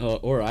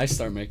Or I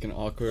start making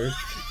awkward.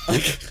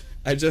 Like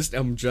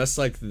I'm dressed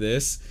like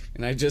this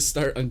and I just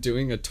start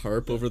undoing a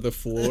tarp over the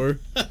floor.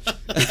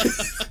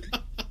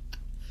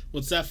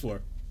 What's that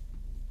for?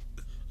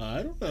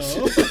 I don't know.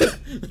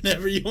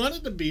 Whatever you want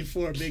it to be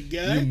for, big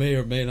guy. You may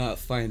or may not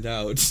find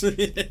out.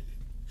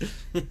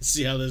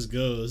 See how this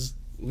goes.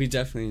 We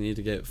definitely need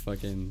to get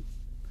fucking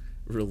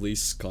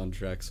release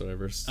contracts,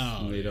 whatever,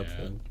 made up.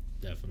 Yeah,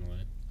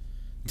 definitely.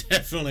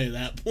 Definitely at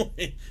that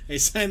point. Hey,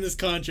 sign this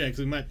contract.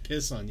 We might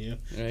piss on you.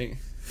 Right?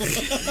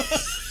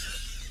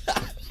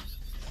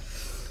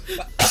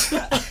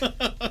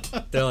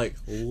 They're like,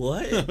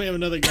 what? We have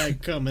another guy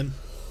coming.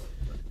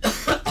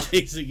 In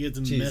case it gets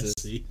Jesus.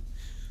 messy.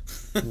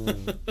 Oh,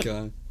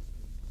 God.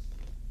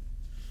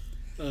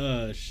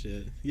 Oh,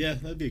 shit. Yeah,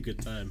 that'd be a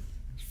good time.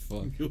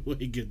 Fuck.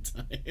 Way good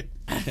time.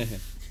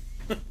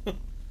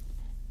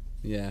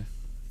 Yeah.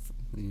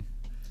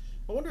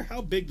 I wonder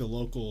how big the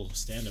local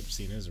stand-up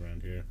scene is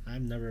around here.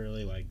 I've never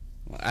really, like...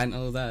 I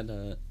know that,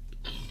 I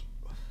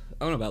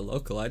don't know about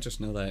local, I just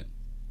know that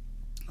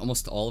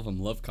almost all of them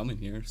love coming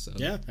here, so.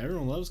 Yeah,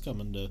 everyone loves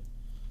coming to...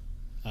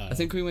 I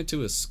think we went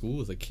to a school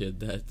with a kid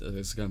that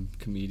is a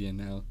comedian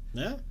now.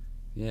 Yeah?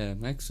 Yeah,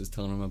 Max was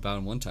telling him about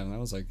him one time. That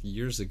was like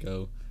years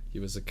ago. He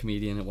was a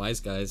comedian at Wise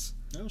Guys.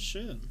 Oh,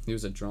 shit. He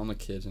was a drama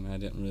kid, and I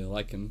didn't really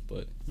like him,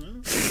 but Well,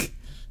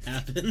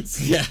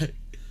 happens. yeah.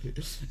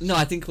 No,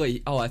 I think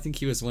I think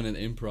he was one of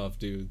the improv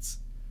dudes,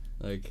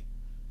 like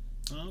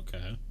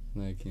Okay.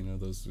 you know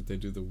those they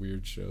do the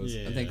weird shows.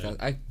 I think Yeah.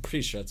 I'm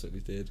pretty sure that's what he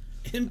did.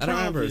 Improv I don't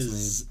remember his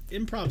is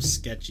improv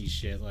sketchy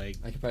shit, like...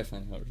 I could probably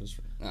find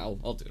out.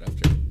 I'll do it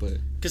after, but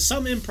Because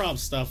some improv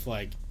stuff,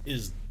 like,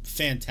 is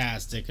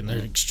fantastic, and they're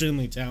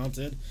extremely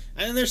talented.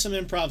 And then there's some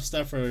improv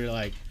stuff where you're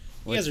like,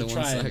 you Like guys are the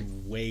ones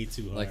trying way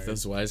too hard. like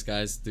those Wise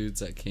Guys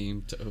dudes that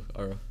came to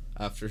or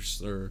after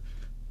or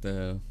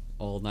the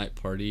all night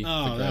party,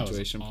 Oh, the that was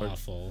graduation party.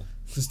 awful.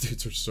 Those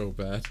dudes are so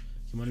bad.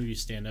 Can one of you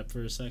stand up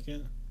for a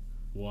second?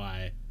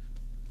 Why?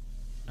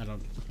 I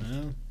don't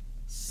know.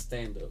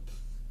 Stand up.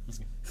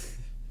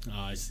 Oh,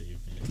 I see.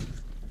 Yeah.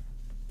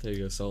 There you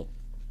go, Salt.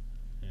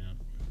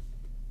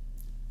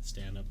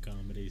 Stand up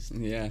comedies.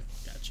 Yeah.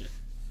 Gotcha.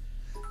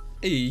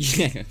 Hey,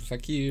 yeah,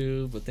 fuck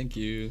you, but thank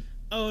you.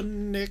 Oh,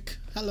 Nick,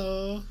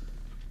 hello.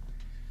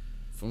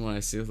 From what I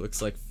see, it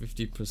looks like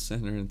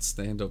 50% are in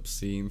stand-up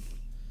scene.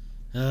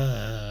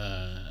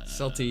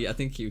 Salty, I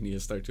think you need to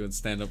start doing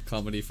stand-up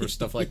comedy for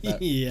stuff like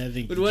that. Yeah, I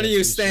think. But why do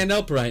you stand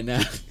up right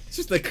now?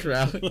 Just the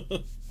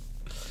crowd.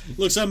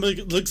 looks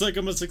like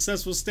I'm a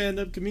successful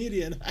stand-up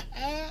comedian.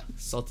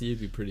 Salty, you'd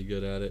be pretty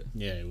good at it.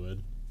 Yeah, I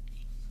would.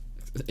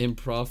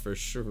 Improv for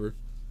sure.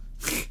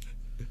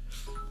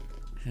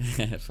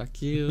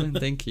 Fuck you and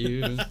thank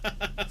you.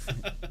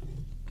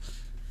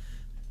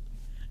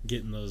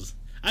 Getting those.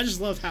 I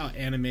just love how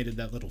animated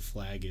that little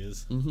flag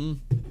is. Mm-hmm.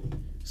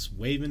 Just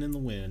waving in the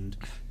wind.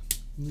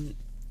 Ooh,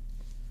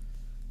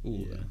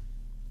 Yeah.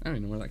 I don't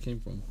even know where that came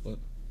from, but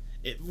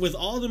With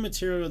all the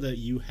material that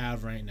you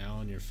have right now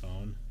on your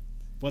phone,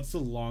 what's the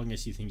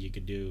longest you think you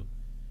could do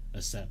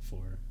a set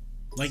for?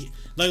 Like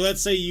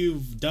let's say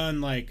you've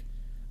done like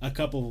a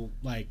couple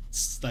like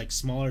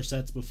smaller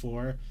sets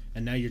before,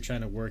 and now you're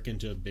trying to work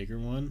into a bigger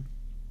one.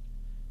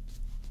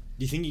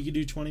 Do you think you could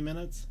do 20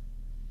 minutes?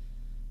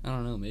 I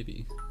don't know,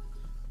 maybe.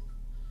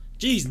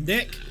 Jeez,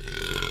 Nick!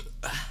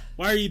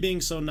 Why are you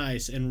being so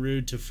nice and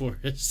rude to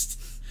Forrest?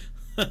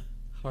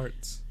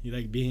 Hearts. You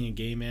like being a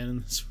gay man in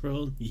this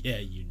world? Yeah,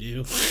 you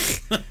do.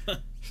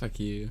 Fuck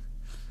you.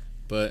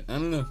 But, I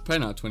don't know, probably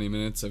not 20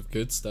 minutes of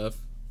good stuff.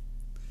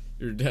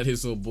 Your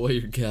daddy's little boy,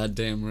 you're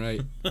goddamn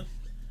right.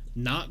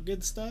 Not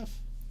good stuff?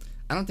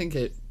 I think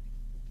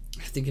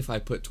if I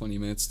put 20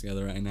 minutes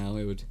together right now,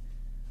 it would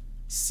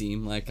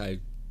seem like I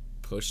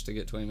pushed to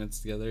get 20 minutes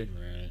together.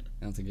 Right.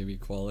 I don't think it'd be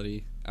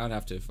quality. I would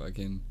have to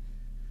fucking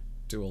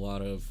do a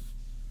lot of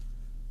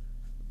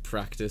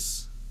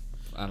practice.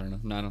 I don't know.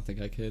 No, I don't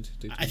think I could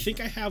do 20. I think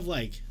I have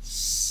like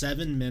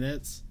 7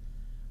 minutes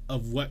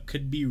of what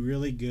could be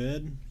really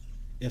good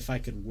if I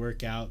could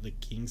work out the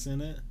kinks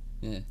in it.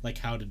 Yeah. Like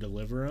how to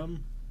deliver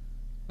them.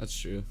 That's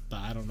true. But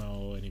I don't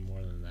know any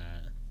more than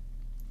that.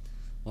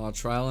 Well,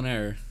 trial and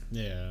error.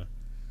 Yeah.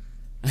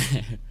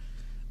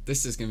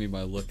 This is gonna be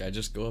my look. I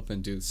just go up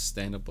and do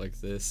stand up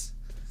like this.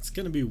 It's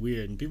going to be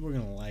weird and people are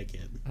going to like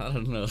it. I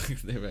don't know.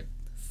 They're like,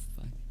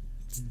 fuck.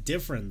 It's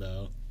different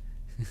though.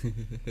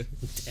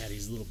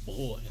 Daddy's little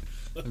boy.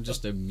 I'm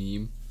just a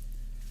meme.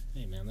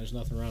 Hey man, there's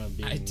nothing wrong with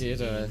being I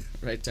did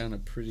write down a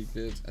pretty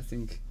good, I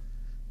think,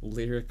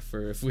 lyric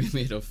for if we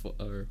made or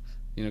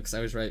you know, because I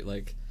always write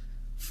like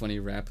funny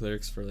rap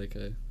lyrics for like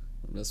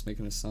us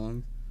making a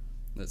song.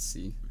 Let's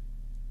see.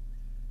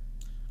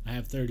 I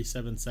have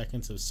 37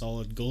 seconds of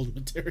solid gold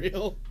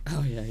material.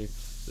 Oh yeah,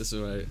 this is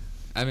what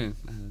I mean,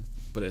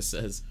 but it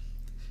says,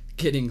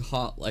 "Getting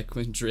hot like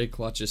when Drake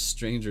watches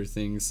Stranger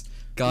Things.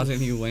 Got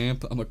any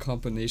lamp? I'm a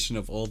combination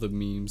of all the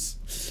memes."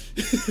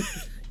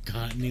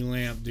 Got any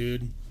lamp,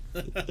 dude?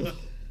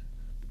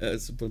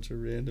 That's a bunch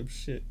of random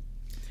shit.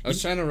 I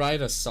was trying to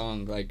write a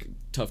song, like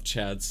Tough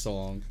Chad's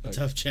song. A Like,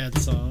 Tough Chad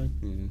song.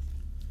 yeah.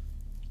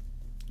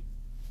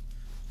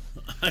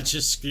 I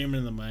just scream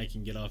in the mic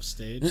and get off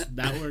stage.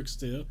 That works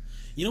too.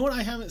 You know what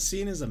I haven't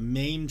seen is a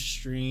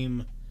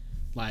mainstream,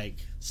 like,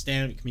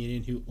 stand-up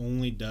comedian who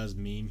only does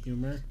meme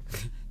humor.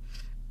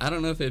 I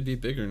don't know if it'd be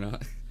big or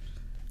not.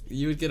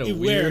 You would get a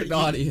Where- weird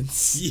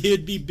audience.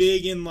 You'd be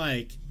big in,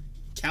 like,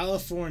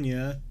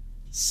 California,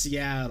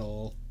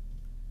 Seattle.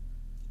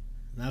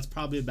 And that's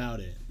probably about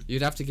it.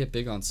 You'd have to get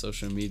big on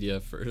social media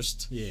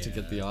first to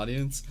get the Yeah.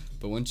 audience.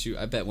 But once you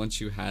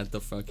had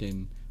the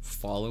fucking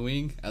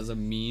following as a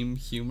meme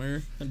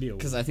humor, That'd be a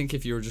because I think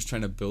if you were just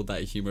trying to build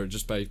that humor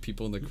just by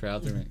people in the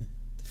crowd, they're like,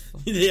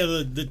 yeah,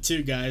 the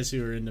two guys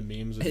who are into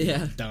memes would be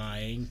Yeah.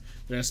 dying.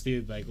 The rest of people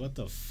would be like, what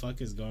the fuck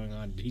is going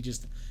on? Did he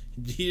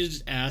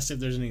just ask if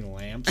there's any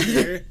lamps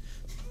here?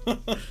 I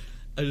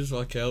just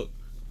walk out,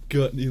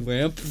 got any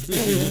lamp?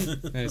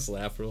 I just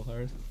laugh real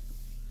hard.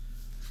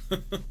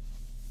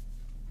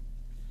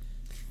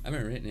 I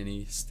haven't written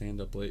any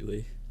stand-up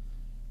lately.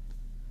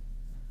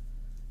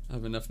 I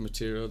have enough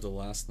material to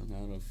last the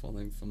amount of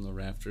falling from the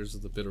rafters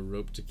with a bit of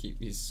rope to keep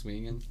me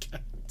swinging.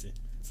 God damn.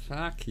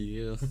 Fuck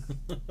you.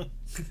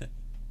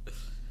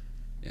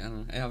 Yeah, I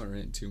don't know. I haven't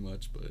written too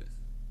much, but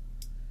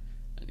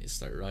I need to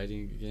start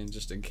writing again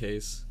just in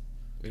case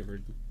we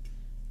ever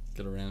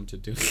get around to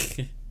doing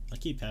it. I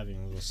keep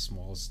having little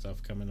small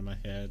stuff come into my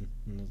head,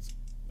 and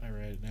I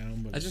write it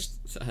down. But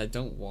I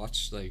don't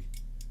watch, like,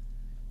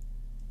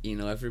 you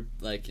know,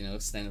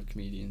 stand-up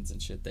comedians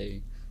and shit.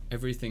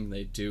 Everything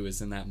they do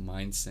is in that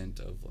mindset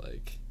of,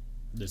 like,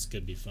 this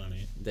could be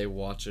funny. they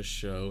watch a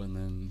show and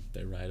then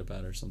they write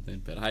about it or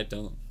something. But I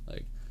don't.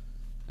 Like,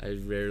 I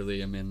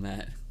rarely am in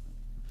that.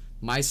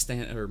 My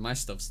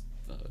stuff's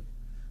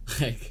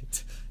like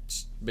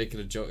just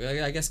making a joke.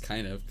 I guess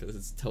kind of, because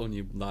it's telling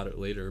you about it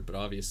later. But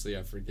obviously,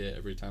 I forget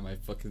every time I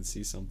fucking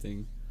see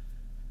something.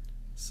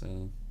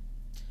 So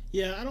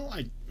Yeah, I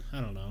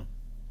don't know.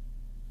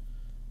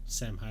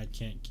 Sam Hyde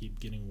can't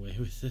keep getting away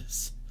with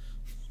this.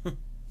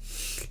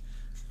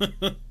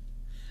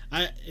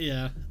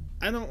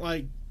 I don't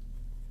like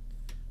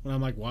when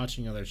I'm like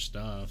watching other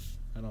stuff.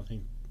 I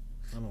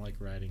don't like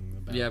writing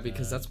about yeah,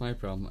 because that. that's my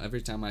problem.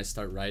 Every time I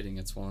start writing,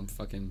 it's while I'm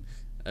fucking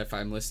if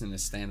I'm listening to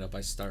stand up,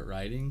 I start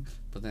writing,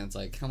 but then it's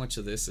like, how much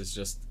of this is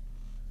just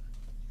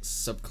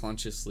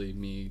subconsciously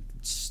me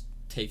just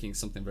taking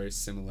something very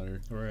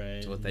similar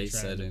right, to what they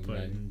said and put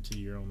right into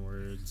your own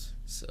words.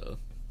 So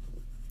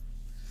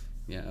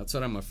yeah, that's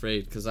what I'm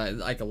afraid, because I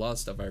like a lot of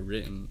stuff a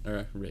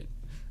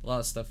lot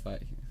of stuff I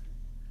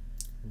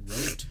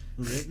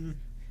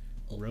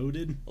wrote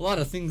a lot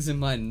of things in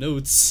my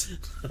notes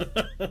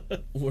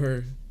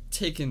were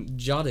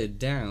jotted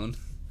down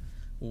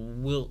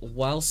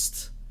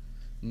whilst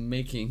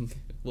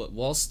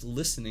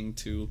listening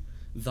to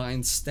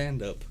thine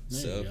stand up. There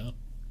So you go.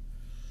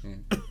 yeah,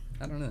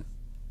 I don't know.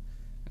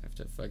 I have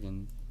to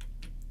fucking.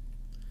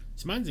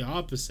 So mine's the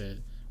opposite.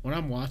 When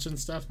I'm watching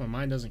stuff, my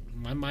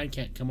mind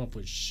can't come up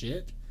with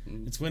shit.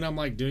 It's when I'm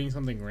like doing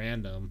something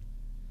random.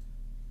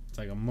 It's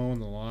like I'm mowing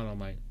the lawn. I'm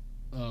like,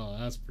 oh,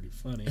 that's pretty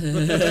funny.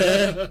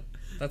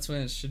 That's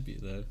when it should be,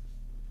 though.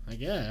 I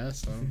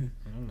guess. I don't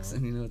know.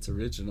 Then you know it's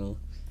original.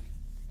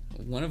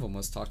 One of them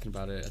was talking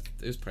about it.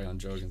 It was probably on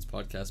Joe Rogan's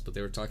podcast, but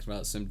they were talking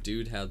about some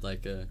dude had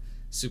like a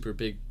super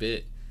big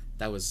bit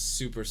that was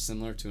super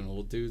similar to an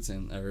old dude's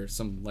or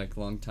some like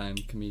longtime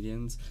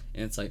comedians,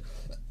 and it's like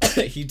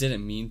he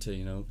didn't mean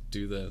to,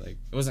 do the like.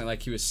 It wasn't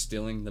like he was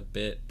stealing the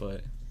bit,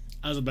 but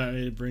I was about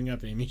ready to bring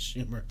up Amy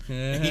Schumer.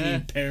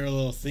 Amy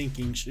parallel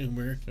thinking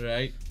Schumer.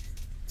 Right?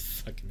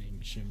 Fucking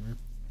Amy Schumer.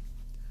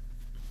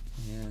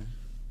 Yeah.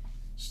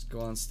 Just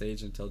go on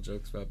stage and tell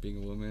jokes about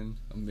being a woman,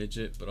 a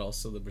midget, but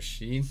also the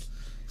machine.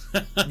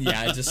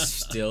 Yeah, just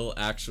steal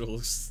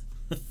actual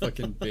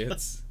fucking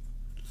bits.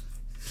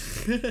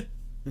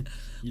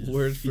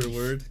 Word for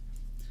word.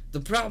 The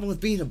problem with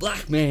being a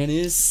black man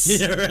is...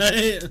 Yeah,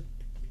 right?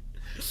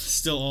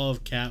 Still all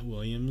of Cat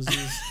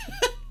Williams's.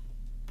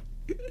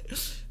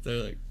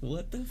 They're like,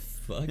 what the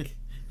fuck?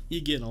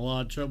 You get in a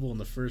lot of trouble in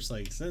the first,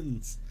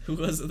 sentence. Who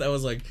was it that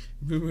was like,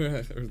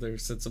 remember, or they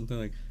said something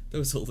like, that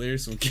was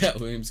hilarious when Cat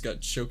Williams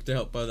got choked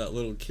out by that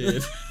little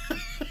kid.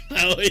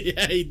 Oh,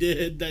 yeah, he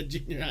did. That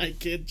junior high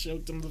kid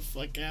choked him the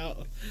fuck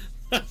out.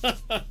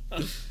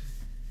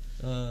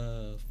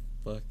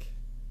 Fuck.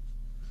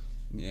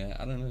 Yeah,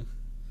 I don't know.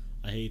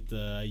 I hate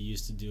I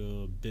used to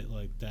do a bit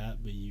like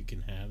that, but you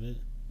can have it.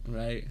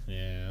 Right?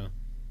 Yeah.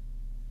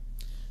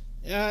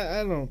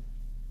 Yeah, I don't...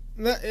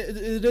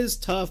 It is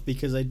tough,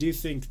 because I do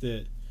think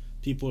that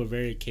people are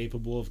very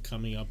capable of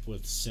coming up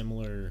with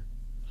similar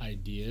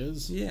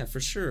ideas. Yeah, for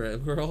sure.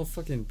 We're all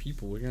fucking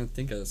people. We're gonna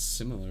think of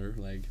similar,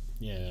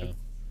 Yeah.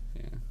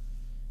 Yeah.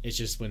 It's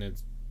just when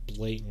it's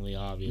blatantly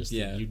obvious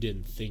that you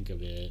didn't think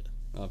of it.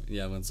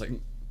 Yeah, when it's like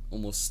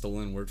almost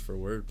stolen word for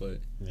word, but...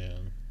 Yeah.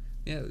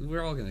 Yeah,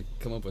 we're all gonna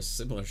come up with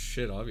similar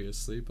shit,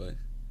 obviously, but...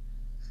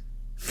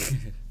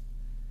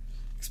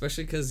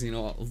 Especially because, a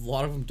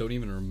lot of them don't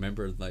even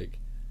remember,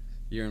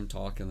 hear them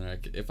talk, and they're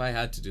like, if I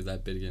had to do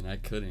that bit again, I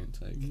couldn't.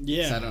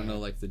 Yeah. 'Cause I don't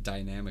know, the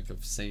dynamic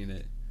of saying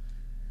it.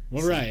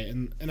 Well, so. right,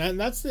 and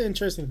that's the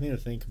interesting thing to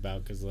think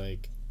about, because, I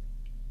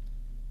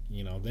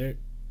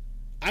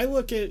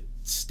look at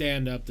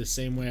stand-up the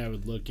same way I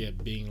would look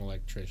at being an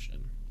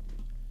electrician.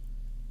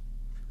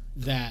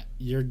 That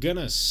you're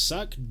gonna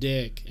suck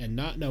dick and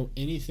not know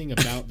anything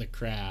about the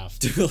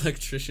craft. Do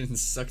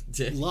electricians suck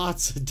dick?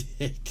 Lots of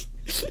dick.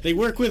 They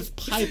work with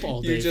pipe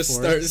all day. You just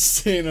start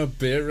saying a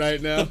bit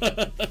right now.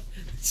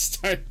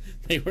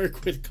 They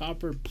work with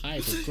copper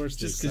pipe. Of course,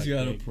 just because you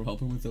had a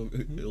problem with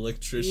an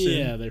electrician.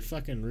 Yeah, they're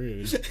fucking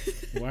rude.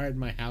 Wired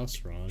my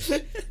house wrong.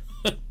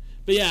 But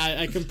yeah,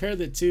 I compare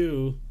the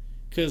two,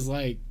 because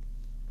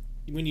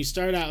when you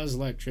start out as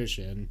an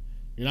electrician,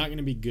 you're not going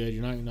to be good.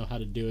 You're not going to know how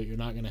to do it. You're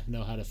not going to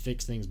know how to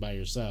fix things by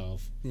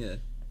yourself. Yeah.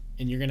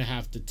 And you're going to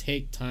have to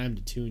take time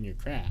to tune your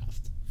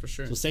craft. For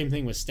sure. So same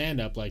thing with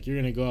stand-up. You're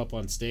going to go up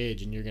on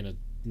stage and you're going to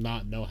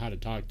not know how to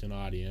talk to an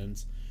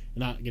audience.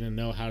 You're not going to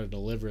know how to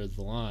deliver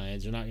the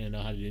lines. You're not going to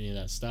know how to do any of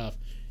that stuff.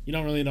 You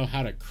don't really know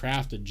how to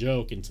craft a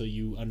joke until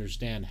you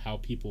understand how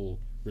people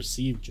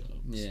receive jokes.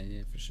 Yeah,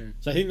 for sure.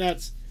 So I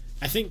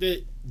think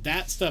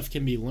that stuff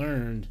can be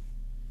learned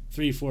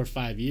 3, 4,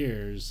 5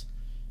 years.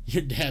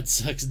 Your dad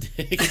sucks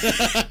dick.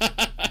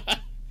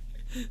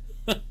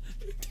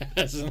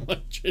 Dad's an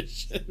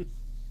electrician.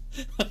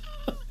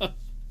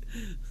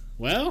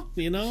 Well,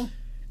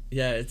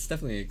 Yeah, it's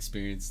definitely an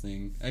experience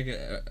thing.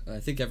 I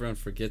think everyone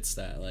forgets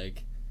that.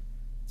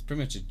 It's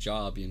pretty much a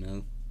job,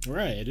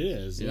 Right, it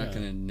is. You're not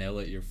gonna nail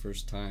it your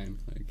first time.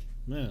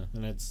 Yeah,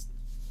 and I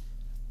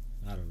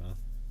don't know.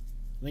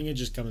 I think it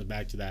just comes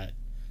back to that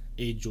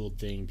age-old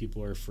thing.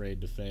 People are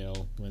afraid to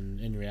fail, when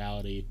in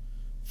reality,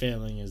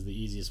 failing is the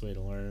easiest way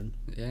to learn.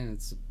 Yeah,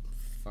 it's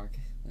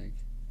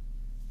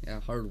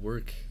hard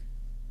work.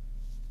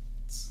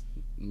 It's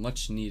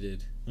much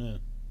needed. Yeah.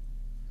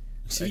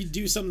 So you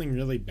do something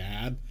really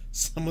bad,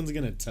 someone's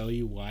gonna tell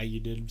you why you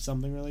did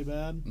something really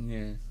bad.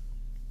 Yeah.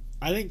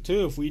 I think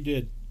too, if we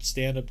did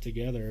stand up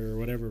together or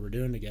whatever we're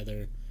doing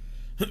together,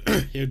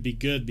 it would be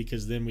good,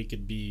 because then we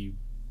could be,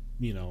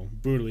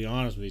 brutally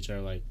honest with each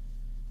other.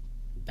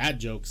 That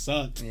joke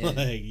sucked.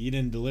 Yeah. You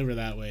didn't deliver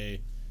that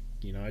way.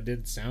 It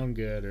didn't sound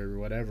good or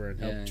whatever, and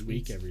help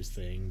tweak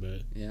everything.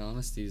 But yeah,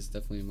 honesty is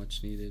definitely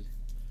much needed.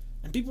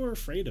 And people are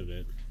afraid of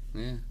it.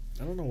 Yeah.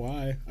 I don't know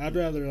why. I'd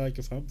rather, like,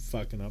 if I'm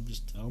fucking up,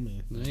 just tell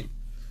me. Right?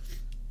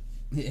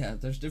 Yeah,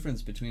 there's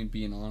difference between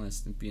being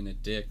honest and being a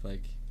dick.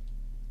 Like,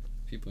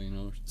 people,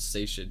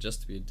 say shit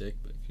just to be a dick,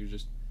 but if you're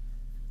just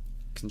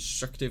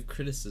constructive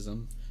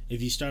criticism.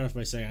 If you start off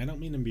by saying, I don't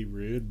mean to be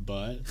rude,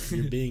 but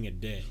you're being a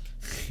dick.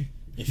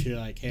 If you're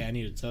like, hey, I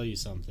need to tell you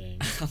something.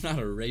 I'm not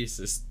a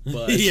racist,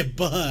 but... Yeah,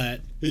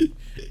 but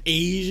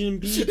Asian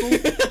people?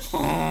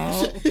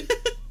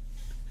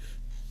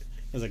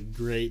 That's a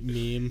great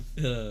meme.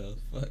 Oh,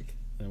 fuck.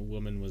 That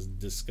woman was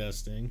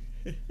disgusting.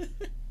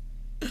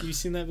 You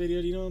seen that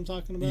video? Do you know what I'm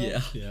talking about?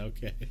 Yeah. Yeah,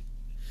 okay.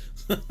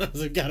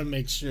 I gotta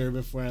make sure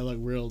before I look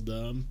real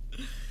dumb.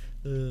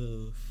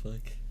 Oh,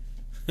 fuck.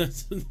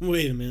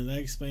 Wait a minute, that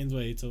explains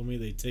why he told me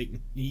they take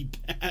knee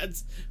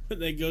pads when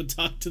they go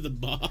talk to the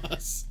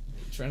boss.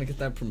 Trying to get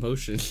that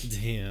promotion.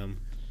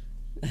 Damn.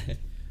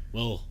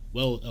 Well,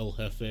 El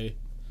Jefe,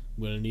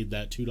 I'm gonna need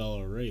that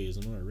 $2 raise.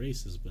 I'm not a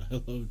racist, but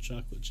I love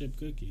chocolate chip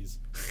cookies.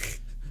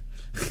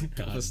 I'm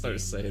gonna start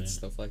saying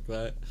stuff like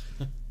that.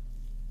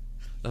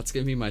 That's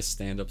gonna be my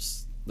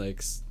stand-ups,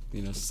 like,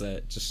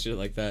 set, just shit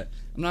like that.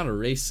 I'm not a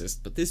racist,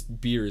 but this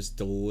beer is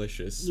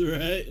delicious.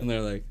 Right? And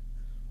they're like,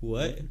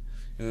 what?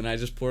 And then I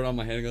just pour it on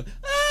my head and go,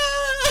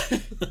 ah!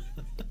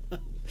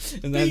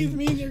 And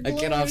then I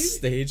get off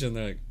stage and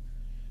they're like,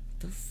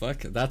 the fuck?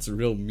 That's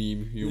real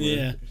meme humor.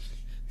 Yeah.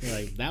 They're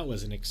like, that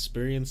was an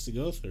experience to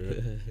go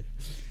through.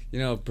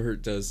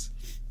 Bert does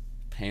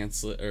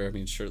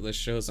shirtless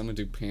shows. I'm gonna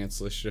do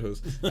pantsless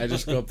shows. I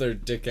just go up there,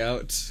 dick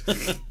out.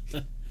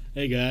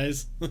 Hey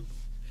guys, this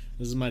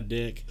is my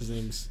dick. His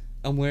name's...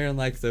 I'm wearing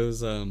like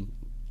those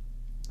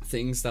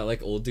things that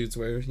like old dudes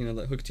wear,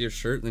 that hook to your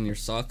shirt and then your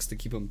socks to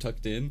keep them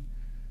tucked in.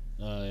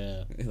 Oh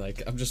yeah.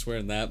 Like, I'm just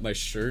wearing that. My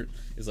shirt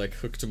is like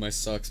hooked to my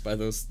socks by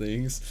those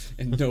things,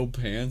 and no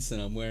pants,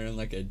 and I'm wearing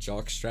like a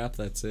jock strap.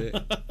 That's it.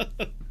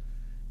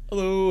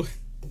 Hello.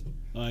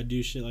 Oh, I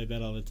do shit like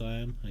that all the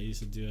time. I used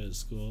to do it at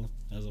school.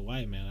 As a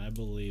white man, I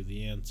believe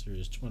the answer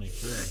is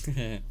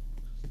 24.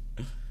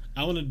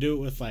 I want to do it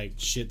with like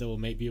shit that will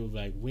make people be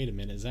like, wait a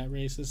minute, is that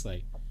racist?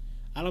 Like,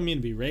 I don't mean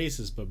to be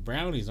racist, but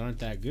brownies aren't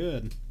that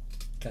good.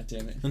 God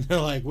damn it. And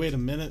they're like, wait a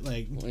minute,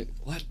 like... Wait,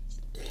 what?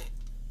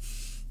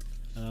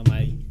 And I'm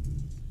like,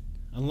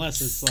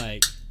 unless it's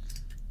like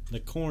the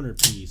corner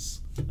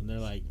piece, and they're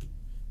like,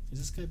 is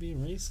this guy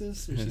being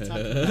racist, or is he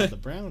talking about the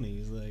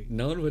brownies? Like,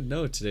 no one would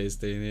know today's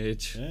day and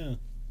age. Yeah,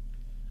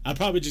 I'd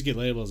probably just get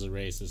labeled as a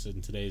racist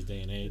in today's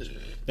day and age.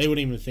 They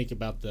wouldn't even think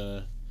about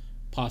the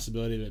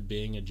possibility of it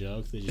being a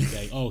joke. They just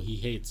like, oh, he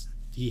hates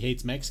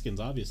Mexicans,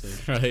 obviously.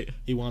 Right.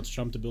 He wants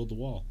Trump to build the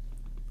wall.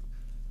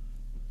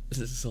 This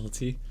is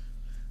salty.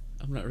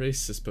 I'm not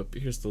racist, but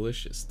beer's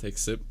delicious. Take a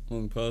sip,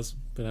 long pause.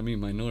 But I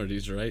mean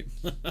minorities, right?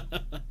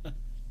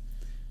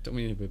 Don't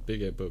mean to be a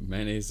bigot, but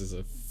mayonnaise is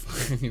a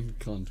fucking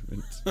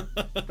condiment.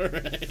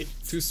 Right.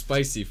 Too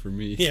spicy for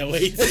me. Yeah,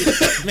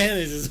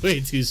 mayonnaise is way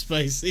too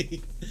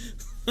spicy.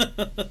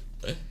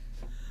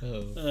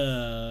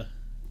 Oh.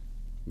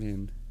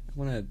 Man, I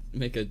want to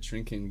make a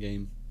drinking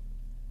game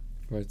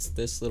where it's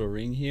this little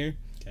ring here,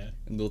 okay,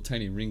 and a little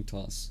tiny ring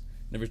toss.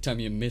 And every time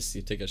you miss,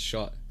 you take a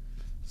shot.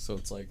 So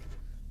it's like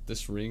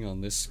this ring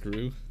on this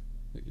screw.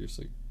 Like you're just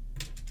like,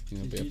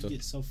 Did you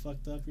get so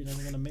fucked up you're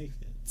never gonna make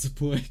it? It's a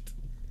point.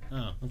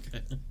 Oh,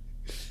 okay.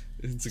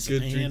 It's a good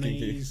drinking game.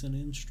 Mayonnaise an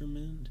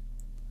instrument?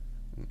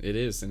 It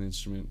is an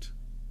instrument.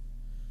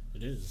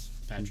 It is.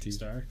 Patrick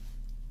Star.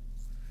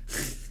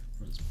 Was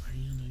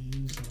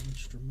mayonnaise an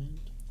instrument?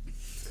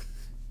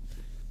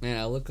 Man,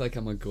 I look like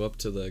I'm gonna go up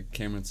to the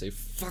camera and say,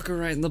 fuck her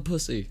right in the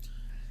pussy.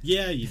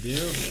 Yeah, you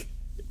do.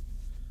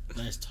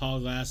 Nice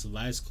tall glass of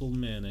ice cold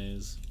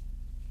mayonnaise.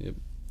 Yep.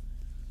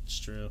 It's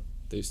true.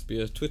 There used to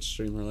be a Twitch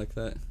streamer like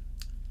that.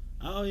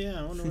 Oh, yeah.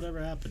 I wonder whatever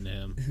happened to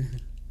him.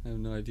 I have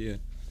no idea.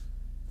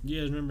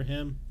 You guys remember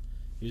him?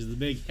 He was the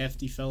big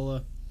hefty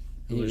fella.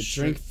 He would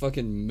drink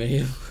fucking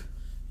mayo.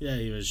 Yeah,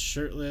 he was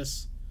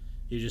shirtless.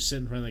 He would just sit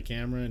in front of the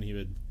camera and he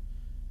would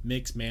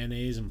mix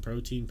mayonnaise and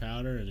protein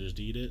powder and just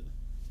eat it.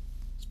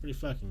 It's pretty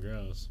fucking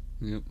gross.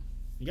 Yep.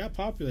 He got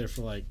popular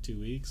for like 2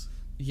 weeks.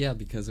 Yeah,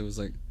 because it was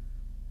like,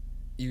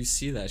 you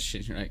see that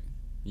shit, you're like,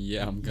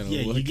 yeah, I'm gonna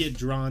look. Yeah, you get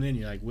drawn in.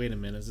 You're like, wait a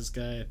minute, is this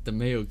guy... The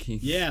Mayo King.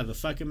 Yeah, the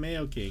fucking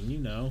Mayo King, you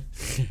know.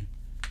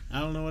 I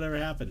don't know whatever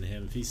happened to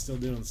him, if he's still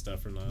doing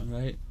stuff or not.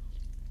 Right.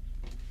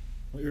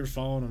 We were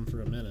following him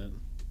for a minute.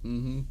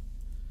 Mm-hmm.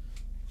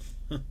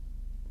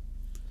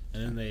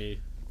 And then I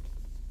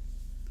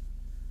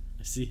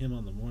see him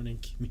on the morning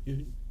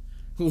commute.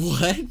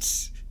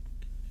 What?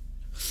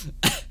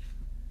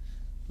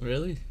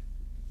 Really?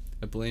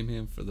 I blame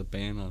him for the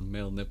ban on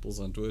male nipples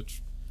on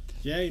Twitch.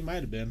 Yeah, he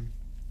might have been.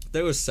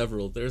 There was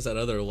several. There's that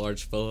other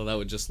large fellow that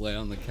would just lay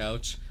on the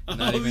couch.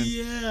 Yeah.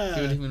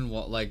 He would even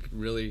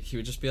he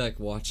would just be like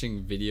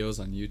watching videos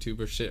on YouTube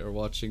or shit, or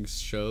watching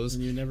shows.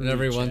 And, and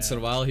every once in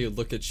a while he would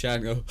look at chat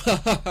and go,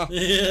 ha ha ha.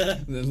 Yeah.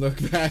 And then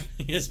look back.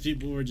 I guess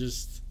people were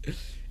just...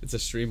 It's a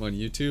stream on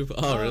YouTube.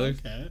 Oh, really?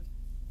 Okay.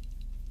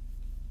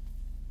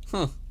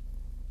 Huh.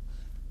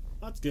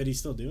 That's good. He's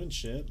still doing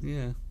shit.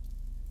 Yeah.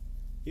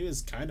 He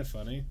was kind of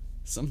funny.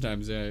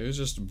 Sometimes, yeah, it was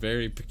just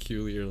very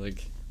peculiar.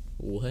 Like,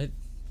 what?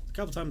 A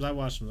couple times I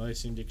watched him, though, he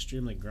seemed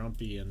extremely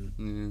grumpy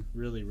and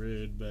really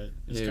rude, but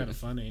it's kind of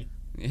funny.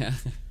 Yeah.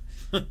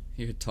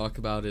 He would talk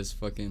about his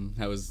fucking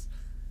how his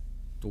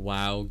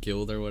WoW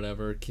guild or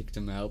whatever kicked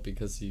him out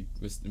because he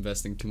was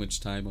investing too much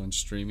time on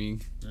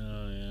streaming.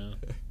 Oh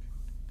yeah.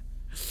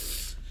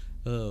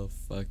 Oh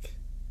fuck.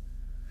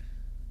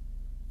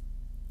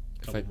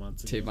 Couple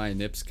months tape ago. my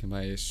nips, can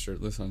I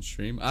shirtless on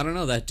stream? I don't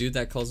know, that dude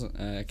that calls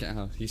I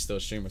can't, he's still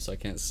a streamer so I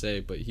can't say,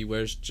 but he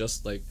wears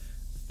just like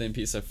a thin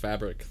piece of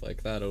fabric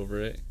like that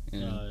over it,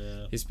 and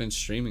Yeah. he's been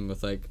streaming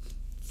with like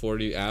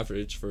 40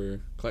 average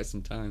for quite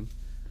some time.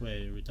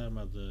 Wait, are we talking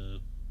about the?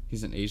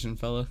 He's an Asian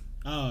fella.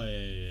 Oh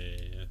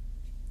yeah.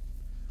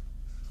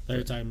 They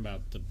were talking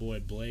about the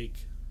boy Blake,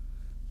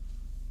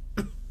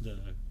 the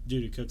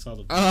dude who cooks all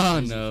the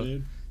crazy no.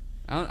 food.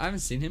 I haven't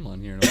seen him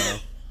on here in a while.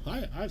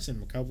 I've seen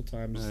him a couple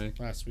times Alright.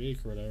 last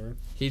week or whatever.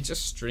 He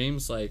just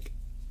streams like,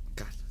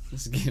 God,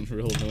 this is getting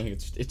real annoying.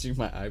 It's itching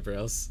my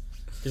eyebrows.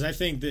 Because I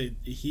think that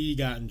he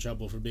got in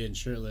trouble for being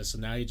shirtless,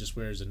 and now he just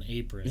wears an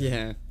apron.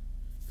 Yeah.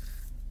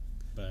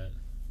 But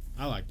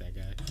I like that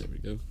guy. There we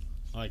go.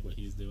 I like what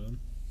he's doing.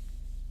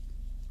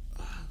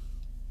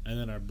 And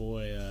then our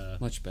boy,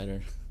 Much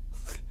better.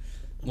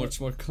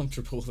 Much more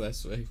comfortable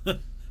this way.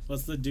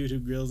 what's the dude who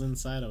grills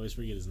inside? I always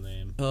forget his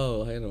name.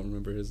 Oh, I don't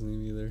remember his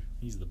name either.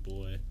 He's the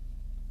boy.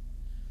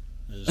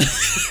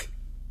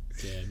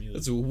 Damn, he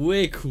That's looks...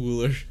 way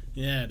cooler.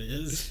 Yeah, it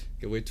is.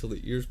 Can wait till the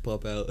ears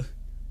pop out.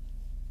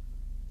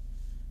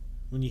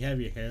 When you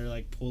have your hair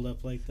like pulled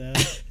up like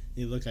that,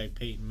 you look like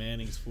Peyton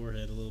Manning's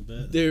forehead a little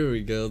bit. There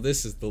we go.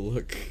 This is the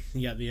look.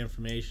 You got the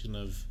information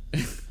of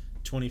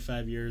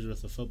 25 years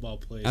worth of football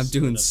plays. I'm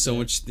doing stood up so there.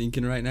 much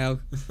thinking right now.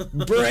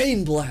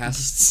 Brain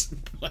blasts.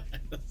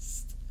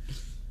 Blast.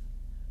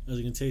 I was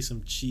gonna take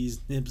some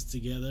cheese nips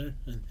together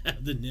and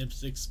have the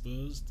nips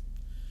exposed.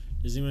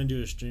 Does anyone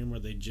do a stream where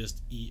they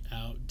just eat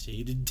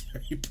outdated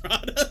dairy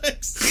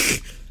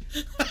products?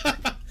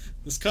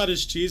 This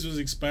cottage cheese was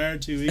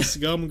expired 2 weeks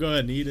ago. I'm gonna go ahead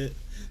and eat it.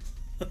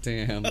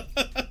 Damn.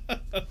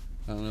 I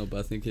don't know, but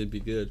I think it'd be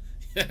good.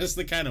 Yeah, it's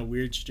the kind of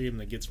weird stream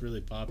that gets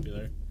really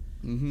popular.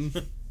 Mm-hmm.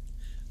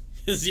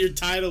 Because your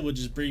title would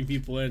just bring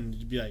people in and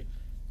you'd be like,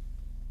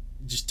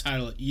 just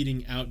title it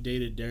Eating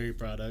Outdated Dairy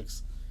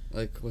Products.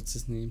 Like, what's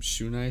his name?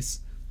 Shoe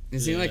Nice?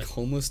 Is he Yeah. like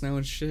homeless now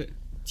and shit?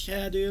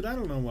 Yeah, dude, I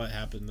don't know what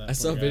happened to that I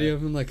saw a poor video guy.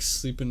 of him like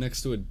sleeping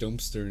next to a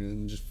dumpster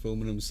and just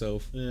filming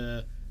himself.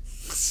 Yeah.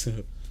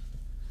 So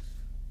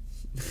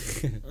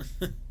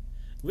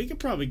We could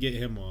probably get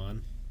him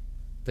on.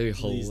 that'd be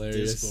Please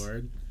hilarious.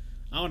 Discord.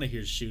 I want to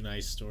hear Shoe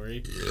Nice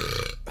story.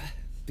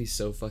 Be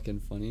so fucking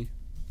funny.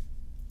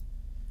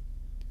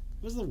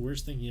 What was the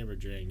worst thing he ever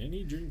drank? Didn't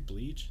he drink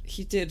bleach?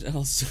 He did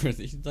all sorts.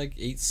 He like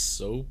ate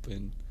soap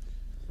and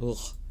ugh.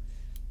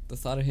 The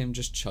thought of him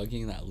just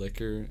chugging that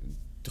liquor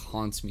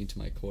haunts me to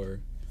my core.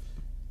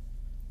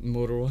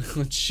 Motor oil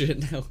and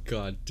shit now.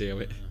 God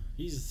damn it.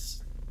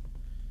 He's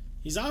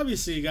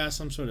obviously got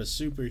some sort of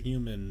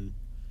superhuman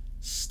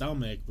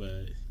stomach,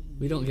 but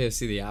We don't get to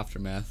see the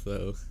aftermath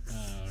though.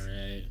 all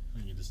right.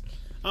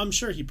 I'm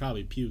sure he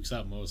probably pukes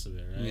out most of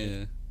it, right?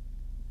 Yeah.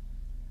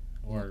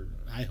 Or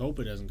I hope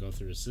it doesn't go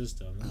through his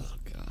system. Oh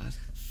god.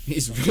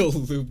 He's real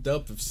lubed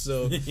up if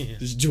so. Yeah.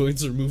 His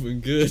joints are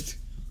moving good.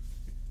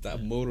 That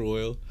Yeah. motor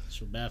oil.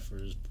 So bad for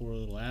his poor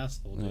little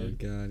asshole, Oh dude.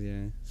 god,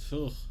 yeah.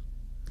 Ugh.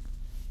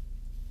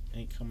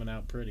 Ain't coming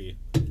out pretty.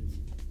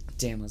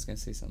 Damn, I was gonna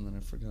say something that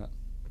I forgot.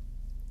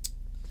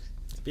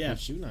 But yeah,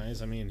 Shoe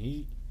Nice. I mean,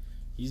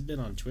 he's been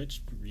on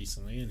Twitch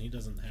recently, and he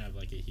doesn't have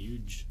like a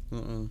huge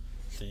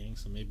thing,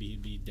 so maybe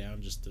he'd be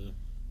down just to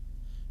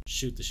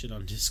shoot the shit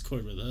on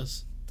Discord with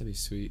us. That'd be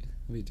sweet.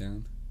 I'd be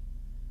down.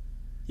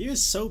 He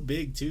was so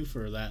big too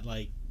for that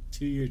like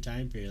 2-year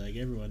time period. Like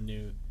everyone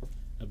knew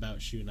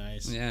about Shoe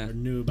Nice, Yeah. or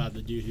knew about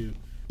the dude who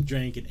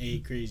drank and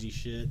ate crazy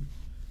shit.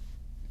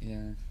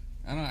 Yeah.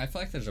 I don't know, I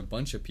feel like there's a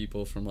bunch of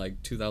people from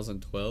like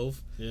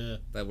 2012 Yeah,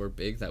 that were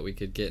big that we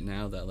could get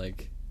now that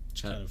like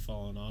just kind of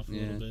falling off a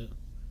Yeah. little bit.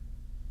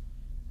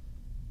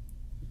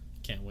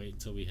 Can't wait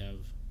until we have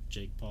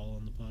Jake Paul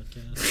on the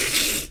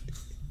podcast.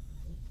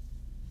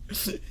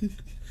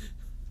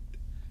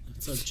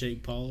 What's up,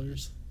 Jake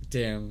Paulers?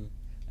 Damn.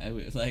 I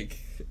would like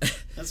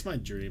That's my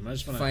dream. I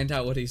just want to. find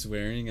out what he's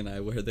wearing and I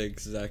wear the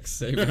exact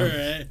same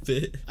Right.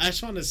 outfit. I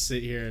just want to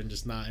sit here and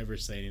just not ever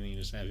say anything, and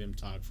just have him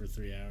talk for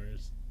 3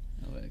 hours.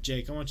 Like,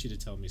 Jake, I want you to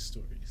tell me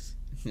stories.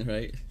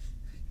 right?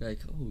 You're like,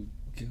 oh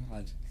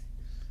god.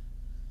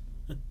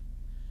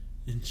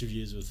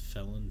 Interviews with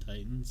Fallen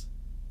Titans.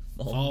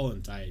 Oh.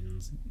 Fallen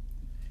Titans.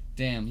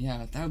 Damn,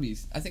 yeah, that would be.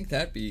 I think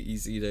that'd be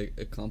easy to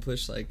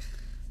accomplish. Like,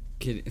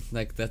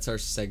 that's our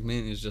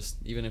segment. Is just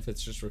even if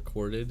it's just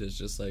recorded, it's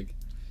just like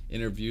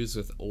interviews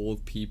with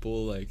old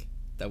people like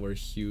that were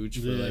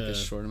huge for like Yeah. a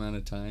short amount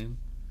of time.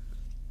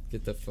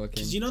 Get the fucking.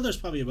 Because you know there's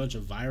probably a bunch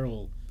of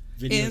viral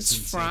videos. It's and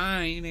stuff.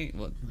 Friday.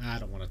 Well, I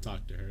don't want to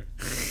talk to her.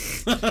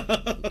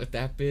 with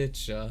that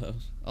bitch,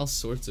 all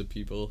sorts of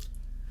people.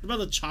 What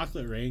about the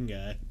Chocolate Rain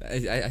guy?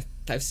 I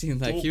I've seen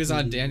like he was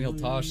on Daniel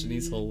Tosh and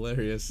he's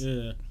hilarious.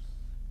 Yeah.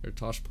 Or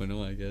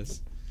Tosh.0, I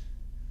guess.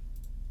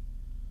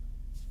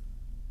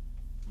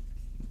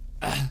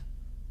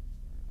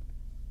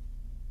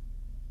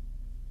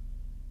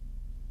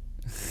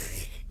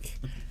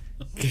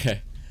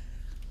 Okay.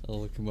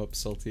 I'll look him up,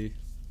 Salty.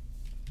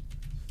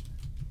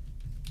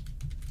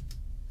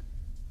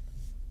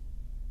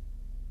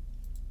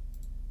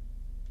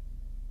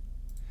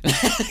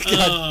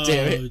 God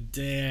damn it. Oh,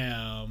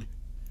 damn.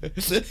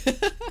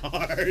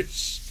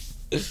 Harsh.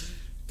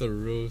 The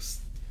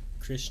roast.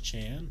 Chris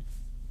Chan?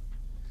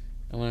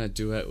 I want a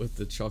duet with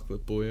the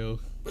Chocolate Boyo.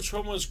 Which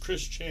one was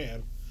Chris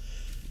Chan?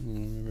 I don't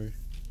remember.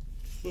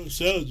 Oh,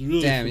 sounds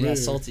really Damn, yeah, familiar.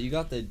 Salty, you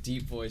got the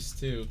deep voice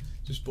too.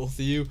 Just both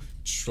of you.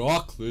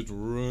 Chocolate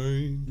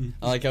rain.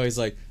 I like how he's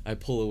like, I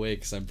pull away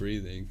because I'm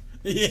breathing.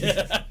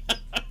 Yeah.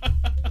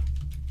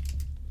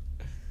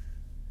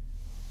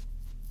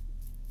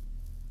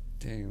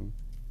 Damn.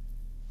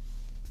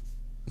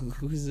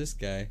 Who is this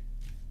guy?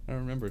 I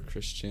don't remember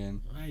Chris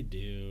Chan. I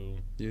do.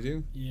 You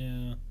do?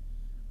 Yeah.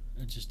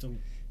 I just don't.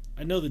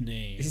 I know the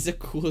name. He's the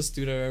coolest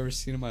dude I've ever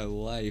seen in my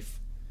life.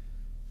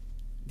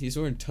 He's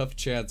wearing Tough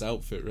Chad's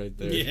outfit right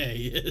there. Yeah,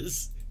 he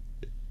is.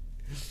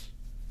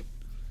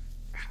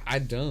 I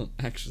don't,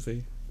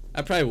 actually.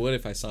 I probably would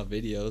if I saw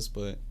videos,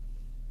 but...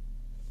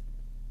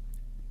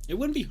 It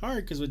wouldn't be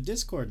hard because with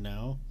Discord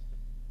now,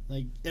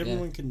 like,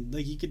 everyone can,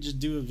 like, you could just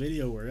do a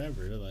video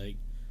wherever, like,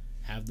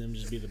 have them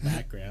just be the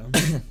background.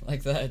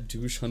 Like that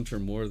douche Hunter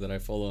Moore that I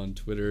follow on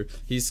Twitter.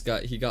 He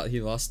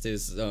lost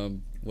his,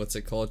 what's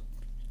it called?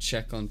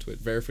 Check on Twitch,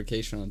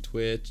 verification on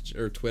Twitch,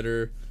 or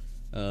Twitter,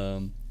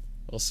 all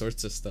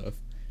sorts of stuff.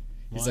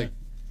 He's Why? like,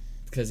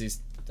 because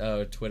he's,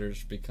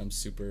 Twitter's become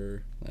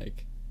super,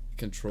 like,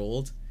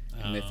 controlled,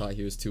 and they thought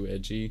he was too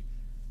edgy,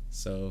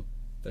 so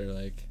they're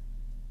like,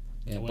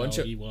 yeah, well,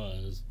 he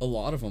was. a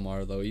lot of them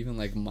are though. Even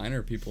like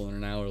minor people are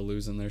now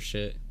losing their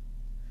shit,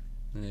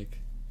 like,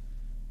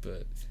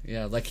 but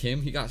yeah, like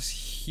him, he got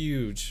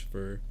huge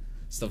for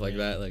stuff like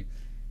that, like,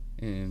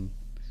 and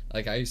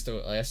like I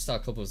saw a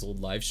couple of his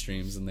old live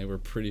streams and they were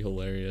pretty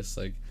hilarious,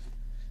 like,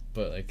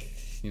 but like,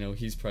 you know,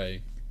 he's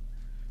probably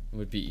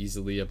would be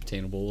easily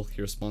obtainable.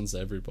 He responds to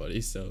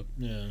everybody, so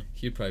Yeah.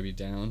 he'd probably be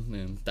down,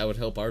 and that would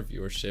help our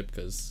viewership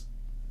because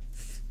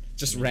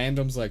just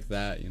randoms like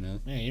that, you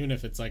know. Man, even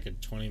if it's like a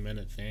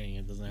 20-minute thing,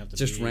 it doesn't have to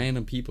Just be.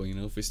 random people, you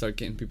know. If we start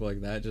getting people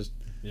like that, just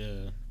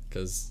Yeah.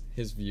 because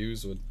his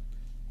views would,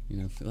 you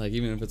know, like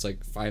even if it's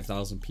like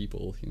 5,000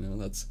 people, you know,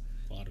 that's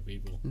A lot of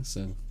people.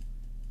 so.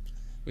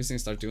 We just need to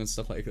start doing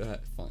stuff like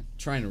that. Fine,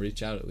 trying to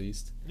reach out at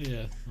least.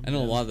 Yeah. I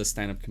know a lot of the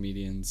stand-up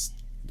comedians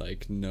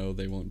like no,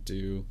 they won't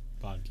do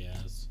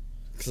Podcasts.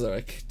 because they're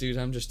like, dude,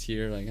 I'm just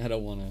here. Like I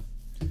don't want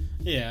to.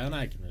 Yeah, and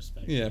I can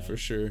respect Yeah, that. for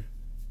sure.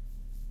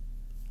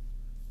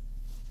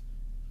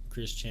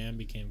 Chris Chan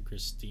became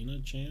Christina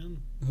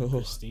Chan? Oh.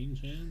 Christine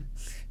Chan?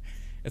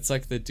 It's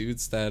like the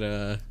dudes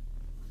that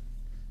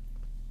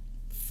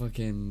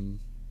fucking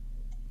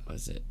what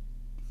is it?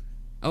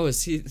 Oh,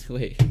 is he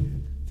wait, I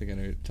think I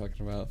know what you're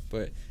talking about.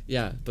 But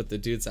yeah, but the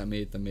dudes that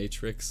made the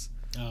Matrix,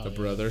 Oh, the yeah.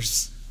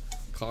 brothers.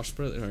 Kosh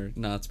brother or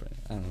no, it's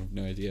I don't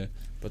know, no idea.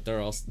 But they're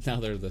all now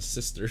they're the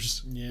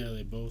sisters. Yeah,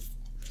 they both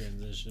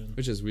transition.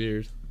 Which is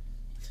weird.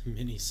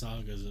 Mini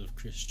sagas of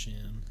Chris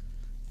Chan.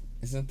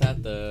 Isn't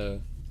that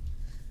the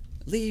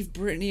Leave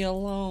Britney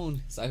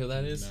alone? Is that who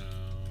that is? No,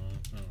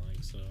 I don't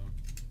think so.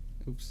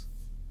 Oops.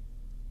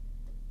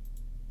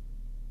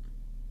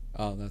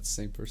 Oh, that's the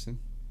same person?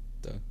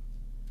 Duh.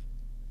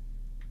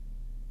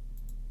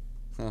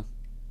 Huh.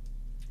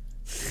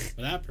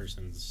 But that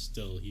person's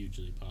still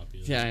hugely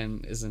popular. Yeah,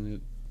 and isn't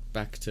it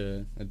back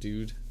to a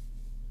dude?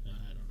 I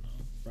don't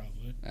know.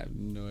 Probably. I have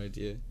no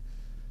idea.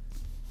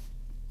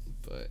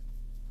 But,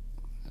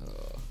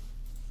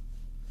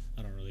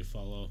 I don't really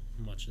follow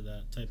much of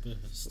that type of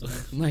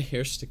stuff. my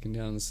hair's sticking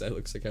down the side.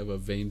 Looks like I have a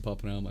vein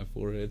popping out of my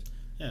forehead.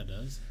 Yeah, it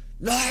does.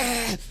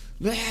 Ah!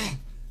 Ah!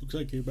 Looks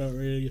like you're about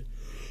ready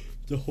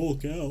to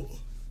Hulk out.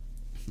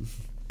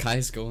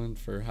 Kai's going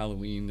for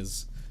Halloween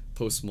as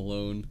Post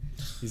Malone.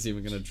 He's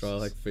even gonna draw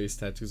like face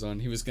tattoos on.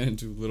 He was gonna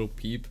do Little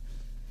Peep,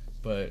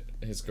 but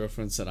his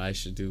girlfriend said I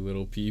should do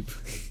Little Peep.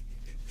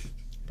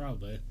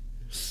 Probably.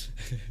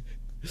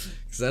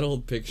 Cause that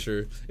old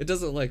picture, it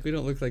doesn't like, we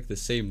don't look like the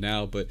same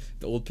now, but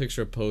the old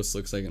picture of Post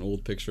looks like an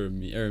old picture of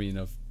me, or I mean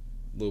of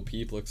Lil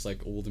Peep looks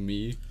like old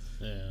me.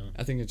 Yeah.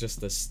 I think it's just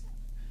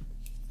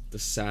the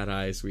sad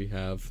eyes we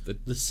have,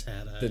 The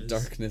sad eyes. the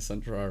darkness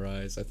under our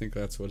eyes. I think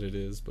that's what it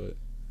is, but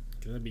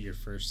Can that be your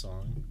first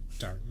song?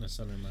 Darkness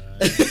Under My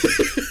Eyes.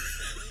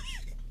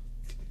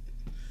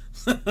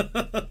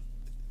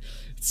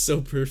 it's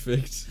so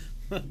perfect.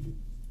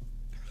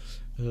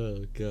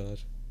 Oh god.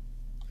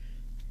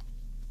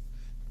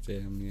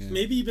 Damn, yeah.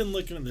 Maybe you've been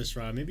looking at this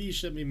wrong. Maybe you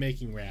shouldn't be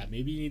making rap.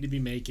 Maybe you need to be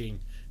making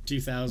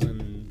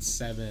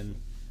 2007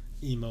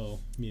 emo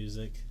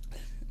music.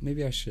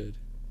 Maybe I should.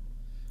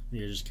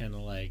 You're just kind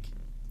of like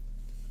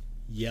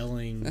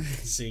yelling,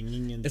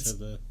 singing into It's-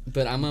 the.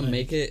 But I'm gonna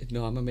make it.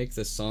 No, I'm gonna make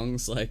the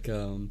songs like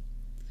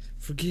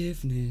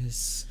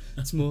Forgiveness,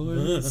 it's more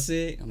than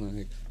say. I'm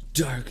like,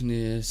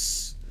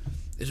 darkness,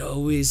 it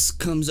always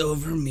comes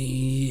over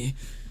me.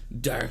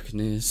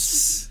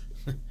 Darkness.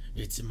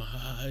 It's in my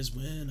eyes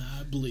when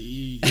I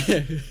bleed.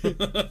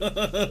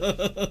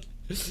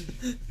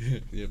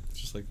 Yep,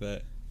 just like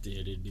that.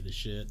 Dude, it'd be the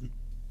shit.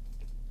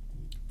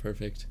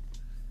 Perfect.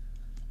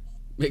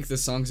 Make the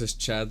songs as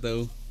Chad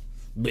though.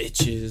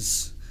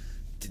 Bitches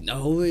didn't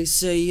always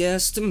say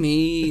yes to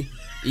me,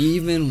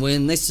 even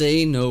when they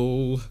say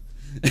no.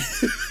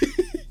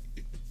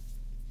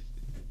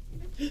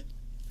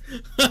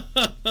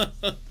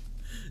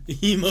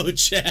 Emo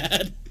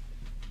Chad.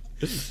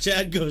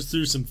 Chad goes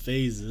through some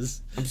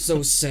phases. I'm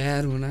so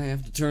sad when I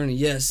have to turn a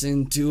yes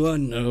into a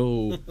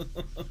no.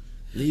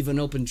 Leave an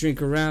open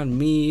drink around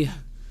me,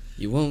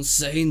 you won't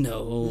say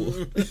no.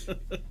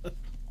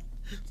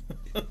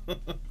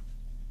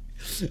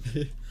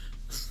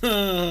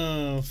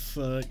 Oh,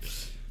 fuck.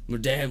 My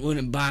dad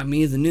wouldn't buy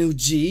me the new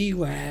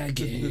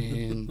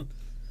G-Wagon.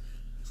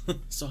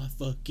 So I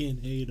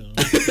fucking hate him.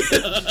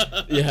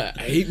 Yeah,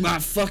 I hate my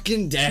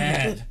fucking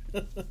dad.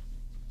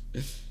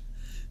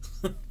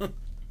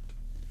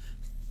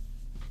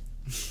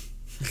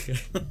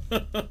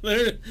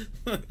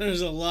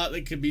 There's a lot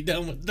that could be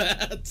done with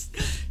that.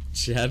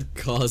 Chad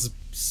calls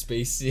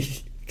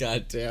Spacey.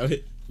 God damn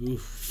it.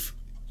 Oof.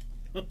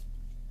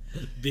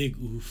 Big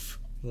oof.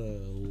 Oh,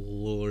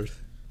 Lord.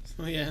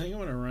 Oh yeah, I think I'm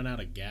gonna run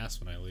out of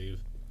gas when I leave.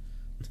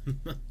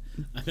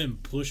 I've been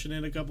pushing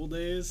it a couple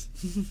days,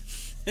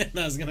 and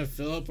I was gonna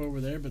fill up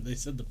over there, but they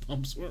said the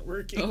pumps weren't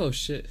working. Oh,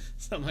 shit.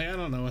 So I'm like, I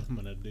don't know what I'm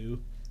gonna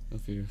do.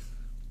 If you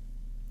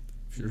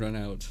run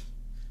out.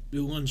 Be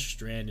one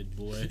stranded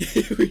boy.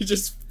 We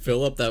just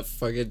fill up that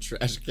fucking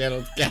trash can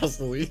with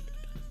gasoline.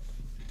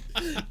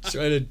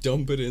 Try to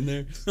dump it in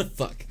there.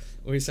 Fuck.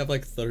 We used to have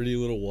like 30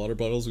 little water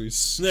bottles.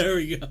 There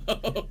we go.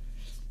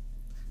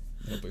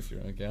 Nope, if you're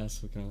out of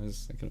gas, I can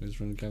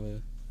always run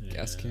a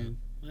gas can.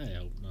 I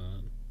hope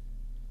not.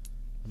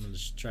 I'm gonna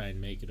just try and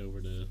make it over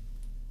to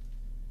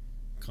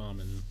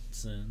common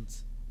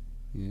sense.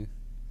 Yeah.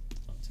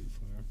 Not too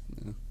far.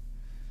 No.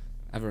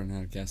 I've run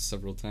out of gas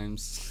several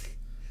times.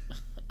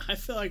 I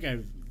feel like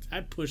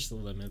I push the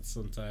limits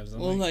sometimes.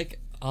 Well, like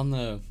on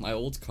my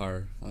old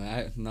car,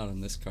 not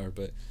on this car,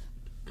 but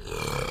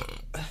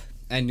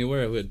I knew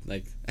where I would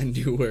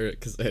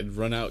because I had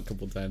run out a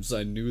couple times, so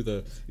I knew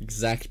the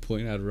exact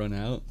point I'd run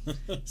out.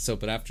 So,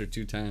 but after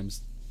 2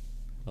 times,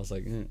 I was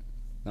like,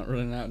 not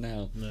running out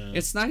now. No.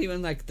 It's not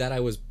even like that I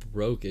was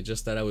broke; it's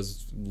just that I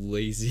was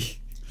lazy.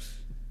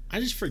 I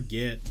just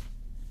forget.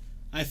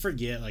 I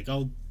forget. Like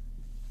I'll.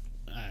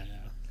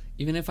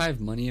 Even if I have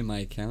money in my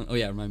account, oh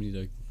yeah, remind me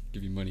to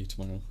give you money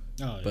tomorrow.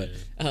 Oh But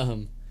yeah.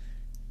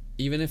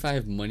 Even if I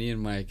have money in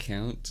my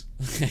account,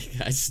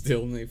 I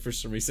still for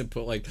some reason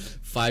put like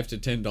 $5 to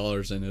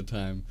 $10 in at a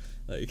time.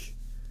 Like,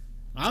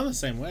 I'm the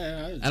same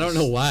way. I don't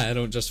know why I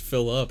don't just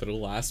fill up.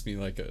 It'll last me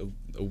like a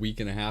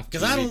week and a half.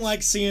 Because I don't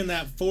like seeing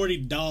that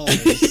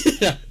 $40.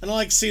 Yeah. I don't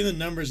like seeing the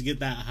numbers get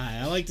that high.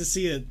 I like to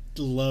see it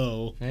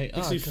low. Hey,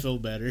 Makes me feel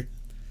better.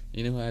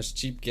 You know who has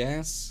cheap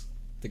gas?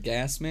 The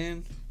gas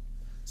man.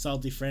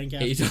 Salty Frank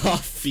after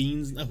Adolf.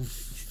 Beans. Oh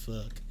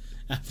fuck!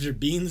 After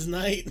Beans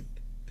night.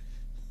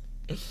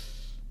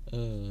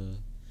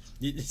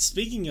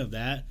 Speaking of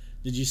that,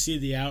 did you see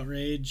the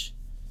outrage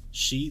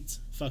sheets?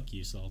 Fuck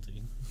you,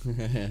 Salty.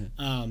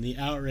 The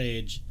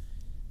outrage.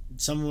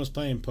 Someone was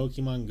playing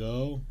Pokemon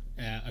Go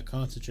at a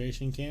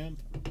concentration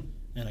camp,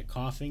 and a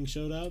coughing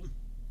showed up.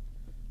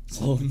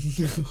 Oh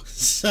no!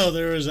 So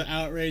there was an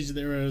outrage.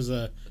 There was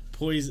a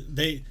poison.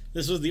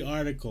 This was the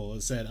article.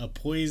 It said a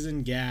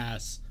poison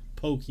gas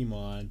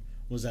Pokemon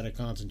was at a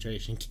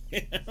concentration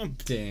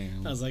camp.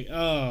 Damn. I was like,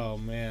 oh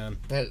man.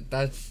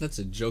 That's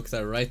a joke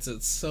that writes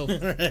itself.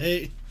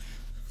 Right.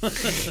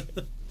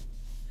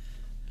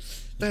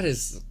 That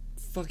is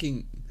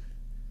fucking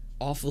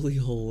awfully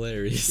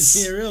hilarious.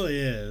 It really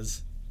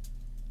is.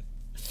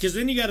 Because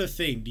then you got to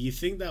think: do you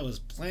think that was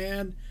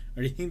planned,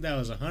 or do you think that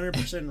was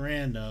 100%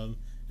 random,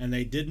 and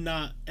they did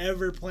not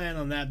ever plan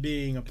on that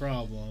being a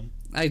problem?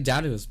 I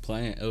doubt it was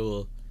planned. Oh,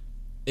 well,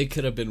 it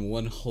could have been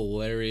one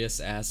hilarious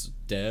ass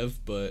dev,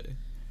 but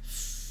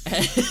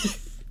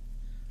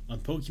On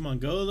Pokemon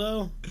Go,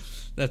 though,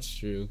 that's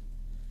true.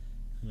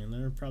 I mean,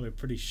 they're probably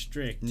pretty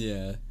strict.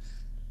 Yeah.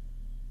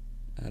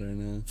 I don't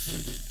know.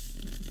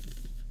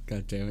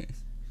 God damn it.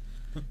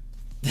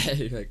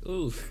 You're like,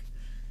 ooh.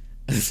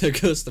 There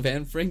goes the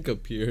Van Frank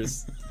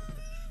appears.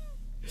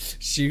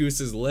 She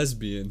uses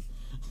lesbian.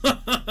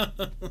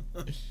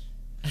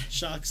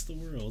 Shocks the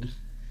world.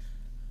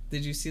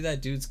 Did you see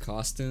that dude's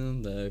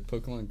costume, the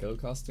Pokemon Go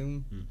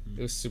costume? Mm-hmm.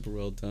 It was super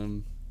well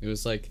done. It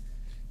was like,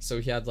 so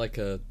he had like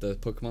the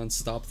Pokemon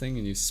stop thing,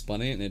 and you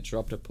spun it, and it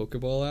dropped a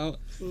Pokeball out,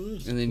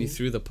 and then you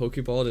threw the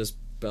Pokeball at his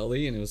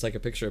belly, and it was like a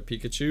picture of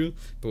Pikachu.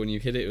 But when you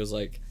hit it, it was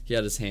like he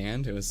had his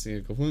hand. It was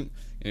like, and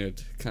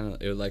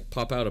it would like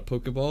pop out a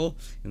Pokeball,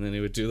 and then it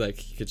would do like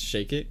he could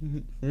shake it.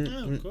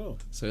 Oh, cool.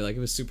 So like it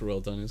was super well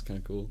done. It was kind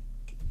of cool.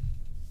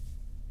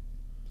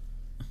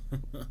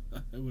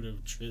 I would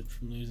have tripped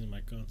from losing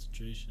my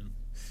concentration.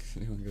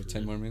 You want to go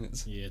 10 more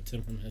minutes? Yeah,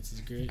 10 more minutes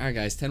is great. Alright,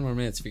 guys, 10 more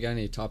minutes. If you got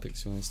any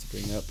topics you want us to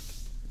bring up.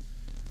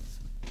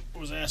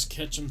 What was ass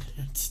catching?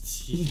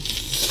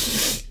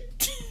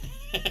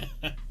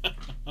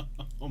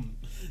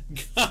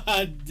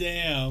 God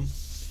damn.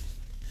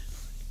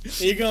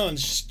 You're going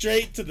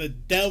straight to the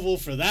devil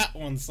for that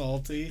one,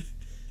 Salty.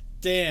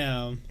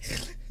 Damn.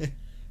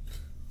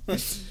 I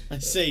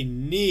say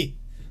knee.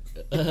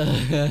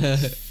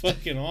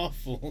 Fucking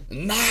awful.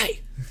 Nye!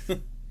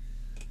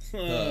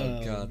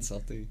 Oh, God,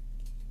 Salty.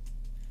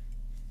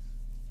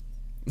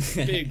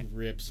 Big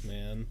rips,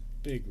 man.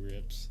 Big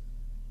rips.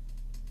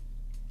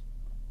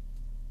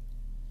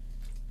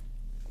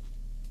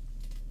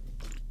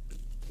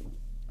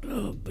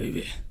 Oh,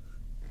 baby.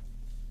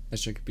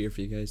 Let's drink a beer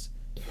for you guys,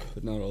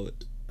 but not all of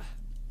it.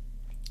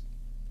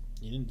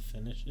 You didn't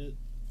finish it?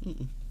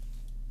 Mm-mm.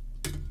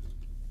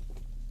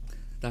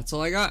 That's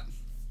all I got.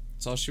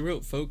 That's all she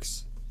wrote,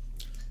 folks.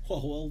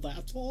 Well,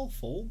 that's all,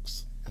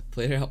 folks. I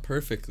played it out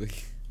perfectly.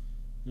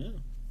 Yeah.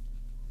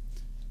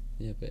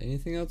 Yeah, but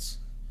anything else?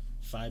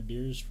 5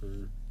 beers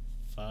for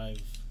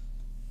 5.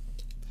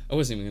 I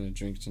wasn't even going to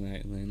drink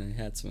tonight, and then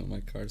I had some in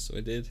my car, so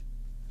I did.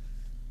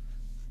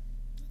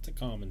 That's a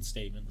common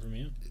statement from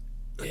you.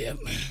 Yep.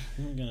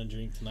 I'm not gonna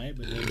drink tonight,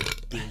 but then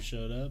beer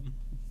showed up.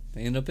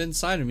 They end up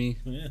inside of me.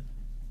 Yeah.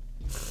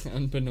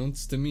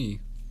 Unbeknownst to me.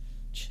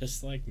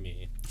 Just like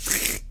me.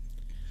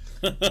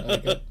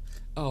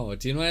 Oh,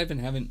 do you know what I've been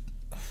having?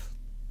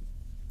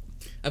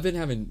 I've been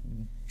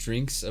having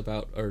drinks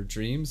about, or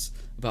dreams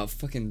about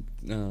fucking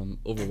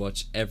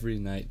Overwatch every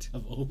night.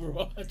 Of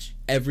Overwatch?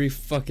 Every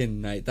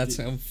fucking night. That's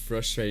how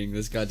frustrating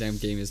this goddamn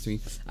game is to me.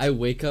 I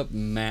wake up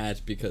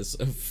mad because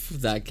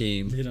of that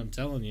game. Dude, I'm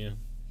telling you.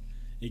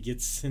 It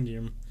gets into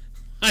your...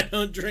 I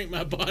don't drink,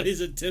 my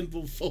body's a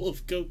temple full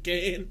of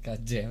cocaine.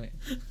 God damn it.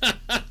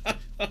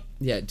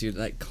 Yeah, dude,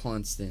 like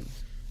constant.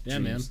 Yeah,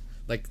 dreams. man.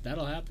 Like,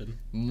 that'll happen.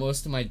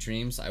 Most of my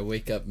dreams, I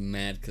wake up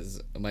mad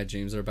because my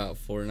dreams are about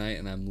Fortnite,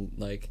 and I'm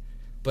like...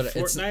 But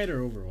Fortnite or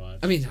Overwatch?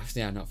 I mean,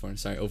 yeah, not Fortnite,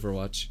 sorry,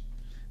 Overwatch.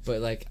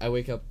 But, like, I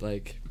wake up,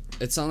 like...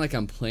 It's not like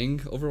I'm playing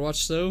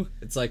Overwatch, though.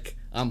 It's like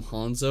I'm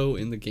Hanzo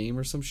in the game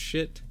or some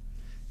shit.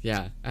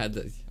 Yeah, I had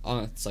the...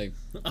 it's like...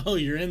 Oh,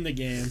 you're in the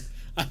game.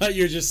 I thought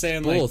you were just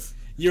saying, both. Like...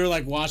 You were,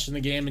 like, watching the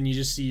game and you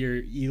just see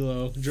your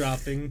elo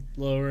dropping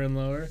lower and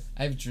lower.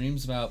 I have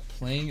dreams about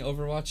playing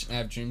Overwatch, and I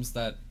have dreams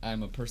that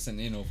I'm a person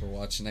in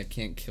Overwatch and I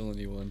can't kill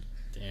anyone.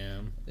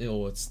 Damn.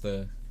 Ew, it's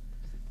the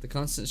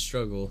constant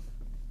struggle.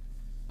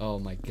 Oh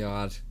my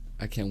god.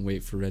 I can't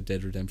wait for Red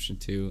Dead Redemption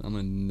 2. I'm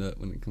a nut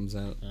when it comes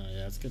out. Oh,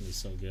 yeah, it's gonna be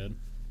so good.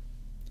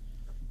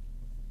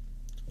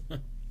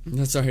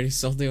 That's already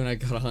something when I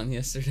got on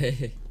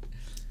yesterday.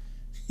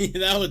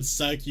 That would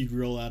suck. You'd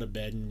roll out of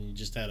bed and you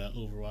just had an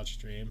Overwatch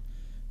stream.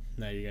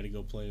 Now you gotta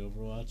go play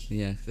Overwatch.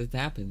 Yeah, that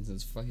happens.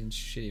 It's fucking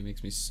shitty. It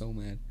makes me so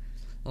mad.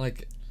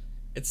 Like,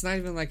 it's not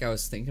even like I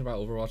was thinking about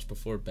Overwatch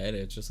before bed.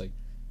 It's just like,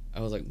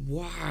 I was like,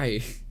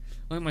 why?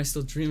 Why am I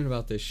still dreaming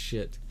about this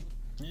shit?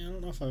 Yeah, I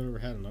don't know if I've ever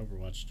had an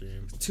Overwatch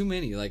stream. Too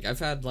many. Like, I've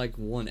had like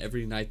one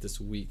every night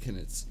this week,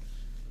 and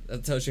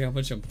that tells you how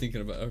much I'm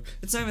thinking about. Or,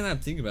 it's not even that I'm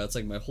thinking about it. It's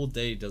like my whole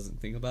day doesn't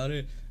think about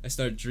it. I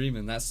start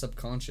dreaming. That's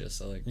subconscious.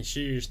 So like, You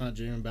sure you're just not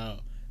dreaming about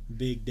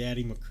Big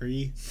Daddy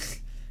McCree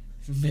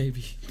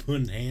maybe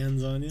putting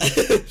hands on you?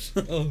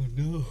 Oh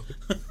no.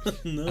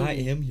 No. I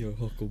am your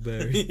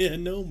Huckleberry. Yeah,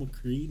 no,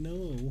 McCree,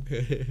 no.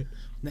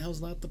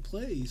 Now's not the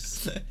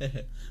place.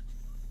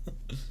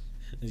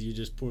 As you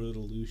just poor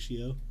little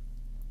Lucio.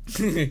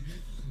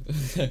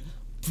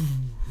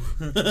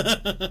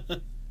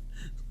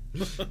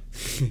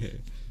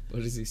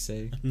 What does he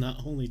say?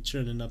 Not only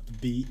turning up the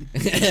beat.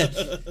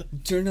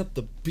 Turn up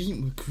the beat,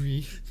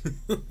 McCree.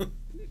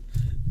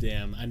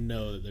 Damn, I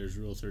know that there's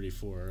Rule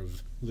 34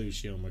 of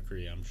Lucio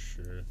McCree, I'm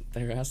sure.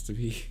 There has to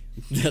be.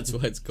 That's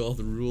why it's called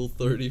Rule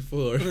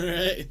 34.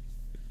 Right?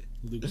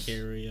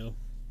 Lucario.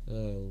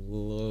 Oh,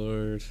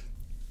 Lord.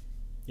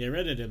 Yeah,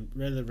 Red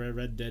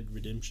Dead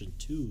Redemption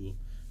 2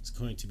 is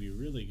going to be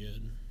really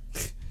good.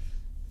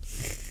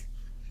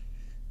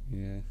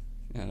 Yeah.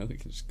 I know we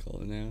can just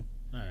call it now.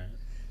 Alright.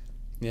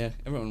 Yeah,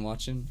 everyone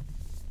watching.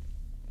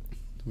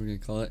 We're gonna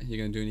call it. You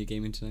gonna do any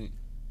gaming tonight?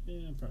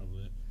 Yeah,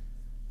 probably.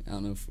 I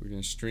don't know if we're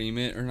gonna stream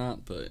it or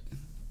not, but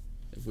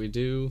if we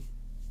do,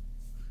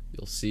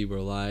 you'll see we're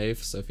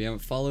live. So if you haven't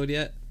followed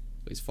yet,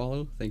 please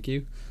follow. Thank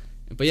you.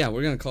 But yeah,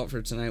 we're gonna call it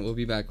for tonight. We'll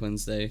be back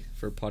Wednesday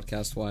for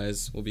podcast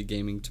wise. We'll be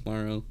gaming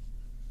tomorrow.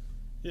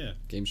 Yeah.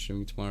 Game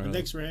streaming tomorrow. And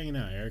thanks for hanging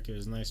out, Eric. It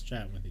was nice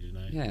chatting with you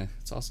tonight. Yeah,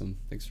 it's awesome.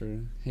 Thanks for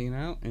hanging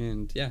out.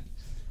 And yeah,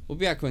 we'll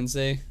be back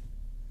Wednesday.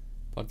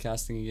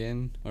 Podcasting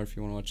again, or if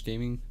you want to watch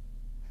gaming,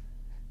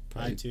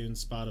 probably.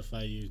 iTunes,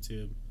 Spotify,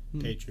 YouTube,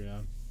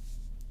 Patreon.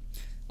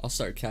 I'll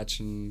start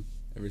catching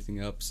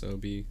everything up, so it'll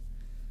be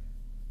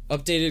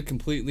updated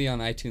completely on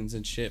iTunes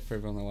and shit for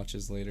everyone that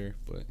watches later.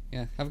 But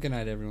yeah, have a good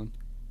night, everyone.